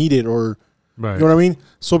it or need it, or you know what I mean.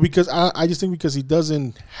 So because I just think because he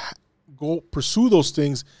doesn't go pursue those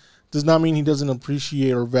things, does not mean he doesn't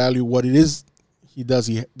appreciate or value what it is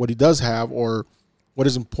what he does have, or what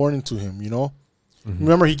is important to him.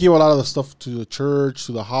 Remember, he gave a lot of the stuff to the church,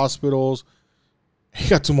 to the hospitals. He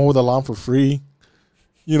got to mow the lawn for free.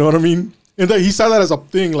 You know what I mean? And he saw that as a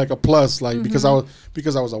thing, like a plus, like because I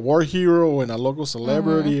was a war hero and a local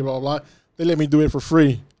celebrity, blah blah. They let me do it for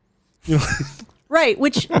free. Right,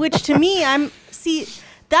 which to me,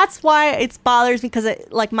 that's why it bothers me, because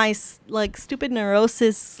like my stupid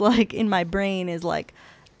neurosis in my brain is like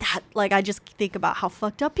that. Like I just think about how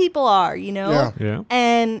fucked up people are, Yeah.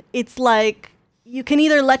 And it's like you can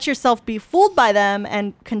either let yourself be fooled by them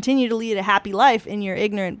and continue to lead a happy life in your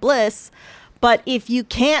ignorant bliss, but if you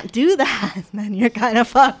can't do that, then you're kind of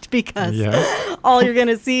fucked, because all you're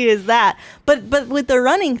gonna see is that. But with the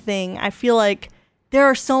running thing, I feel like there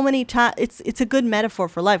are so many times. It's a good metaphor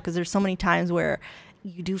for life, because there's so many times where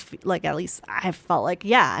you do like, at least I felt like,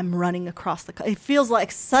 I'm running across it feels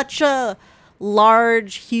like such a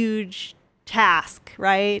large, huge task,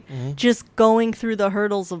 right? Just going through the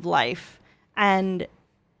hurdles of life, and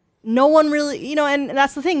no one really, and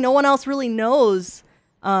that's the thing, no one else really knows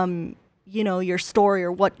your story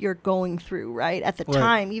or what you're going through, right? At the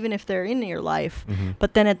time, even if they're in your life.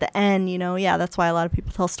 But then at the end, that's why a lot of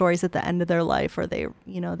people tell stories at the end of their life, or they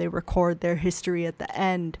record their history at the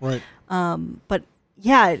end. Right. But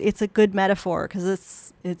yeah, it's a good metaphor,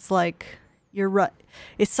 because it's like, you're right.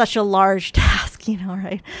 It's such a large task,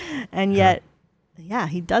 right? And yet, yeah,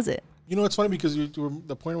 he does it. It's funny because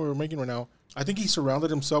the point we were making right now, I think he surrounded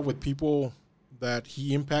himself with people that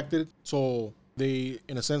he impacted. So they,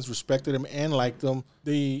 in a sense, respected him and liked him.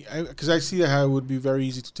 Because I see how it would be very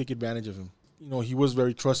easy to take advantage of him. He was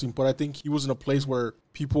very trusting, but I think he was in a place where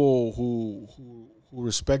people who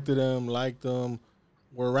respected him, liked him,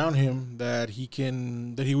 were around him, that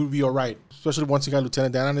he would be all right. Especially once he got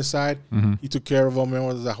Lieutenant Dan on his side, he took care of him.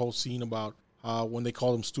 Remember that whole scene about when they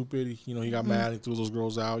called him stupid, he got mad and threw those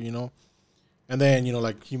girls out, And then,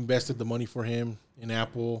 like he invested the money for him in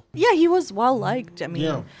Apple. Yeah, he was well liked. I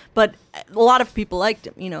mean, but a lot of people liked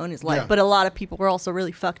him, in his life. Yeah. But a lot of people were also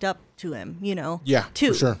really fucked up to him, Yeah,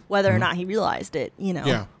 too. For sure. Whether or not he realized it,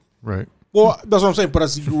 Yeah. Right. Well, that's what I'm saying. But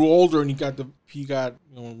as he grew older and he got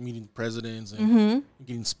meeting presidents and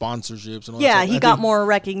getting sponsorships and all that. Yeah, he got more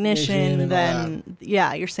recognition than.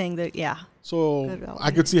 Yeah, you're saying that. Yeah. So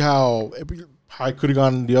I could see how it could have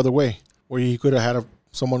gone the other way, where he could have had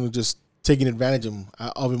someone who just taking advantage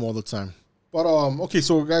of him all the time. But okay,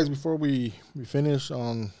 so guys, before we finish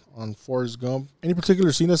on Forrest Gump, any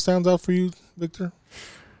particular scene that stands out for you, Victor?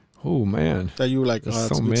 Oh man, that you like? There's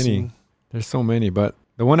so many. Scene. There's so many, but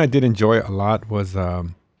the one I did enjoy a lot was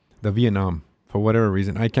the Vietnam. For whatever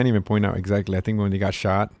reason, I can't even point out exactly. I think when he got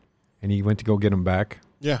shot, and he went to go get him back.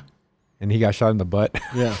 Yeah. And he got shot in the butt.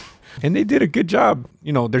 Yeah. And they did a good job.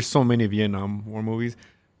 There's so many Vietnam War movies,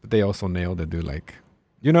 but they also nailed it, dude. Like,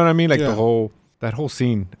 you know what I mean? Like that whole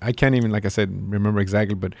scene. I can't even, like I said, remember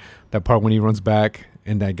exactly, but that part when he runs back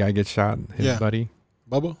and that guy gets shot, his buddy.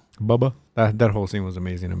 Bubba. That whole scene was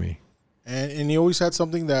amazing to me. And he always had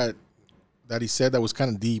something that he said that was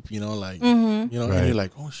kind of deep, like, right. And you're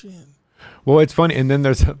like, oh shit. Well, it's funny. And then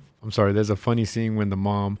there's a funny scene when the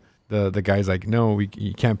mom, the guy's like, no,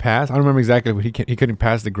 you can't pass. I don't remember exactly, but he couldn't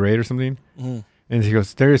pass the grade or something. Mm-hmm. And he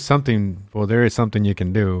goes, there is something you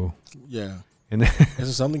can do. Yeah. And then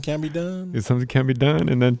is something can be done? Is something can be done?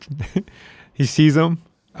 And then he sees him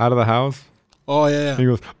out of the house. Oh, yeah. And he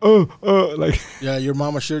goes, oh, like. Yeah, your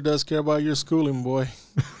mama sure does care about your schooling, boy.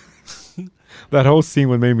 That whole scene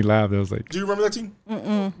would make me laugh. It was like. Do you remember that scene?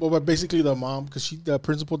 Mm-mm. Well, but basically the mom, because the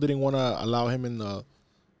principal didn't want to allow him in the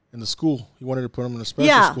school. He wanted to put him in a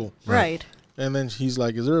special school. Right. And then he's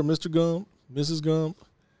like, is there a Mr. Gump, Mrs. Gump?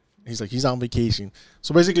 And he's like, he's on vacation.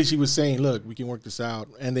 So basically she was saying, look, we can work this out.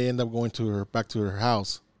 And they end up going back to her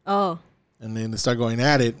house. Oh. And then they start going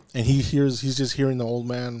at it. And he's just hearing the old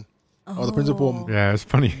man or the principal. Yeah, it's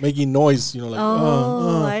funny. Making noise, like.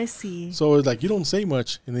 I see. So it's like, you don't say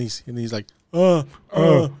much. And he's like, making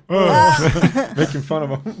fun of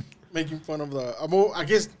him. Making fun of I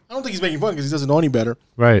guess, I don't think he's making fun because he doesn't know any better.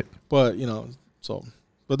 Right. But,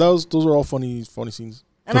 but those are all funny scenes.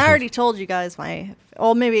 And I already told you guys maybe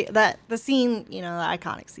the scene, the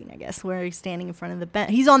iconic scene, I guess, where he's standing in front of the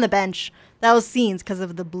bench. He's on the bench. That was scenes because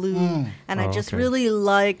of the blue. And I just really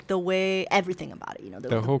like the way, everything about it,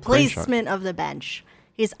 the whole placement of the bench,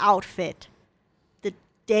 his outfit, the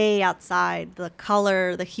day outside, the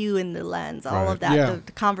color, the hue in the lens, all of that,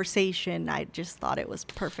 the conversation. I just thought it was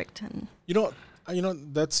perfect. And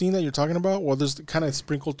that scene that you're talking about, well, there's kind of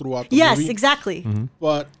sprinkled throughout the movie. Yes, exactly. Mm-hmm.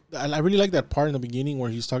 But I really like that part in the beginning where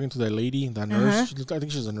he's talking to that lady, that nurse. I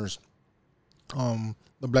think she's a nurse. The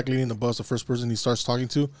black lady in the bus, the first person he starts talking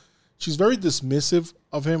to. She's very dismissive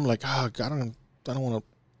of him, like, God, I don't want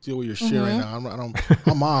to deal with your shit right now.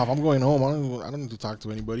 I'm off. I'm going home. I don't need to talk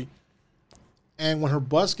to anybody. And when her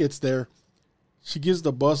bus gets there, she gives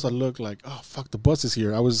the bus a look like, oh, fuck, the bus is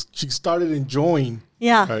here. She started enjoying.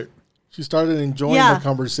 Yeah. Right. She started enjoying the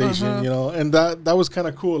conversation, and that was kind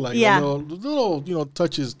of cool. Like, little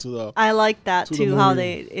touches to the. I like that too. How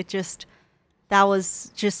that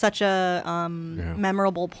was just such a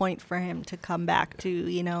memorable point for him to come back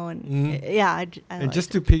to, and and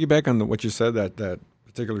just to piggyback on what you said, that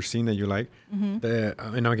particular scene that you like, and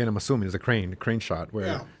again, I'm assuming it's a crane shot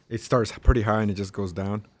where it starts pretty high and it just goes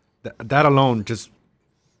down. That alone, just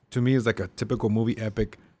to me, is like a typical movie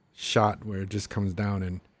epic shot where it just comes down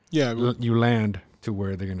and. Yeah, you land to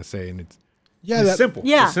where they're gonna say, and it's simple.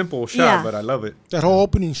 Yeah, it's a simple shot, but I love it. That whole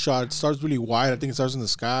opening shot, it starts really wide. I think it starts in the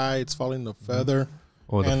sky. It's following the feather.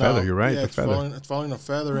 Oh, the feather. You're right. Yeah, the feather. It's following the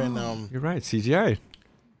feather, and you're right. CGI.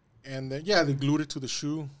 And they glued it to the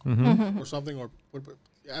shoe or something, or I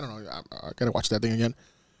don't know. I gotta watch that thing again.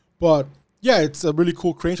 But yeah, it's a really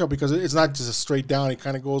cool crane shot because it's not just a straight down. It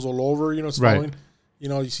kind of goes all over. It's following.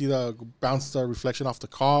 You see the the reflection off the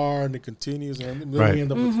car, and it continues, and then we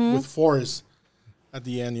end up with Forrest at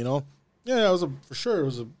the end. Yeah, it was for sure. It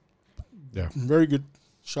was a very good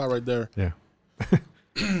shot right there. Yeah.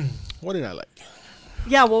 What did I like?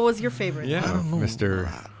 Yeah, what was your favorite? Yeah, don't know. Mr.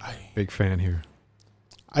 Big fan here.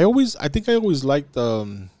 I think I always liked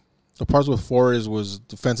the parts with Forrest was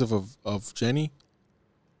defensive of Jenny.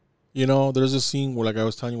 You know, there's a scene where, like I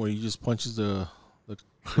was telling you, where he just punches the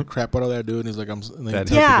crap out of that dude, and he's like, and then That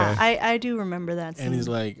he Yeah, guy. I do remember that scene. and he's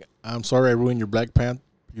like, I'm sorry I ruined your Black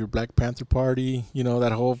Panther party. You know,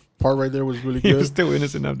 that whole part right there was really He was good. still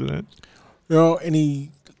innocent after that. You know, and he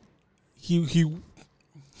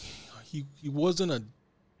wasn't a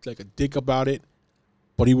dick about it,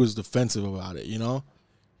 but he was defensive about it. You know,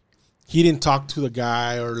 he didn't talk to the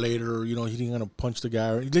guy, or later, you know, he didn't gonna punch the guy.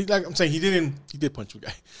 Or, like I'm saying, he did punch the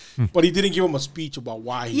guy, but he didn't give him a speech about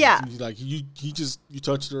why. He's like, you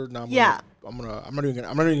touched her. Now I'm not even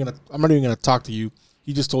gonna talk to you.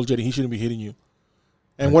 He just told Jenny he shouldn't be hitting you,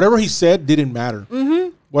 and whatever he said didn't matter. Mm-hmm.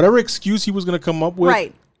 Whatever excuse he was gonna come up with,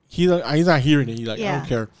 Right. He's not hearing it. He's like, I Yeah. don't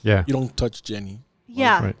care. Yeah. You don't touch Jenny.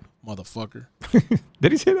 Yeah. Right. Motherfucker.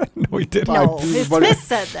 Did he say that? No, he didn't. No, Dude, his but- fist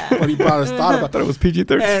said that. But he probably thought I about thought it was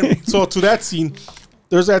PG-13. And so to that scene,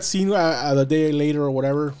 there's that scene the day later or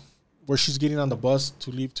whatever, where she's getting on the bus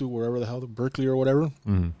to leave to wherever the hell, Berkeley or whatever.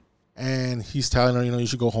 Mhm. And he's telling her, you know, you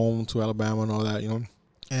should go home to Alabama and all that, you know.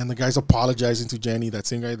 And the guy's apologizing to Jenny, that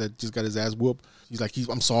same guy that just got his ass whooped. He's like,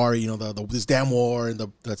 I'm sorry, you know, this damn war and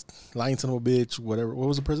that lying son of a bitch, whatever. What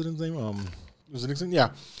was the president's name? Was it Nixon? Yeah.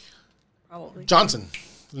 Probably. Johnson.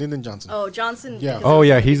 Lyndon Johnson. Oh, Johnson. Yeah. because Oh, it was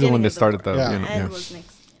yeah, the he's the beginning one that of started war. the... Yeah. You know, And yeah. was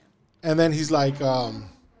Nixon. Yeah. And then he's like,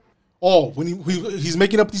 when he's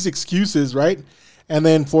making up these excuses, right? And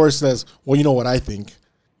then Forrest says, well, you know what I think.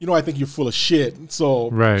 You know, I think you're full of shit, so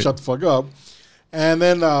Right. shut the fuck up. And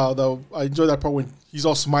then I enjoy that part when he's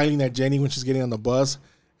all smiling at Jenny when she's getting on the bus.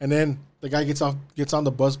 And then the guy gets on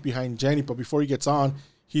the bus behind Jenny, but before he gets on,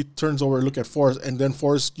 he turns over and look at Forrest. And then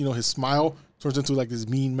Forrest, you know, his smile turns into like this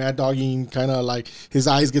mean mad dogging kind of, like his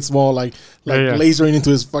eyes get small, like Yeah. lasering into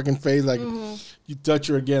his fucking face, like you touch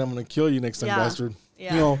her again, I'm gonna kill you next time, Yeah. bastard.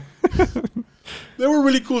 Yeah. You know, they were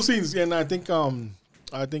really cool scenes, and I think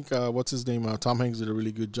what's his name? Tom Hanks did a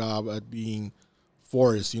really good job at being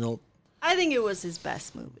Forrest. You know, I think it was his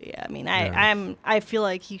best movie. I mean, Yeah. I feel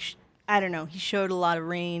like I don't know. He showed a lot of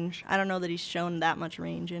range. I don't know that he's shown that much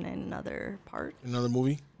range in another part. another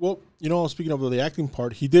movie. Well, you know, speaking of the acting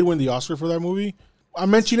part, he did win the Oscar for that movie. I'm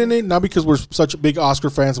mentioning it not because we're such big Oscar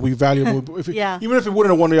fans and we value the movie. Yeah. Even if it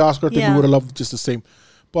wouldn't have won the Oscar, I think we Yeah. would have loved it just the same.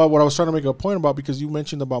 But what I was trying to make a point about, because you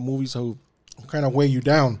mentioned about movies who kind of weigh you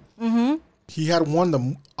down. Mm-hmm. He had won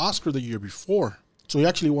the Oscar the year before, so he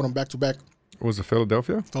actually won them back to back. Was it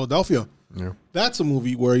Philadelphia? Philadelphia. Yeah. That's a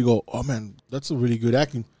movie where you go, oh man, that's a really good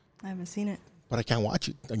acting, I haven't seen it. but I can't watch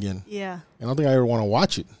it again. Yeah. I don't think I ever want to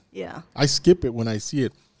watch it. Yeah. I skip it when I see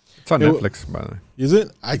it. It's on It- Netflix, by the way. Is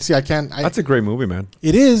it? I see. I can't. That's a great movie, man.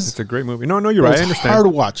 It is. It's a great movie. No, you're but right. it's I understand. hard to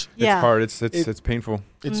watch. Yeah. It's hard. It's It- painful.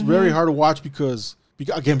 It's very hard to watch because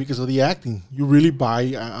of the acting. You really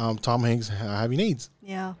buy Tom Hanks having AIDS.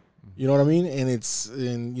 Yeah. You know what I mean?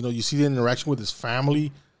 And you know, you see the interaction with his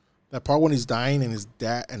family. That part when he's dying and his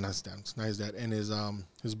dad, and it's not his dad, and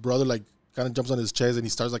his brother like kind of jumps on his chest and he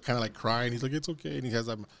starts like kind of like crying. He's like, it's okay, and he has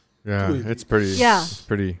that. Yeah, Dude, it's pretty. Yeah. It's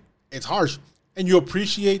pretty. It's harsh, and you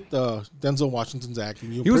appreciate the Denzel Washington's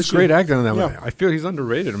acting. You He was appreciate- great acting in that Yeah. one. I feel he's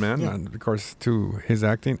underrated, man. Yeah. And of course, to his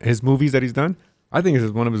acting, his movies that he's done, I think this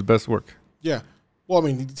is one of his best work. Yeah. Well, I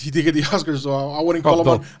mean, he did get the Oscars, so I wouldn't Oh,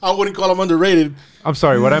 call him. I wouldn't call him underrated. I'm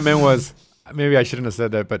sorry. What I meant was, maybe I shouldn't have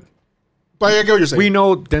said that, but But I get what you're saying. we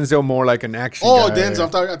know Denzel more like an action Oh, guy. Denzel.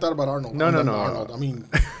 I thought about Arnold. No, no, no. Arnold. I mean,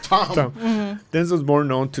 Tom. Tom. Denzel's more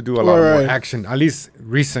known to do a lot Right. more action, at least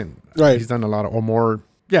recent. Right. He's done a lot of, or more,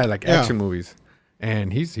 like Yeah. action movies.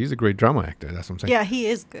 And he's a great drama actor. That's what I'm saying. Yeah, he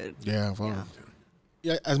is good. Yeah,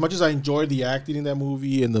 yeah. As much as I enjoyed the acting in that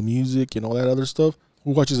movie and the music and all that other stuff,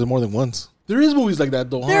 who watches it more than once? There is movies like that,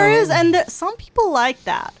 though. There huh? is, and some people like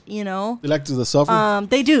that, you know. They like to the suffer.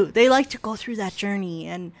 They do. They like to go through that journey,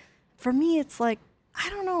 and for me, it's like I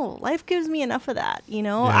don't know. Life gives me enough of that, you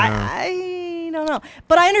know. Yeah. I don't know,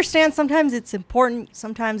 but I understand. Sometimes it's important.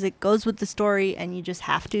 Sometimes it goes with the story, and you just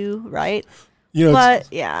have to, right? You know, But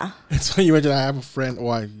yeah, it's funny you mentioned. I have a friend.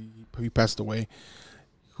 He passed away.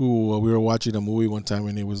 Who we were watching a movie one time,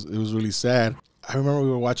 and it was really sad. I remember we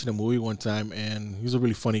were watching a movie one time, and he was a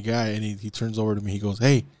really funny guy. And he turns over to me. He goes,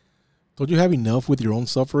 "Hey, don't you have enough with your own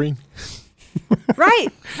suffering?" right.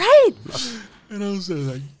 And I was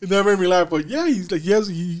like, and that made me laugh. But yeah, he's like,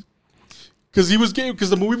 because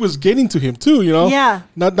the movie was getting to him too, you know. Yeah.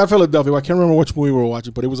 Not Philadelphia. I can't remember which movie we were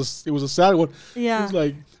watching, but it was a sad one. Yeah. It's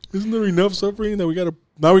like, isn't there enough suffering that we gotta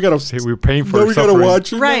Hey, we're paying for now we gotta suffering.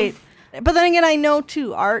 watch it, now? Right. But then again, I know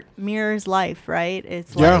too, art mirrors life, right?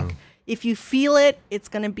 It's Yeah. like if you feel it, it's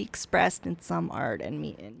gonna be expressed in some art, and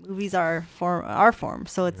movies are form.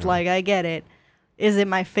 So it's like, I get it. Is it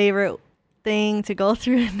my favorite thing to go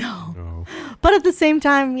through? No. But at the same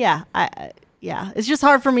time, yeah, it's just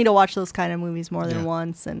hard for me to watch those kind of movies more than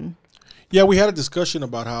once. And yeah, we had a discussion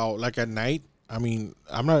about how, like, at night, I mean,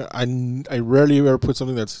 I rarely ever put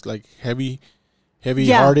something that's like heavy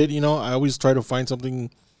hearted, you know. I always try to find something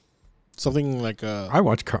like I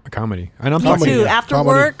watch comedy. And I'm me talking too. After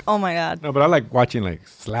work, oh my God. No, but I like watching like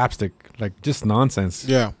slapstick, like just nonsense.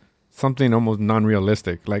 Yeah. Something almost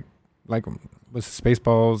non-realistic, like with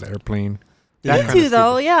Spaceballs, Airplane. Me too,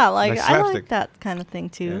 though. Yeah, like I like that kind of thing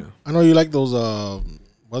too. Yeah. I know you like those.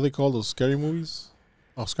 What do they call those scary movies?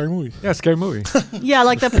 Oh, scary movies. Yeah, scary movie. Yeah,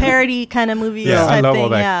 like the parody kind of movies. Yeah, type I love thing. all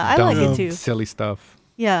that. Yeah, I like it too. Silly stuff.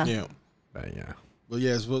 Yeah. Yeah. Yeah. But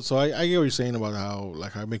yes, so I get what you're saying about how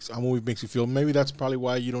like how a movie makes you feel. Maybe that's probably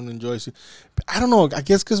why you don't enjoy it. I don't know. I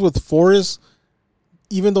guess because with Forrest,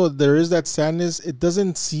 even though there is that sadness, it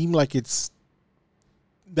doesn't seem like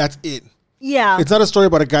that's it. Yeah. It's not a story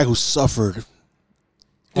about a guy who suffered.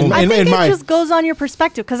 I think it just goes on your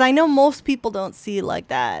perspective, because I know most people don't see it like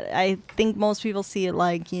that. I think most people see it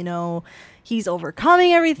like, you know, he's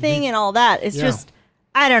overcoming everything and all that. It's just,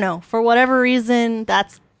 I don't know. For whatever reason,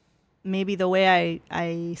 that's maybe the way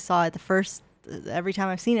I saw it every time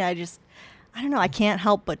I've seen it. I don't know. I can't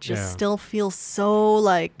help but just still feel so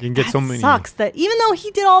like, you can get that so many. Sucks that even though he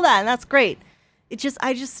did all that and that's great,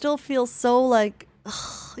 I just still feel so like,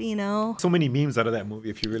 ugh, you know. So many memes out of that movie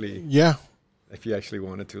if you really. Yeah. If you actually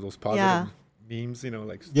wanted to, those positive memes, you know,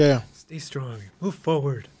 like stay strong, move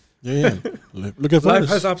forward. Yeah. Look at Forrest. Life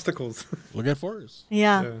has obstacles. Look at Forrest.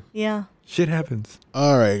 Yeah. Shit happens.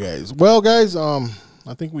 All right, guys. Well, guys, I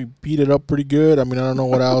think we beat it up pretty good. I mean, I don't know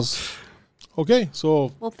what else. Okay,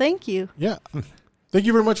 so. Well, thank you. Yeah. Thank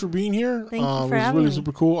you very much for being here. Thank you for having me. It was really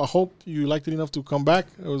super cool. I hope you liked it enough to come back.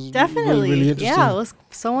 It was definitely really interesting. Yeah, it was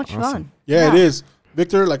so much fun. Yeah, it is.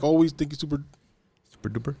 Victor, like always, thank you super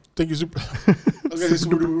duper. Thank you super. Okay,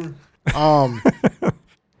 super duper.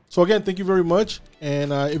 So again, thank you very much.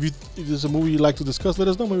 And if there's a movie you'd like to discuss, let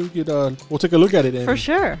us know. Maybe we could we'll take a look at it. For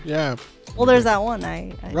sure. Yeah. Well, there's that one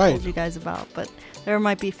I told you guys about, but there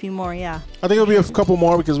might be a few more. Yeah. I think there'll be a couple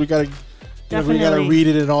more because we gotta read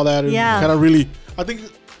it and all that. And kind of really. I think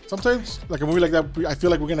sometimes like a movie like that, I feel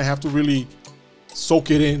like we're gonna have to really soak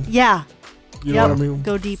it in. Yeah. You know what I mean?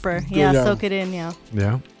 Go deeper. Yeah. Soak it in. Yeah.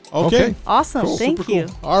 Yeah. Okay. Awesome. Cool. Thank you.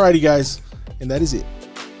 Cool. Alrighty, guys, and that is it.